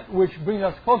that which brings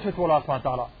us closer to Allah subhanahu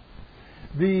wa ta'ala.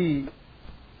 The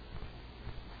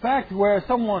fact where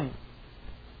someone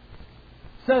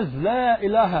says La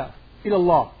ilaha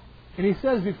illallah, and he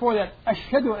says before that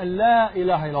Ashhadu an la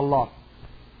ilaha illallah.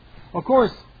 Of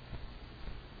course,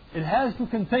 it has to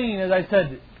contain, as I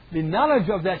said, the knowledge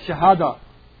of that shahada,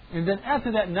 and then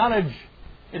after that knowledge,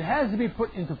 it has to be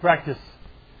put into practice.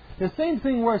 The same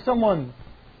thing where someone,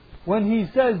 when he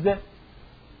says that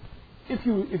if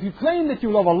you claim that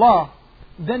you love Allah,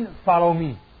 then follow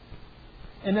me.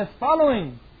 And that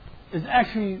following is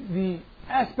actually the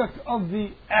aspect of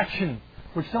the action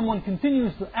which someone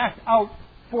continues to act out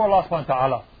for Allah subhanahu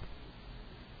wa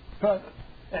ta'ala.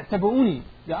 Tabu'uni,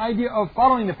 the idea of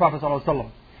following the Prophet sallallahu alaihi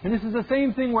wasallam. And this is the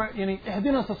same thing where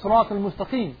ihdina as-sirat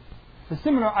al-mustaqim, the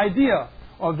similar idea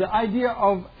of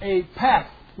a path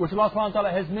which Allah subhanahu wa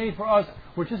ta'ala has made for us,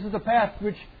 which this is the path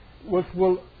which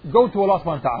will go to Allah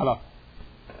subhanahu wa ta'ala.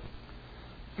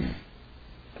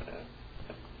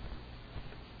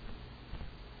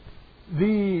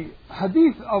 The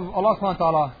hadith of Allah subhanahu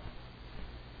wa ta'ala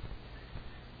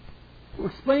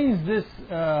explains this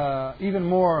even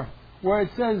more, where it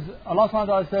says, Allah subhanahu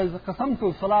wa ta'ala says,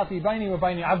 قَسَمْتُ صَلَاتِي بَيْنِي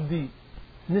وَبَيْنِ عَبْدِي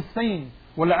نِصْفَيْنِ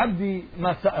وَلَعَبْدِي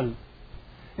مَا سَأَلْ.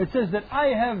 It says that I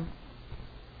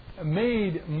have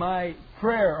made my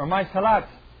prayer or my salat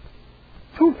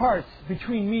two parts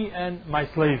between me and my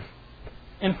slave,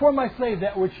 and for my slave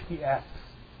that which he asks.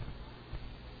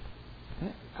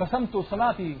 قَسَمْتُ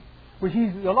صَلَاتِي, which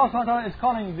Allah subhanahu wa ta'ala is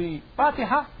calling the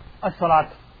Fatiha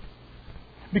as-salat.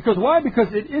 Because why?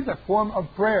 Because it is a form of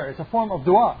prayer. It's a form of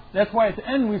dua. That's why at the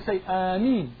end we say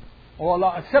Ameen. Oh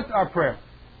Allah, accept our prayer.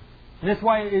 And that's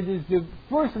why it is the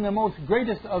first and the most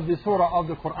greatest of the surah of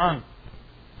the Quran.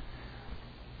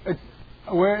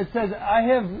 Where it says, I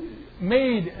have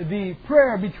made the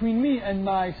prayer between me and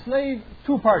my slave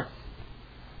two parts.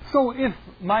 So if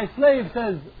my slave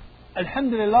says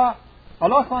Alhamdulillah,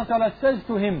 Allah subhanahu wa ta'ala says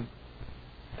to him,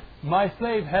 my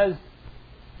slave has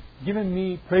given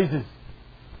me praises.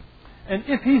 And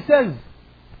if he says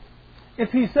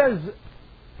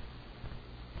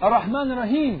Ar-Rahman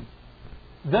Ar-Rahim,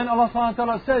 then Allah subhanahu wa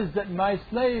ta'ala says that my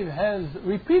slave has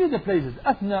repeated the praises.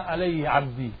 Athna alayhi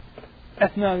abdi.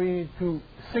 Athna means to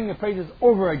sing the praises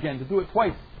over again, to do it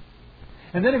twice.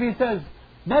 And then if he says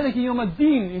Maliki Yawm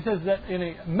Ad-Din, he says that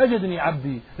Majadni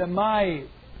abdi, that my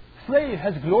slave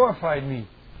has glorified me.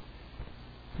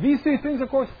 These three things, of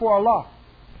course, for Allah.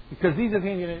 Because these are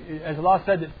things, as Allah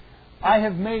said, that I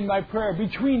have made my prayer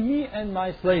between me and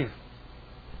my slave.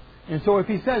 And so if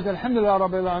he says, Alhamdulillah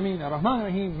Rabbil Alameen, Ar-Rahman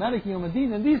Ar-Rahim, Maliki Yawm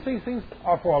Ad-Din, then these three things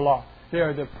are for Allah. They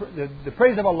are the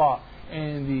praise of Allah,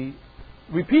 and the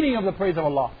repeating of the praise of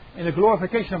Allah, and the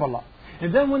glorification of Allah.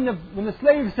 And then when the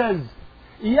slave says,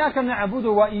 إِيَّاكَ نَعْبُدُ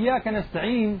وَإِيَّاكَ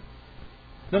نَسْتَعِينُ,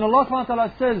 then Allah subhanahu wa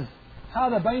ta'ala says,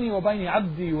 هَذَا بَيْنِي وَبَيْنِ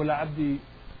عَبْدِي وَلَا عَبْدِي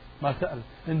مَا سَأَلْ.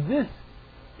 And this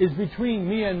is between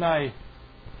me and my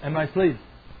slave.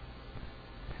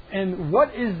 And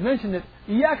what is mentioned that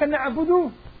إِيَّاكَ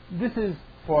نَعْبُدُ, this is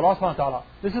for Allah subhanahu wa ta'ala.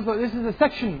 This is a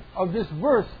section of this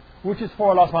verse which is for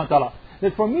Allah subhanahu wa ta'ala.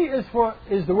 That for me is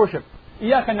the worship.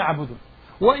 إِيَّاكَ نَعْبُدُ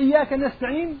وَإِيَّاكَ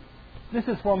نَسْتَعِينُ, this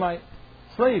is for my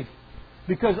slave.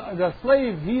 Because the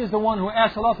slave, he is the one who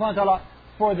asks Allah subhanahu wa ta'ala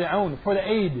for the aun, for the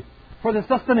aid, for the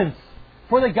sustenance,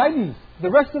 for the guidance. The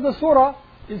rest of the surah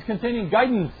is containing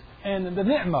guidance and the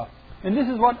ni'mah. And this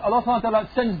is what Allah subhanahu wa ta'ala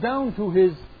sends down to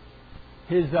his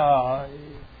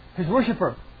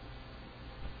worshipper.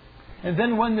 And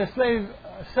then when the slave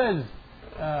says,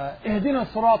 اهدنا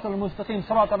الصراط المستقيم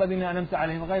صراط الذين أنعمت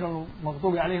عليهم غير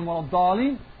المغضوب عليهم ولا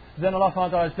الضالين, then Allah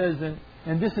subhanahu wa ta'ala says,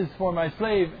 and this is for my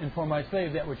slave, and for my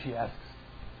slave that which he asks.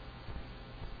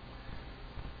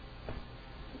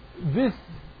 This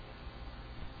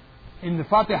in the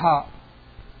Fatiha,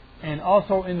 and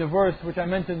also in the verse which I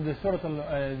mentioned, the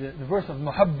verse of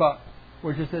Muhabba,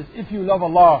 which it says, if you love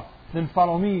Allah, then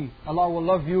follow me, Allah will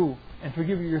love you and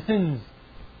forgive you your sins.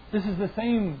 This is the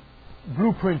same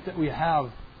blueprint that we have,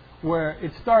 where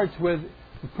it starts with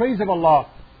the praise of Allah,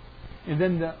 and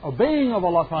then the obeying of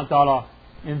Allah subhanahu wa ta'ala,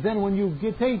 and then when you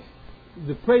take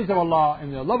the praise of Allah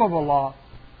and the love of Allah,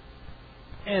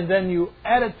 and then you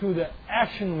add it to the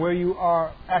action where you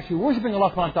are actually worshipping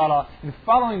Allah subhanahu wa ta'ala and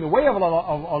following the way of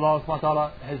Allah subhanahu wa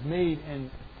ta'ala has made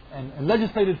and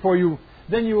legislated for you,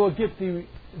 then you will get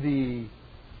the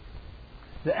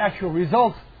actual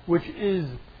result, which is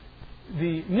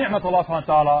the ni'mat of Allah subhanahu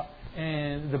wa ta'ala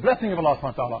and the blessing of Allah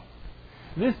subhanahu wa ta'ala.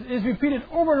 This is repeated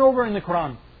over and over in the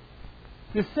Quran.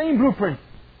 The same blueprint,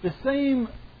 the same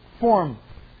form.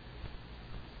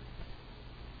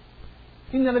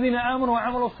 إِنَّ الَّذِينَ آمَنُوا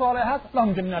وَعَمَلُوا الصَّالِحَاتِ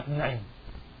لَهُمْ جَنَّاتُ النَّعِيمِ.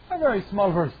 A very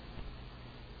small verse,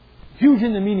 huge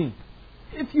in the meaning.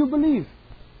 If you believe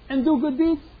and do good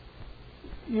deeds,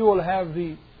 you will have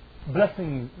the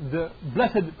blessing, the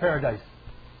blessed paradise.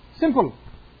 Simple.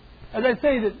 As I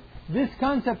say, that this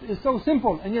concept is so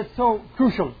simple and yet so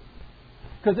crucial.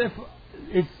 Because if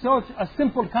it's such a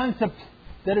simple concept,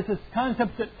 that it's a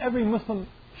concept that every Muslim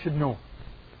should know.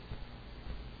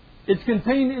 It's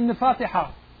contained in the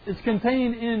Fatiha. It's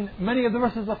contained in many of the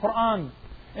verses of the Quran.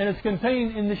 And it's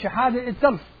contained in the Shahada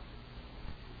itself.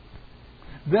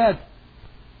 That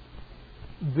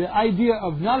the idea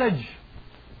of knowledge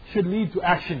should lead to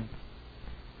action.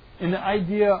 And the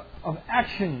idea of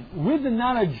action with the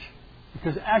knowledge,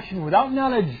 because action without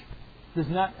knowledge does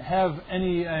not have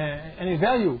any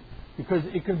value, because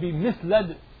it can be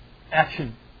misled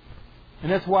action.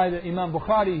 And that's why the Imam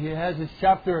Bukhari, he has this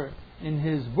chapter in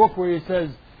his book where he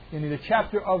says, in the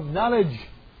chapter of knowledge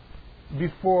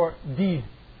before deeds,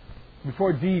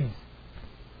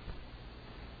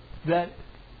 that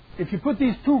if you put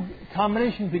these two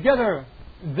combinations together,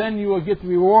 then you will get the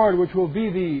reward, which will be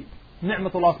the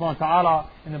ni'mat Allah subhanahu wa ta'ala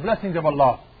and the blessings of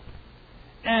Allah.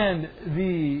 And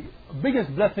the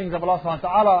biggest blessings of Allah subhanahu wa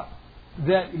ta'ala,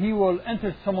 that He will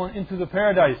enter someone into the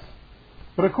paradise.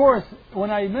 But of course,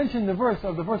 when I mention the verse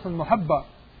of Muhabba,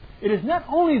 it is not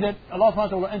only that Allah subhanahu wa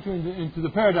ta'ala will enter into the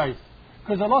paradise,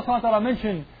 because Allah subhanahu wa ta'ala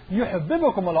mentioned,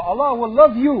 يُحْبِبُكُمْ Allah, Allah will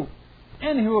love you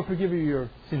and He will forgive you your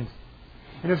sins.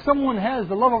 And if someone has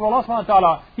the love of Allah subhanahu wa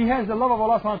ta'ala, he has the love of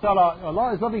Allah subhanahu wa ta'ala,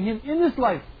 Allah is loving him in this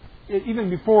life,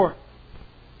 even before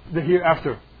the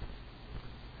hereafter.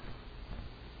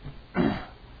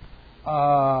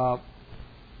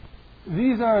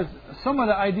 These are some of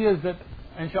the ideas that,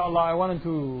 inshallah, I wanted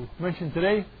to mention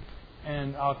today.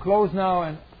 And I'll close now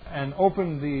and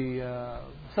open the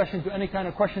session to any kind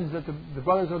of questions that the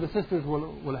brothers or the sisters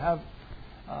will have.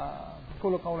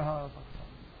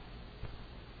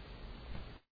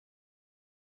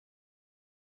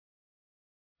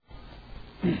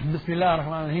 Bismillah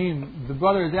ar-Rahman ar-Rahim. The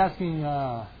brother is asking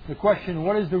the question,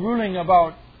 what is the ruling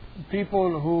about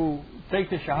people who take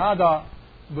the Shahada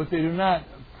but they do not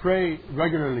pray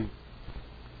regularly?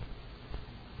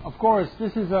 Of course,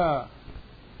 this is a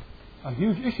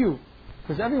huge issue,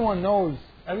 because everyone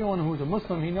who's a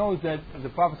Muslim, he knows that the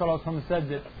Prophet ﷺ said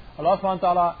that Allah subhanahu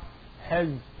wa ta'ala has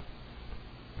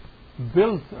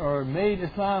built or made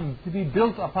Islam to be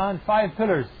built upon 5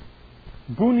 pillars.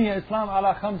 Bunya Islam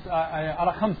ala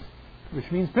khams,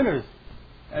 which means pillars.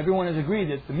 Everyone has agreed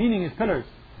that the meaning is pillars.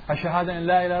 Ash-shahada in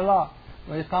la ilaha illallah,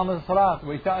 wa iqamat as-salat,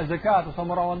 wa ita' az-zakat, wa sawm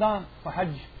Ramadan, wa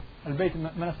hajj al-bayt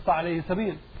man istata' alayhi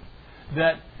sabil.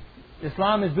 That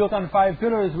Islam is built on 5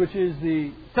 pillars, which is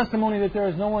the testimony that there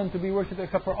is no one to be worshipped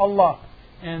except for Allah,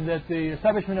 and that the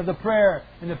establishment of the prayer,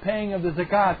 and the paying of the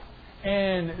zakat,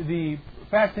 and the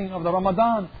fasting of the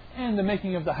Ramadan, and the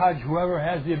making of the hajj, whoever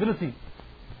has the ability.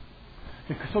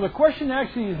 So the question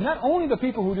actually is not only the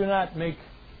people who do not make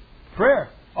prayer,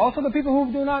 also the people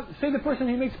who do not, say the person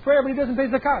he makes prayer but he doesn't pay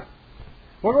zakat.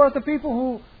 What about the people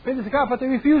who pay the zakat but they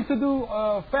refuse to do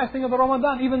fasting of the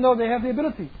Ramadan even though they have the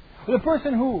ability? Or the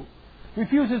person who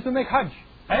refuses to make hajj.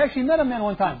 I actually met a man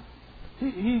one time.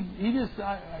 He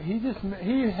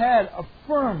had a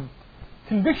firm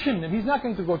conviction that he's not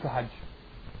going to go to hajj.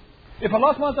 If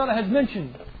Allah subhanahu wa ta'ala has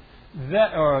mentioned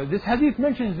that, or this hadith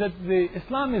mentions that the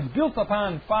Islam is built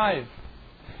upon 5,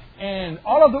 and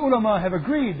all of the ulama have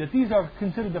agreed that these are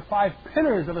considered the 5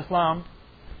 pillars of Islam,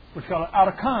 which are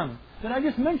arkan, then I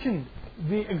just mentioned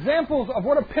the examples of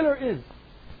what a pillar is.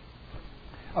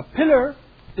 A pillar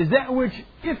is that which,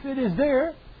 if it is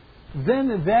there,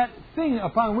 then that thing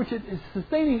upon which it is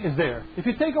sustaining is there. If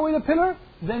you take away the pillar,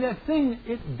 then that thing,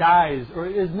 it dies, or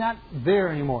it is not there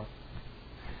anymore.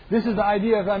 This is the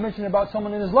idea that I mentioned about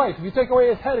someone in his life. If you take away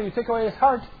his head or you take away his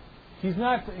heart, he's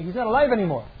not alive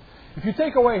anymore. If you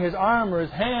take away his arm or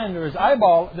his hand or his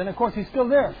eyeball, then of course he's still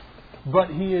there. But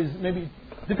he is maybe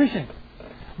deficient.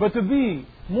 But to be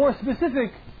more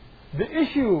specific, the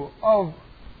issue of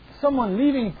someone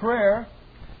leaving prayer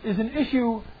is an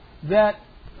issue that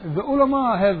the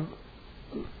ulama have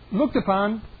looked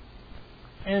upon,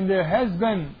 and there has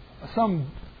been some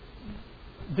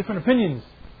different opinions.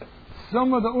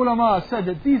 Some of the ulama said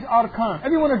that these arkan,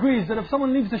 everyone agrees that if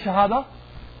someone leaves the shahada,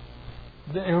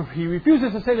 if he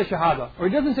refuses to say the shahada, or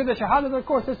he doesn't say the shahada, then of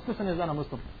course this person is not a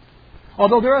Muslim.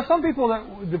 Although there are some people that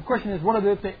the question is, what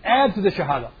if they add to the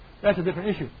shahada? That's a different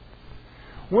issue.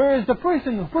 Whereas the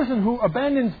person who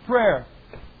abandons prayer,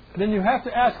 then you have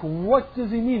to ask, what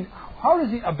does he mean? How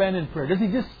does he abandon prayer? Does he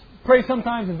just pray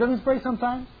sometimes and doesn't pray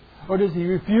sometimes? Or does he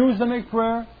refuse to make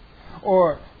prayer?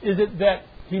 Or is it that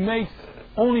he makes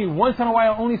only once in a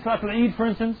while, only Salatul Eid, for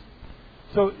instance?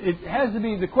 So it has to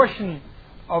be the question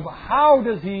of how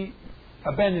does he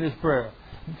abandon his prayer.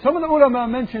 Some of the ulama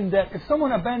mentioned that if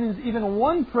someone abandons even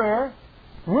one prayer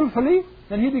willfully,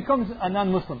 then he becomes a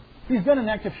non-Muslim. He's done an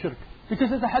act of shirk. Because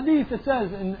there's a hadith that says,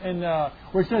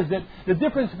 where it says that the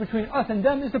difference between us and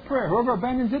them is the prayer. Whoever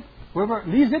abandons it, whoever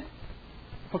leaves it,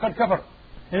 faqad kafar.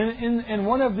 And in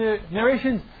one of the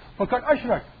narrations, faqad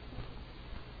ashrak.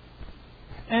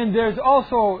 And there's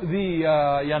also and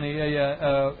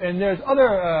there's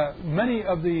other many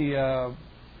of the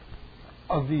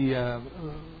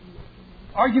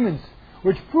arguments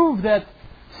which prove that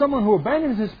someone who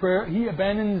abandons his prayer, he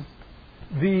abandons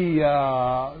he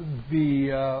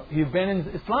abandons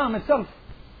Islam itself.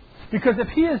 Because if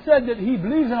he has said that he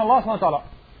believes in Allah subhanahu wa ta'ala,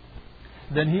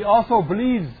 then he also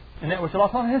believes in that which Allah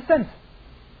subhanahu wa ta'ala has sent.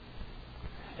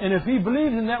 And if he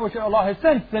believes in that which Allah has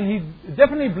sent, then he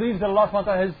definitely believes that Allah subhanahu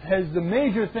wa ta'ala has the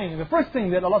major thing, the first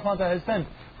thing that Allah subhanahu wa ta'ala has sent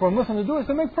for a Muslim to do is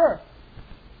to make prayer.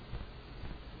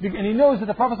 And he knows that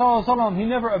the Prophet sallallahu alaihi wasallam, he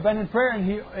never abandoned prayer, and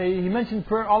he mentioned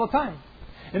prayer all the time.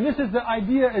 And this is the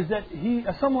idea, is that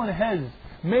if someone has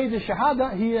made the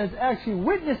shahada, he has actually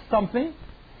witnessed something,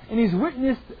 and he's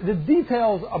witnessed the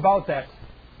details about that.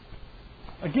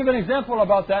 I'll give an example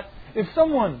about that. If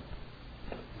someone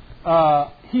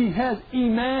he has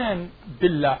iman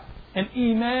billah and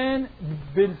iman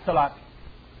bil salat.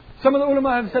 Some of the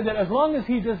ulama have said that as long as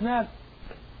he does not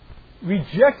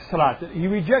reject salat, he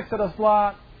rejects that a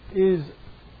salat is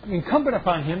incumbent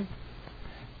upon him,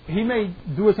 he may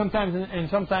do it sometimes and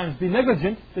sometimes be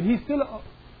negligent, that he's still a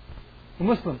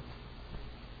Muslim.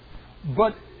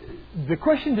 But the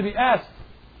question to be asked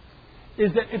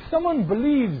is that if someone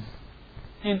believes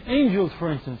in angels,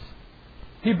 for instance,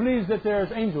 he believes that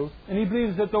there's angels, and he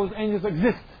believes that those angels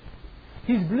exist.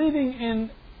 He's believing in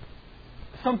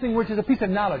something which is a piece of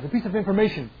knowledge, a piece of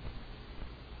information.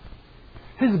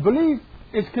 His belief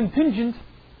is contingent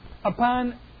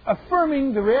upon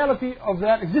affirming the reality of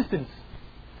that existence.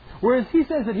 Whereas he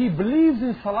says that he believes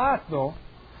in salat, though,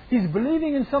 he's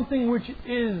believing in something which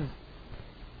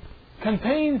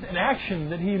contains an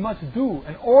action that he must do,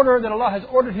 an order that Allah has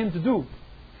ordered him to do.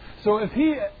 So if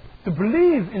to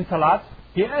believe in salat,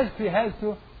 he actually has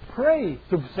to pray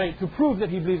to prove that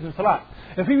he believes in salat.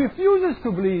 If he refuses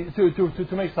to believe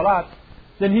to make salat,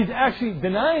 then he's actually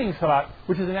denying salat,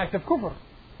 which is an act of kufr.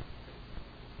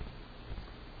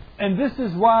 And this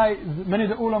is why many of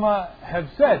the ulama have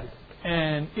said,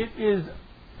 and it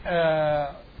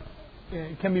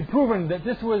can be proven that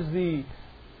this was the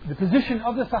position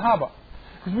of the Sahaba.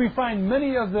 Because we find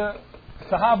many of the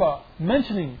Sahaba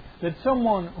mentioning that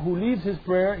someone who leaves his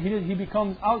prayer, he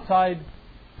becomes outside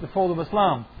the fold of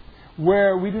Islam.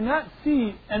 Where we do not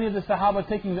see any of the Sahaba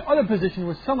taking the other position,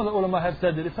 which some of the ulama have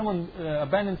said that if someone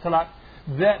abandons Salat,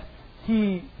 that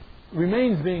he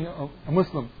remains being a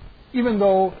Muslim, even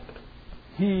though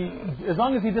as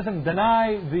long as he doesn't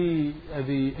deny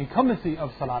the incumbency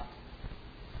of Salat.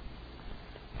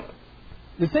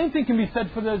 The same thing can be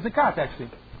said for the Zakat actually.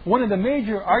 One of the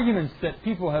major arguments that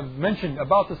people have mentioned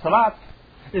about the Salat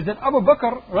is that Abu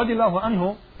Bakr radiallahu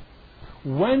anhu,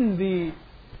 when the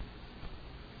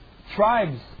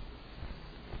tribes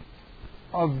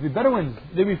of the Bedouins,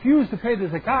 they refused to pay the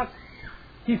Zakat,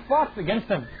 he fought against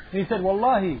them. And he said,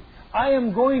 Wallahi, I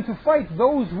am going to fight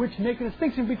those which make a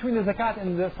distinction between the Zakat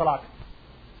and the Salat.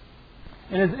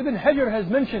 And as Ibn Hajar has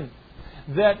mentioned,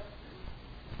 that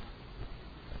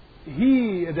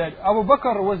Abu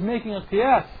Bakr was making a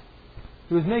qiyas,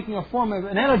 he was making a form of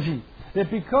analogy, that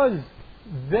because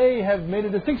they have made a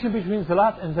distinction between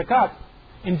Salat and Zakat,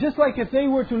 and just like if they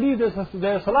were to leave their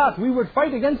Salat, we would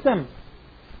fight against them.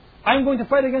 I'm going to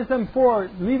fight against them for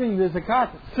leaving the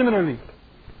Zakat similarly.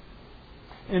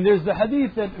 And there's the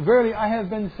hadith that verily I have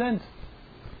been sent.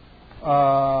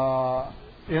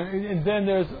 And then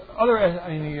there's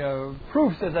other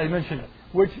proofs, as I mentioned,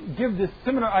 which give this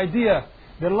similar idea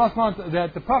that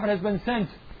that the Prophet has been sent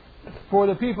for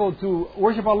the people to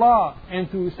worship Allah and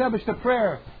to establish the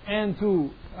prayer and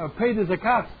to pay the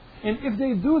zakat. And if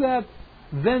they do that,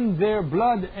 then their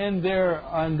blood and their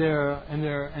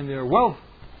wealth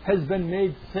has been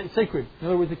made sacred. In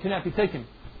other words, it cannot be taken.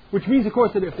 Which means, of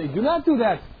course, that if they do not do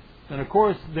that, then of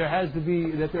course there has to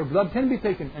be that their blood can be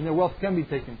taken and their wealth can be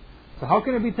taken. So how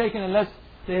can it be taken unless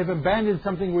they have abandoned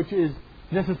something which is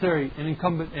necessary and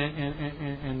incumbent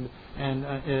and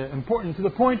important to the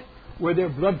point where their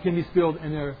blood can be spilled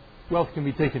and their wealth can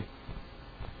be taken?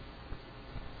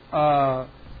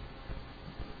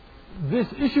 This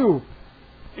issue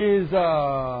is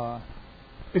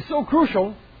so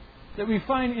crucial that we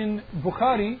find in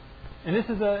Bukhari, and this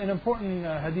is an important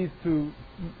hadith to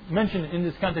mention in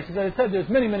this context. As I said, there's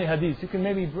many hadiths. You can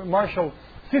maybe marshal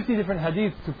 50 different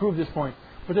hadiths to prove this point.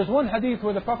 But there's one hadith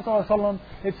where the Prophet ﷺ,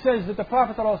 it says that the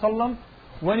Prophet ﷺ,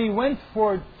 when he went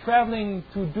for traveling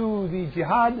to do the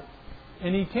jihad,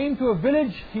 and he came to a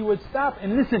village, he would stop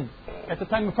and listen at the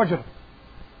time of Fajr.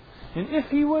 And if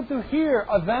he were to hear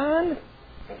adhan,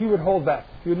 he would hold back.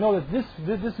 He would know that this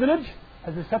village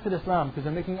has accepted Islam because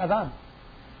they're making adhan.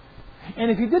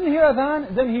 And if he didn't hear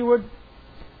adhan, then he would,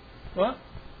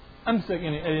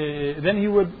 then he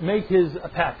would make his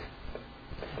attack.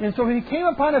 And so he came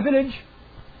upon a village,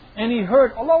 and he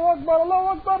heard Allahu Akbar,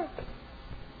 Allahu Akbar.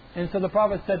 And so the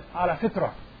Prophet said, Ala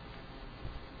fitra.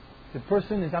 The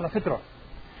person is ala fitra.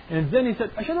 And then he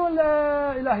said, Ashhadu an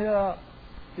la ilaha illallah.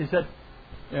 He said,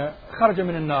 Kharaja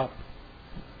min al-nar.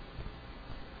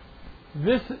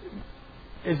 This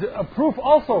is a proof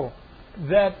also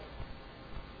that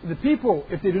the people,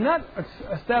 if they do not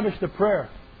establish the prayer,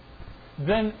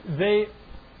 then they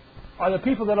are the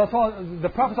people that the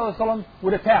Prophet ﷺ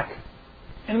would attack.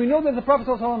 And we know that the Prophet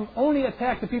ﷺ only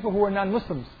attacked the people who were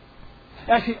non-Muslims.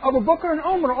 Actually, Abu Bakr and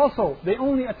Umar also, they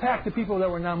only attacked the people that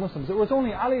were non-Muslims. It was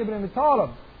only Ali ibn Abi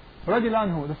Talib, radiallahu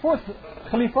anhu, the fourth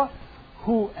Khalifa,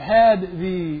 who had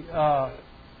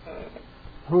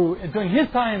who during his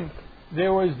time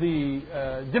there was the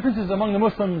differences among the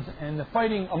Muslims and the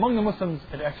fighting among the Muslims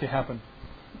had actually happened.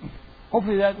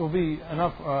 Hopefully that will be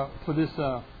enough for this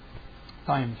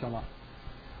time, inshallah.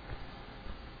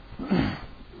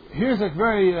 Here's a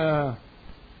very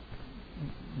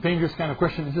dangerous kind of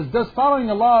question. It says, does following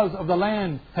the laws of the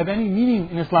land have any meaning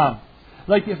in Islam?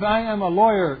 Like if I am a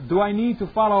lawyer, do I need to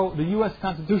follow the U.S.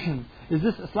 Constitution? Is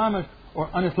this Islamic or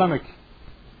un-Islamic?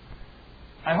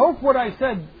 I hope what I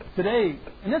said today,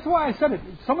 and that's why I said it.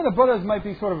 Some of the brothers might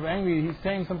be sort of angry. He's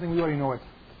saying something, we already know it.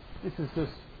 This is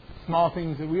just small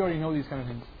things that we already know these kind of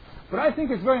things. But I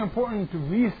think it's very important to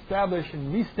reestablish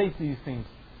and restate these things.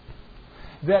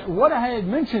 That what I had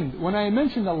mentioned, when I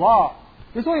mentioned the law,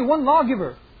 there's only one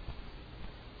lawgiver.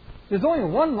 There's only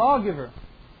one lawgiver.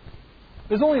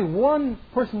 There's only one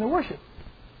person to worship.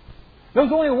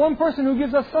 There's only one person who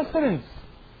gives us sustenance.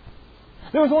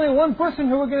 There was only one person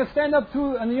who we're going to stand up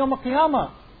to in the Yawm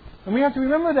al-Qiyamah. And we have to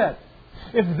remember that.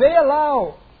 If they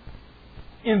allow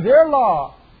in their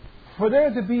law for there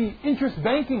to be interest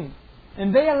banking,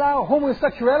 and they allow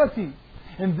homosexuality,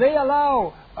 and they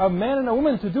allow a man and a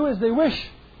woman to do as they wish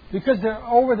because they're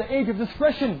over the age of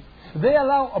discretion, They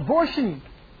allow abortion.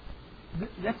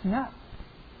 That's not.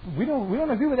 We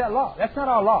don't agree with that law. That's not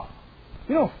our law.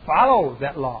 We don't follow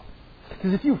that law.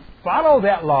 Because if you follow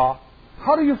that law,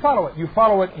 how do you follow it? You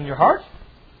follow it in your heart.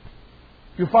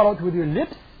 You follow it with your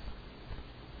lips,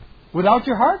 without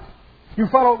your heart. You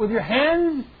follow it with your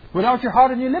hands, without your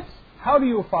heart and your lips. How do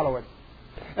you follow it?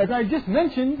 As I just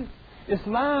mentioned,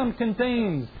 Islam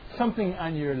contains something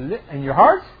on your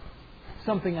heart,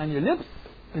 something on your lips,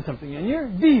 and something on your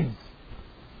deeds.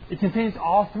 It contains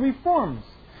all three forms.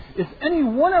 If any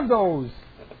one of those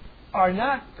are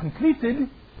not completed,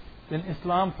 then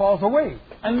Islam falls away.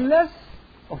 Unless,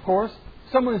 of course,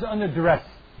 someone is under duress.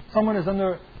 Someone is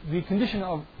under the condition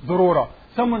of durura.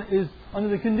 Someone is under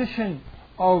the condition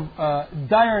of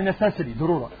dire necessity,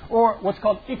 durura. Or what's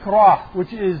called ikrah,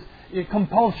 which is a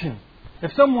compulsion.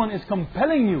 If someone is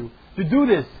compelling you to do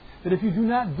this, that if you do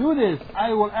not do this,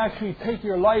 I will actually take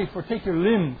your life or take your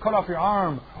limb, cut off your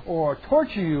arm, or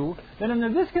torture you, then under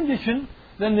this condition,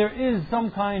 then there is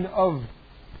some kind of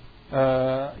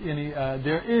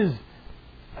there is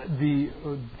the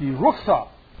rukhsa,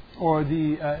 or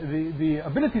the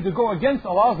ability to go against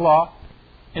Allah's law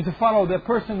and to follow the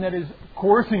person that is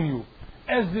coercing you.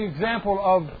 As the example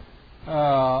of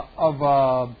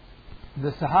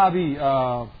the Sahabi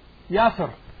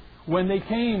Yasir, when they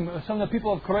came, some of the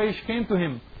people of Quraysh came to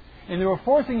him and they were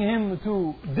forcing him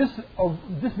to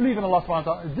disbelieve in Allah subhanahu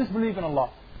wa ta'ala, disbelieve in Allah,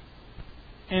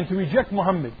 and to reject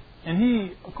Muhammad. And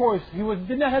he, of course,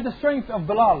 did not have the strength of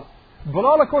Bilal.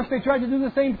 Bilal, of course, they tried to do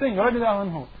the same thing.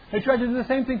 They tried to do the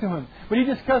same thing to him. But he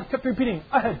just kept repeating,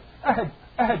 Ahad, Ahad,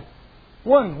 Ahad.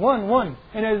 One.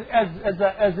 And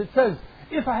as it says,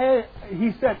 he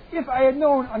said, if I had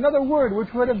known another word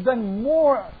which would have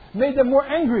made them more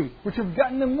angry, which would have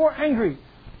gotten them more angry,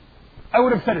 I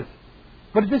would have said it.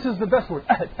 But this is the best word,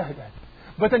 Ahad, Ahad, Ahad.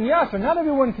 But in Yasir, not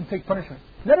everyone can take punishment.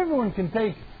 Not everyone can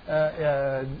take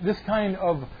this kind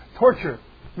of torture.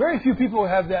 Very few people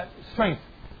have that strength.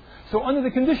 So under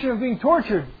the condition of being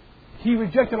tortured, he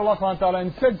rejected Allah subhanahu wa ta'ala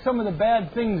and said some of the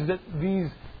bad things that these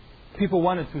people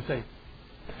wanted to say.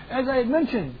 As I had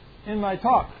mentioned in my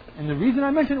talk, and the reason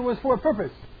I mentioned it was for a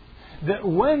purpose, that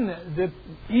when the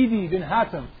Edi bin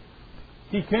Hatim,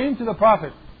 he came to the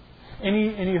Prophet, and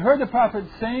he heard the Prophet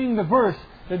saying the verse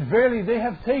that verily they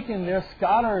have taken their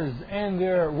scholars and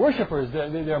their worshippers,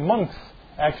 their monks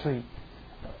actually,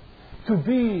 to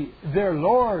be their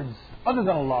lords other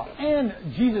than Allah and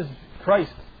Jesus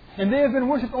Christ. And they have been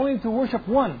worshipped only to worship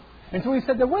one. And so he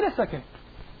said that, wait a second,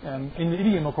 in the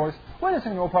idiom of course, wait a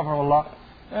second, O Prophet of Allah,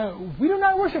 we do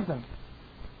not worship them.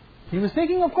 He was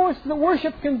thinking, of course, that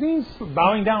worship contains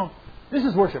bowing down. This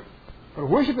is worship. But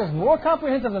worship is more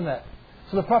comprehensive than that.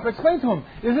 So the Prophet explained to him,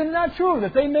 is it not true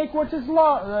that they make what is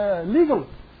legal?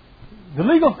 The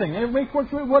legal thing. They make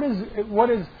what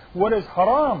is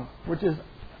haram, which is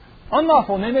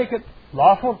unlawful, and they make it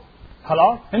lawful,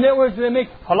 halal. And in other words, they make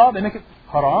halal, they make it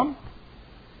haram.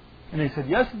 And they said,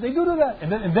 yes, they do that.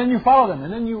 And then you follow them.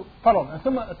 And then you follow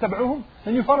them.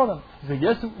 Then you follow them. He said,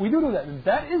 yes, we do that. And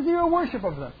that is your worship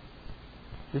of them.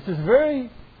 This is very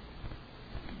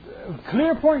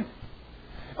clear point.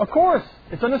 Of course,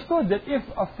 it's understood that if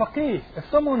a faqih, if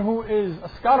someone who is a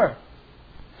scholar,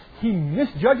 he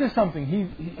misjudges something,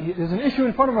 there's an issue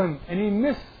in front of him, and he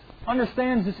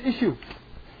misunderstands this issue,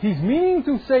 he's meaning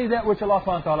to say that which Allah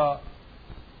subhanahu wa ta'ala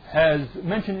has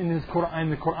mentioned in the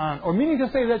Quran, or meaning to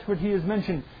say that which he has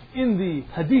mentioned in the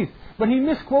Hadith, but he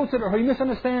misquotes it or he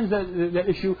misunderstands that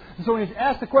issue. And so when he's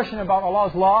asked a question about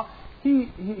Allah's law,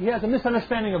 he has a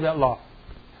misunderstanding of that law.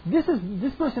 This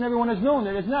person, everyone has known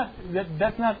that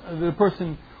that's not the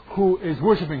person who is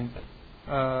worshipping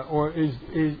or is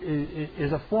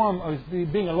a form of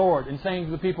being a lord and saying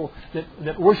to the people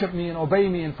that worship me and obey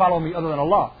me and follow me other than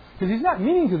Allah. Because he's not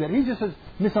meaning to that. He just has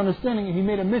misunderstanding and he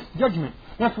made a misjudgment.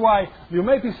 That's why there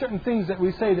may be certain things that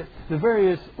we say that the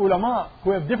various ulama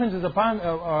who have differences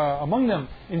among them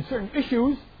in certain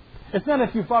issues, it's not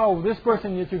if you follow this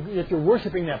person that you're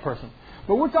worshipping that person.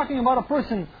 But we're talking about a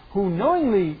person who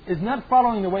knowingly is not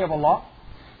following the way of Allah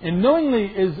and knowingly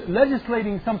is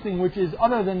legislating something which is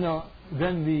other than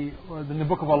the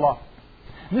book of Allah.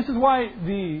 And this is why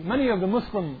many of the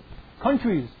Muslim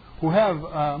countries who have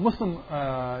the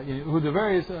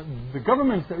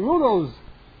governments that rule those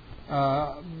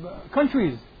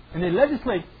countries, and they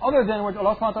legislate other than what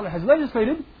Allah subhanahu wa ta'ala has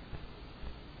legislated,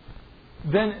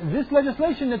 then this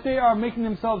legislation that they are making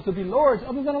themselves to be lords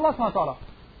other than Allah subhanahu wa ta'ala.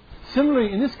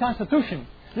 Similarly, in this constitution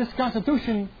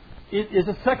it is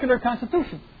a secular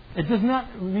constitution. It does not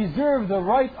reserve the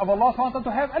right of Allah subhanahu wa ta'ala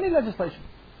to have any legislation.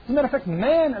 As a matter of fact,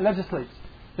 man legislates.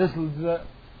 There's the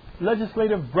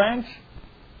legislative branch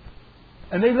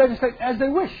And they legislate as they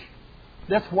wish.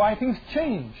 That's why things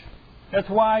change. That's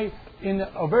why in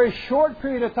a very short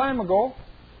period of time ago,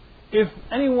 if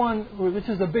anyone, which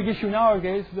is a big issue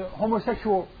nowadays, the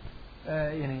homosexual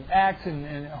acts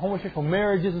and homosexual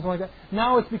marriages and something like that,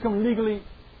 now it's become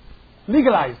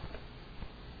legalized.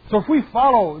 So if we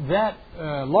follow that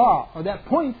law or that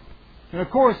point, then of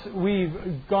course we've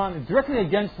gone directly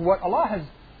against what Allah has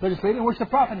legislated and which the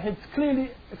Prophet has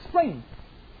clearly explained.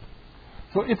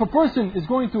 So if a person is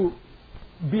going to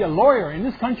be a lawyer in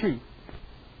this country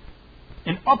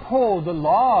and uphold the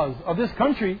laws of this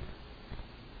country,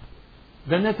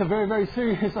 then that's a very, very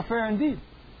serious affair indeed.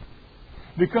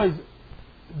 Because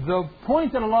the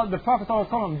point that the Prophet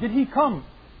ﷺ, did he come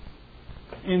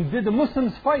and did the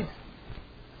Muslims fight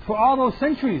for all those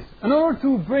centuries in order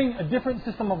to bring a different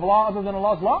system of law other than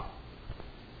Allah's law?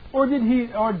 Or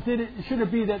should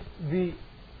it be that the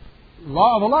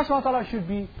law of Allah subhanahu wa ta'ala should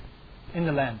be in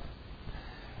the land?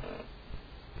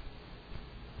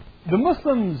 The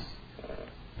Muslims,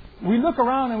 we look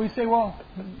around and we say, well,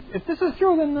 if this is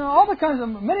true, then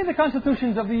many of the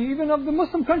constitutions even of the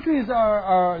Muslim countries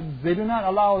they do not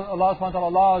allow Allah subhanahu wa ta'ala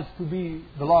laws to be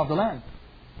the law of the land.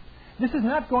 This is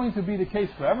not going to be the case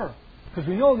forever. Because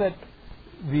we know that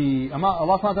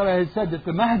Allah subhanahu wa ta'ala has said that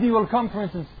the Mahdi will come, for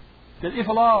instance, that if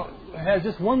Allah has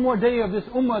just one more day of this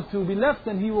ummah to be left,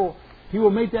 then He will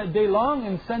make that day long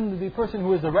and send the person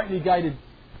who is the rightly guided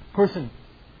person.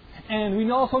 And we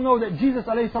also know that Jesus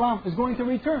alayhi salam is going to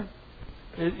return.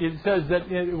 It says that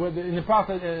in the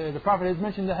Prophet has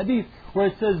mentioned the hadith where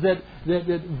it says that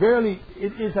verily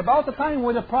it is about the time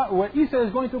where Isa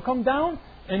is going to come down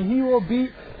and he will be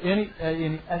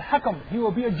al-hakam, he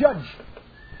will be a judge,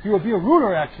 he will be a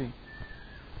ruler actually,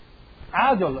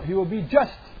 adil, he will be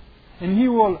just, and he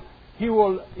will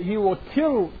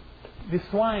kill the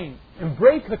swine and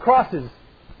break the crosses,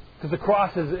 because the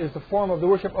cross is the form of the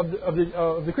worship of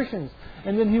the Christians.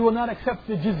 And then he will not accept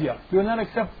the jizya. He will not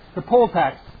accept the poll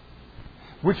tax.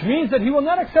 Which means that he will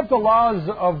not accept the laws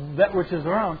of that which is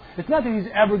around. It's not that he's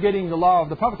abrogating the law of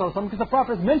the Prophet ﷺ, because the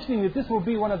Prophet is mentioning that this will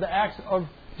be one of the acts of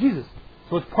Jesus.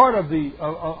 So it's part of the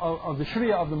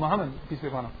Sharia of the Muhammad, peace be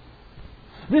upon him.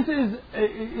 This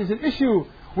is an issue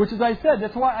which, as I said,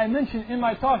 that's why I mentioned in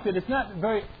my talk that it's not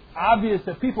very obvious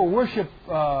that people worship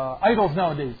idols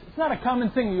nowadays. It's not a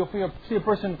common thing. You'll see a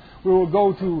person who will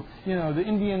go to the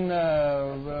Indian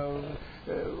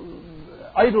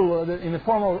idol in the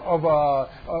form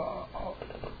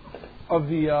of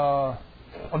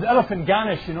the elephant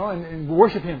Ganesh, and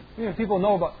worship him. People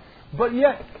know about. But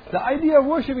yet, the idea of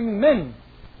worshiping men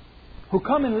who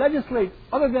come and legislate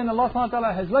other than Allah subhanahu wa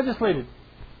ta'ala has legislated,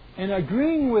 and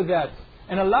agreeing with that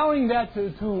and allowing that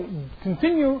to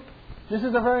continue, this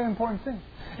is a very important thing.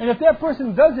 And if that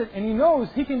person does it and he knows,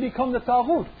 he can become the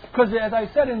Taghut. Because as I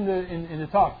said in the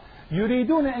talk,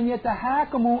 يُرِيدُونَ أَن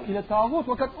يَتَحَاكَمُوا إِلَى الطَّاغُوتِ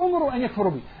وَقَدْ أُمِرُوا أَن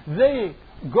يَكْفُرُوا بِهِ. They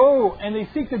go and they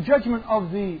seek the judgment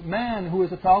of the man who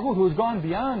is a Taghut, who has gone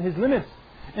beyond his limits.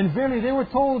 And verily they were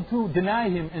told to deny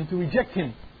him and to reject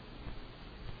him.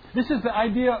 This is the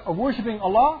idea of worshipping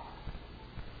Allah,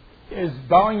 is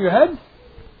bowing your head,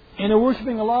 and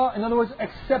worshipping Allah, in other words,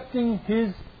 accepting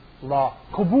His law.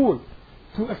 Qabul.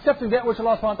 To accepting that which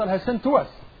Allah subhanahu wa ta'ala has sent to us.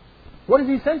 What has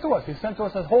He sent to us? He sent to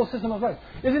us a whole system of life.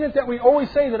 Isn't it that we always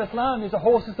say that Islam is a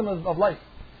whole system of life?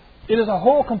 It is a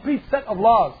whole complete set of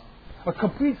laws. A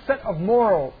complete set of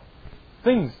moral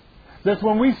things. That's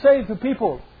when we say to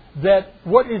people that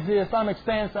what is the Islamic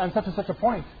stance on such and such a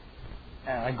point.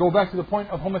 And I go back to the point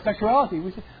of homosexuality.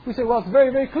 We say, well, it's very,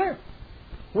 very clear.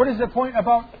 What is the point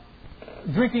about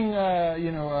drinking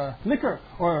liquor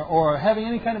or having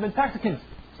any kind of intoxicants?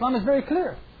 Islam is very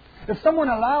clear. If someone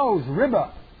allows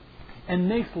riba and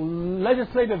makes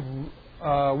legislative,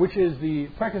 which is the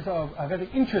practice of having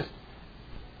interest,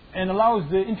 and allows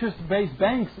the interest-based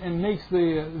banks and makes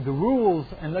the rules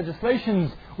and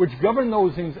legislations which govern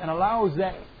those things and allows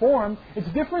that form, it's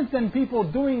different than people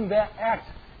doing that act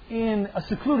in a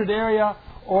secluded area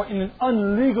or in an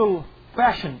unlegal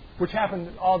fashion, which happened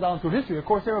all down through history. Of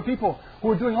course, there were people who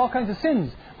were doing all kinds of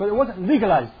sins, but it wasn't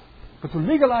legalized. But to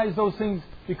legalize those things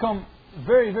become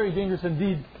very, very dangerous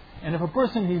indeed. And if a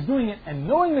person is doing it and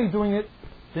knowingly doing it,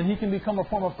 then he can become a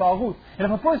form of Taghut.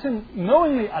 And if a person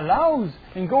knowingly allows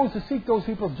and goes to seek those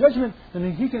people's judgment,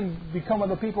 then he can become one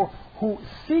of the people who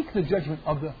seek the judgment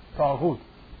of the Taghut.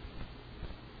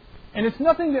 And it's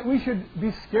nothing that we should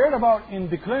be scared about in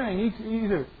declaring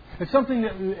either. It's something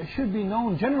that should be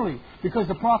known generally, because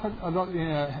the Prophet,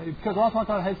 because Allah subhanahu wa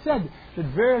ta'ala has said that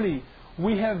verily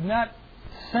we have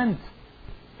sent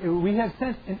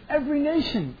in every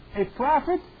nation a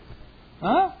prophet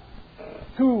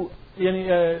to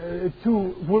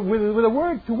with a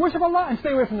word, to worship Allah and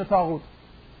stay away from the Taghut.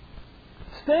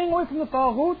 Staying away from the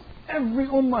Taghut, every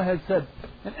ummah has said,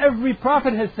 and every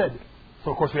prophet has said.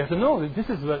 So of course we have to know that this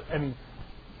is what,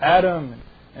 Adam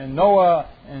and Noah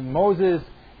and Moses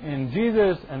and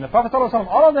Jesus and the Prophet ﷺ,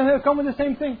 all of them have come with the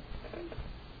same thing.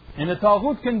 And the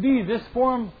Taghut can be this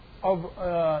form of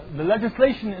the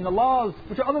legislation and the laws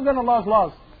which are other than Allah's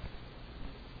laws.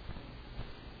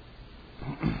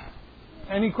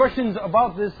 Any questions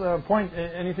about this point?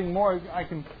 Anything more? I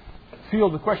can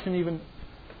feel the question even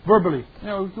verbally.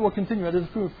 We'll continue. There's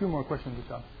a few more questions,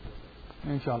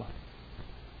 inshallah.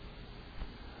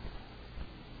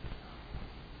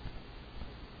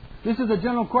 This is a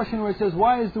general question where it says,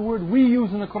 why is the word we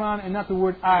used in the Quran and not the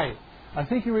word I? I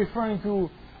think you're referring to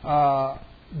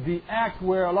the act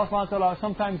where Allah subhanahu wa ta'ala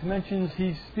sometimes mentions,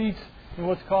 He speaks in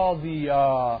what's called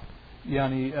where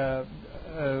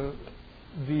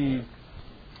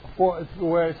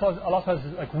it says, Allah says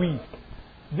like we.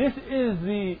 This is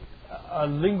the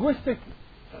linguistic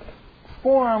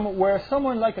form where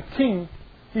someone like a king,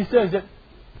 he says that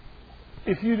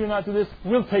if you do not do this,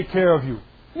 we'll take care of you.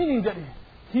 Meaning that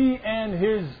he and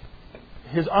his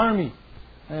army,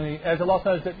 and as Allah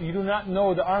says that you do not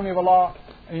know the army of Allah,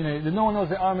 no one knows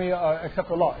the army except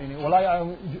Allah.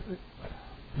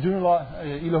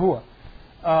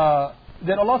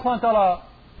 That Allah subhanahu wa ta'ala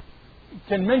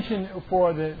can mention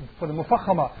for the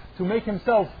mufakhama, to make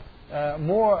himself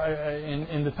more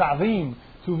in the ta'zeem,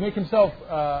 to make himself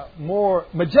more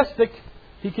majestic.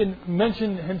 He can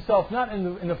mention himself not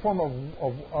in the form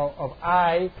of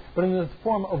I, but in the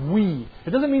form of we.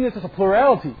 It doesn't mean that it's a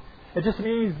plurality. It just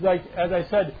means, like as I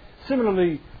said,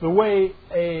 similarly the way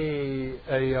a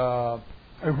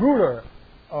ruler,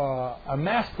 a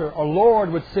master, a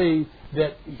lord would say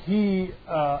that he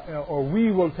or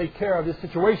we will take care of this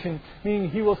situation, meaning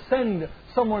he will send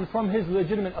someone from his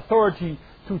legitimate authority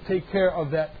to take care of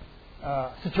that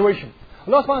situation.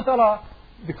 Allah subhanahu wa ta'ala,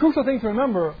 the crucial thing to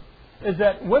remember is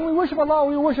that when we worship Allah,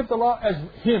 we worship Allah as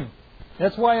Him.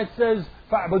 That's why it says,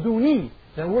 فَعْبَدُونِي,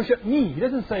 then worship me. He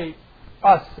doesn't say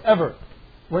us ever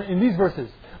in these verses.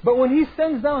 But when He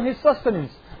sends down His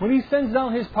sustenance, when He sends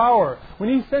down His power, when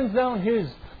He sends down His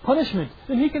punishment,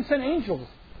 then He can send angels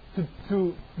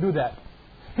to do that.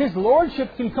 His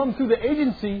lordship can come through the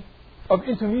agency of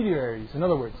intermediaries, in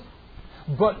other words.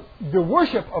 But the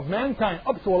worship of mankind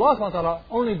up to Allah subhanahu wa ta'ala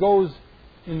only goes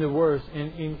in the words,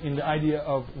 in the idea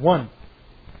of one.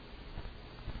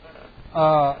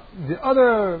 The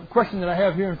other question that I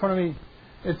have here in front of me,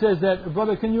 it says that,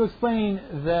 brother, can you explain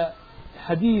the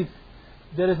hadith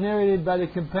that is narrated by the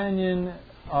companion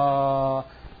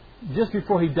just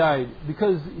before he died,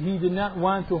 because he did not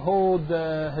want to hold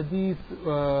the hadith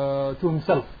to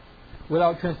himself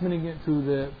without transmitting it to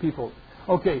the people.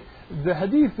 Okay, the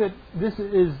hadith that this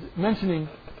is mentioning,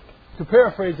 to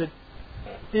paraphrase it,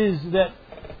 is that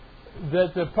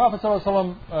the Prophet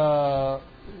ﷺ,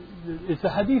 it's a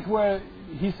hadith where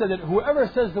he said that whoever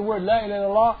says the word La ilaha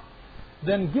illallah,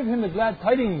 then give him the glad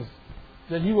tidings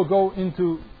that he will go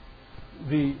into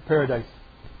the paradise.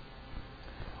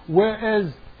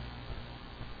 Whereas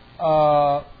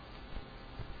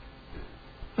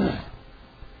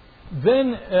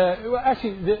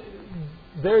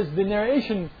there's the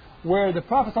narration where the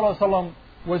Prophet ﷺ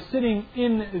was sitting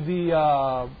in the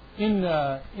in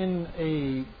a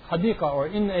hadiqa, or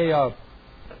in a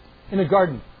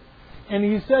garden, and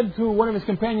he said to one of his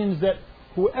companions that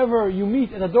whoever you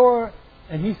meet at the door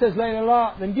and he says La ilaha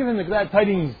illallah, then give him the glad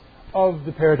tidings of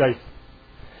the paradise.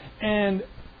 And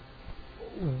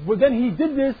then he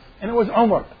did this, and it was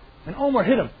Umar, and Umar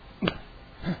hit him.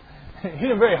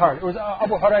 Hit him very hard. It was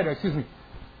Abu Hurairah, excuse me.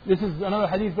 This is another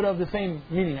hadith, but of the same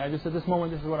meaning. I just at this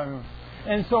moment, this is what I remember.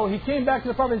 And so he came back to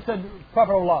the Prophet and said,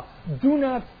 Prophet of Allah, do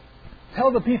not tell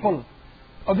the people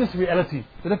of this reality,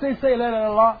 that if they say La ilaha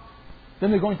illallah, then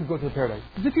they're going to go to the paradise.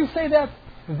 Because if you say that,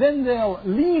 then they'll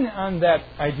lean on that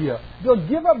idea. They'll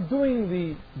give up doing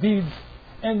the deeds,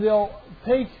 and they'll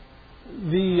take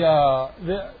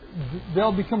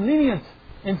they'll become lenient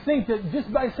and think that just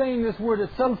by saying this word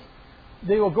itself,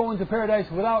 they will go into paradise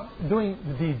without doing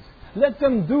the deeds. Let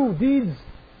them do deeds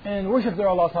and worship their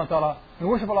Allah subhanahu wa ta'ala, and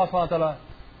worship Allah subhanahu wa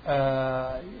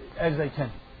ta'ala as they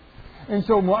can. And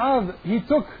so Mu'adh, he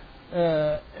took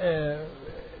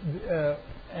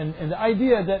and the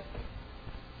idea that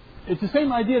it's the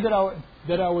same idea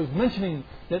that I was mentioning,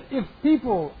 that if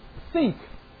people think,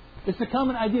 it's a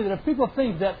common idea that if people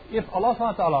think that if Allah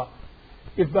subhanahu wa ta'ala,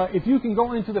 if you can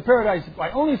go into the paradise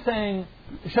by only saying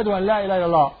Ashhadu an la ilaha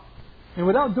illallah and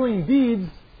without doing deeds,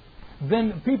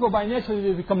 then people by naturally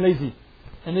they become lazy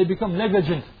and they become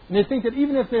negligent And they think that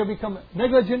even if they become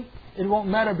negligent, it won't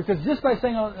matter, because just by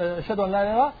saying Ashhadu an la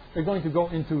ilaha, they're going to go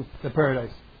into the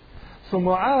paradise. So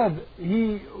Mu'adh,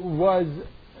 he was,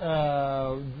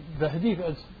 the hadith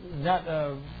is not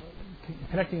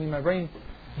connecting in my brain,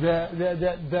 that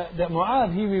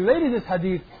Mu'adh, he related this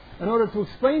hadith in order to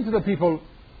explain to the people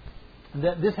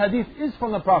that this hadith is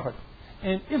from the Prophet.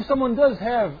 And if someone does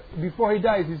have, before he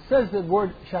dies, he says the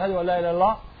word Shahadu an la ilaha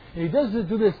illallah, and he does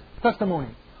do this testimony,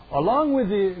 along with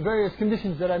the various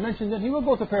conditions that I mentioned, then he will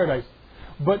go to paradise.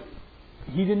 But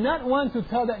he did not want to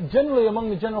tell that generally among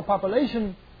the general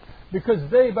population, because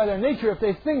they, by their nature, if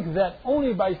they think that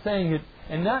only by saying it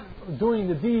and not doing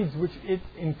the deeds which it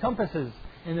encompasses,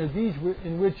 and the deeds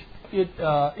in which it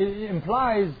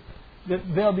implies, that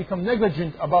they'll become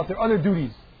negligent about their other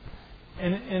duties.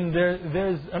 And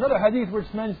there's another hadith which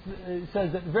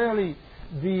says that verily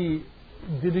the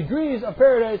degrees of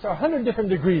paradise are 100 different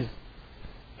degrees.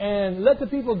 And let the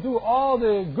people do all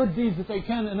the good deeds that they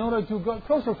can in order to go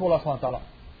closer to Allah subhanahu wa ta'ala.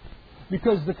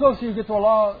 Because the closer you get to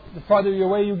Allah, the farther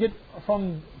away you get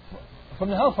from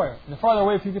the hellfire. And the farther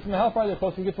away if you get from the hellfire, the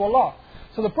closer you get to Allah.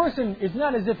 So the person is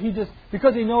not as if he just,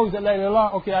 because he knows that la ilaha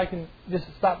illallah, okay, I can just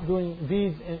stop doing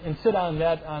deeds and sit on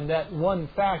that one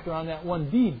fact or on that one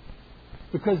deed.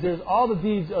 Because there's all the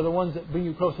deeds are the ones that bring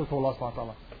you closer to Allah subhanahu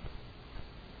wa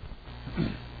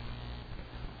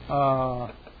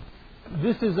ta'ala.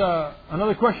 This is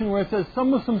another question where it says,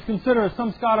 some Muslims consider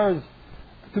some scholars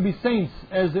to be saints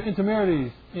as the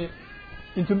intermediaries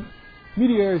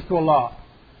to Allah.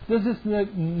 Does this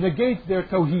negate their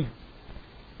tawheed?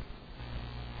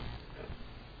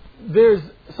 There's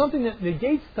something that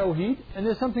negates tawheed, and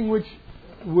there's something which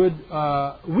would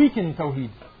weaken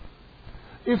tawheed.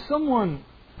 If someone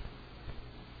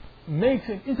makes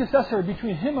an intercessor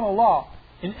between him and Allah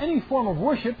in any form of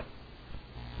worship,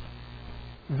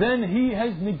 then he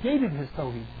has negated his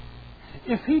tawheed.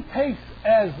 If he takes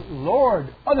as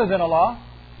Lord other than Allah,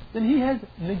 then he has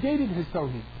negated his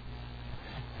tawheed.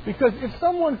 Because if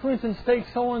someone, for instance,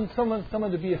 takes someone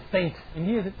to be a saint, and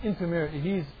he is an intermediary,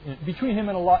 he's between him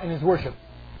and Allah in his worship,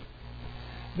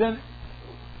 then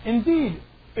indeed,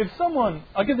 if someone,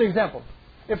 I'll give the example,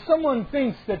 if someone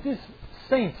thinks that this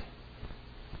saint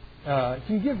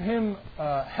can give him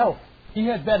health, he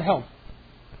has bad health,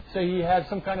 say he has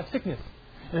some kind of sickness,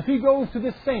 and if he goes to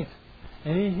this saint,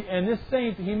 and this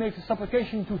saint, he makes a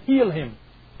supplication to heal him,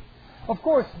 of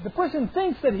course, the person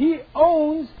thinks that he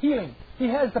owns healing. He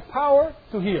has the power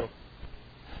to heal.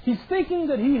 He's thinking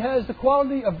that he has the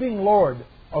quality of being Lord,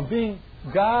 of being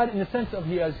God, in the sense of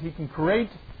he can create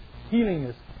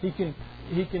healingness. He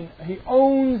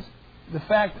owns the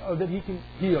fact that he can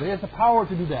heal. He has the power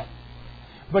to do that.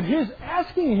 But his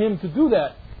asking him to do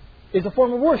that is a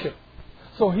form of worship.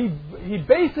 So he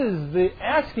bases the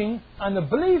asking on the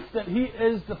belief that he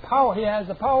has the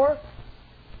power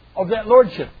of that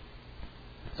lordship.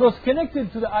 So it's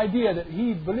connected to the idea that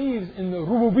he believes in the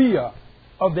rububiyyah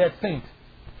of that saint,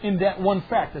 in that one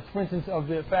fact. That's, for instance, of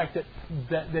the fact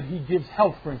that he gives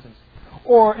health, for instance.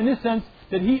 Or in this sense,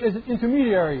 that he is an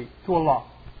intermediary to Allah.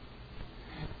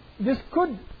 This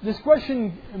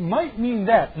question might mean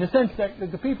that, in the sense that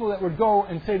the people that would go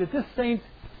and say that this saint,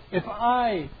 if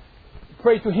I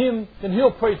pray to him, then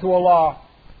he'll pray to Allah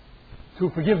to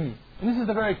forgive me. And this is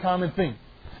a very common thing.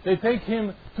 They take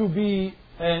him to be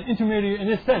an intermediary in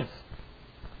this sense.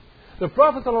 The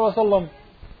Prophet ﷺ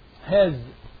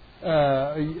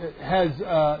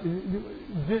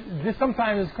this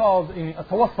sometimes is called a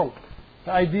tawassul,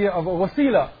 the idea of a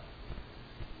wasila.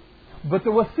 But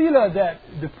the wasila that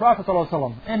the Prophet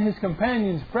ﷺ and his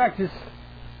companions practiced,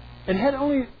 it had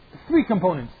only 3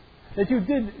 components. That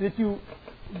you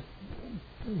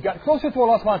got closer to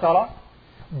Allah subhanahu wa ta'ala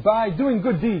by doing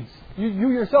good deeds. You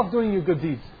yourself doing your good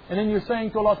deeds. And then you're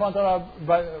saying to Allah subhanahu wa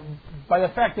ta'ala, by the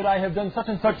fact that I have done such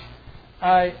and such,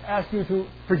 I ask you to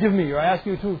forgive me, or I ask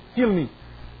you to heal me.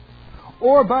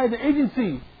 Or by the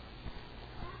agency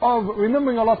of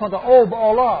remembering Allah subhanahu wa ta'ala, oh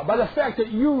Allah, by the fact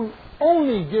that you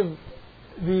only give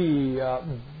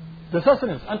the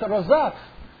sustenance, Anta Razzaq,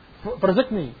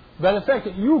 forgive me. By the fact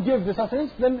that you give the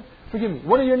sustenance, then forgive me.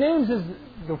 One of your names is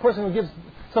the person who gives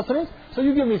sustenance, so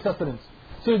you give me sustenance.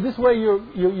 So this way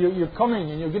you're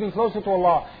coming and you're getting closer to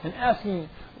Allah and asking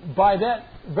by that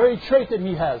very trait that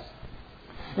He has.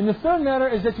 And the third matter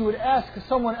is that you would ask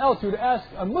someone else, you would ask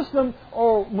a Muslim,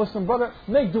 oh Muslim brother,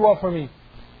 make dua for me.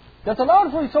 That's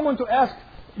allowed for someone to ask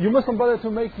your Muslim brother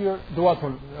to make your dua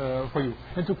for you.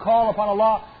 And to call upon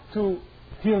Allah to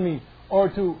heal me, or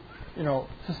to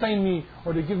sustain me,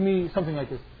 or to give me something like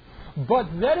this.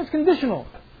 But that is conditional.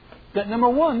 That number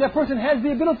one, that person has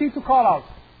the ability to call out.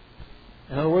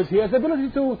 In other words, he has the ability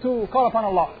to call upon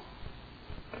Allah.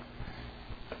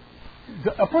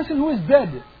 A person who is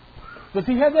dead, does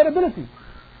he have that ability?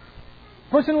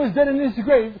 A person who is dead in his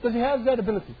grave, does he have that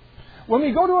ability? When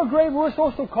we go to a grave, we're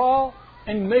supposed to call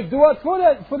and make dua for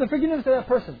the forgiveness of that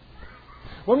person.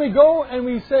 When we go and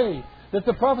we say that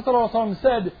the Prophet ﷺ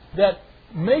said that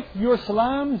make your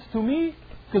salams to me,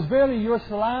 because verily your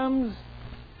salams,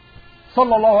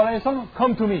 sallallahu alayhi wa sallam,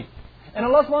 come to me. And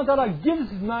Allah subhanahu wa ta'ala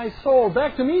gives my soul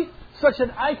back to me such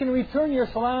that I can return your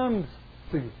salams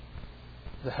to you.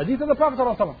 The hadith of the Prophet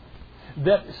ﷺ,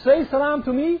 that say salam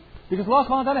to me, because Allah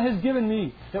subhanahu wa ta'ala has given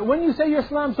me, that when you say your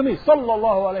salams to me,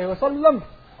 sallallahu alayhi wa sallam,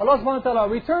 Allah subhanahu wa ta'ala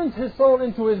returns his soul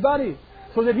into his body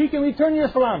so that he can return your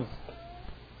salams.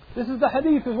 This is the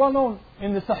hadith, is well known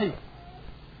in the Sahih.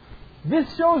 This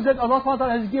shows that Allah subhanahu wa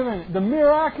ta'ala has given the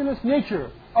miraculous nature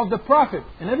of the Prophet,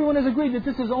 and everyone has agreed that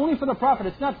this is only for the Prophet,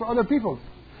 it's not for other people,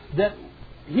 that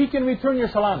he can return your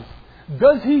salams.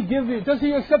 Does he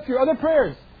accept your other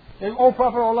prayers? O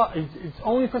Prophet of Allah, it's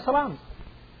only for salams.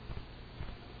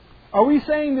 Are we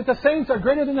saying that the saints are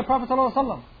greater than the Prophet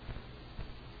ﷺ?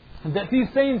 That these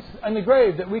saints in the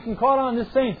grave, that we can call on this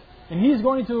saint, and he's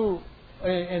going to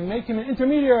and make him an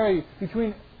intermediary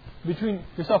between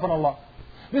yourself and Allah.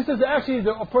 This is actually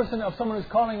a person of someone who's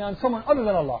calling on someone other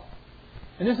than Allah,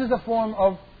 and this is a form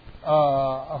of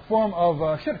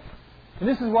shirk. And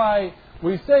this is why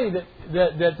we say that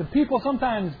the people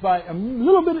sometimes, by a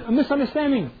little bit of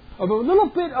misunderstanding of a little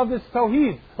bit of this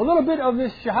tawheed, a little bit of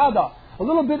this shahada, a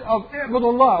little bit of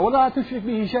i'budullah wa la tushrik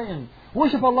bihi shay'an,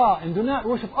 worship Allah and do not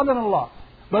worship other than Allah.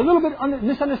 But a little bit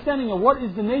misunderstanding of what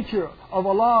is the nature of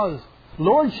Allah's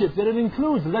lordship, that it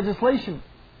includes legislation,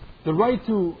 the right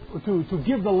to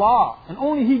give the law, and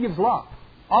only He gives law.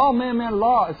 All man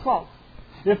law is false.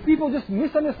 If people just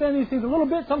misunderstand these things a little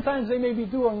bit, sometimes they may be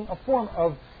doing a form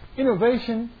of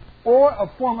innovation or a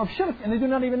form of shirk, and they do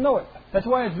not even know it. That's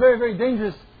why it's very, very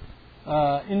dangerous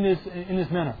in this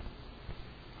manner.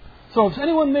 So if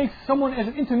anyone makes someone as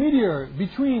an intermediary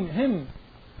between him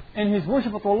and his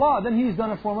worship of Allah, then he's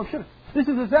done a form of shirk. This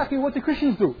is exactly what the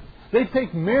Christians do. They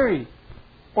take Mary,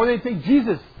 or they take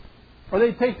Jesus, or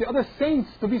they take the other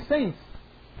saints to be saints,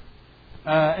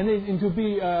 and to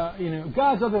be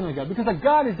gods other than God. Because a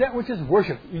God is that which is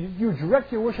worship. You direct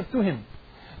your worship to Him.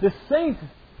 The saint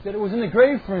that was in the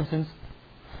grave, for instance,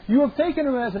 you have taken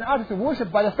him as an object of worship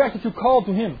by the fact that you called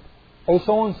to him, "Oh,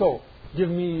 so and so, give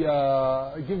me,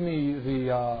 for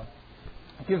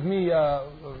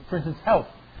instance, health."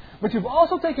 But you've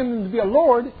also taken him to be a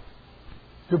Lord,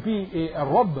 to be a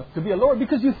Rabb, to be a Lord,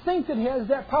 because you think that he has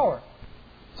that power.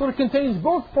 So it contains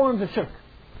both forms of shirk.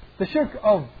 The shirk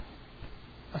of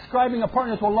ascribing a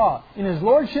partner to Allah in His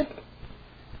Lordship,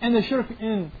 and the shirk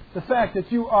in the fact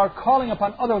that you are calling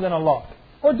upon other than Allah,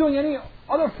 or doing any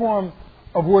other form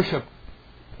of worship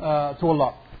to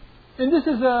Allah. And this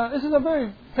is a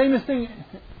very famous thing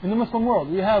in the Muslim world.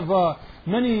 We have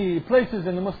many places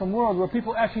in the Muslim world where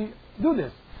people actually do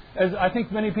this. As I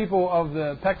think many people of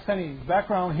the Pakistani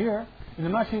background here in the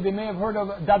masjid, they may have heard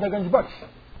of Dada Ganj Baksh,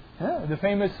 the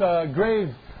famous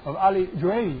grave of Ali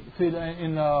Junaidi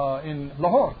in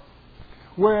Lahore,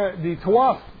 where the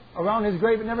tawaf around his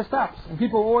grave, it never stops, and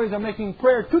people always are making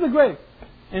prayer to the grave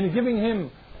and giving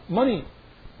him money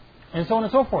and so on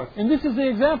and so forth. And this is the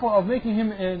example of making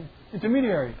him an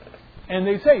intermediary. And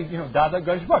they say, Dada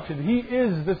Ganj Baksh, he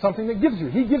is something that gives you.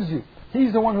 He gives you.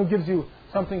 He's the one who gives you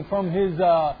something from his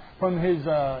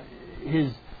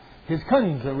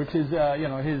kanz, which is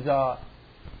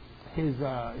his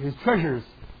treasures.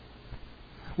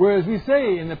 Whereas we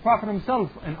say in the Prophet himself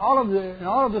and all of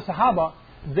the Sahaba,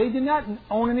 they did not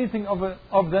own anything of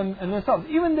them and themselves.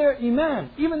 Even their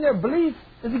iman, even their belief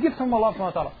is a gift from Allah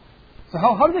subhanahu wa ta'ala. So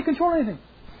how do they control anything?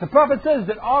 The Prophet says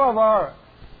that all of our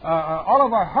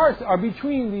hearts are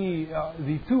between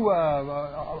the two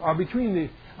on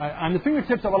the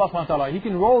fingertips of Allah subhanahu wa ta'ala. He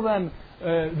can roll them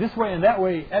this way and that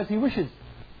way as He wishes.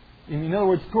 In other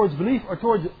words, towards belief or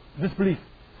towards disbelief.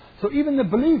 So even the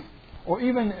belief or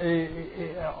even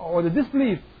or the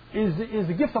disbelief is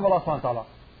the gift of Allah subhanahu wa ta'ala.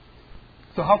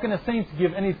 So how can a saint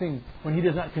give anything when he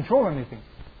does not control anything?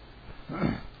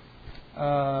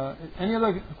 Any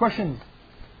other questions?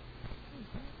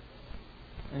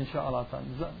 Inshallah.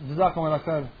 Jazakum Allah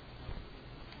khair.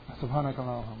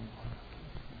 Subhanakallahumma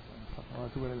wa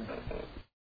bihamdika.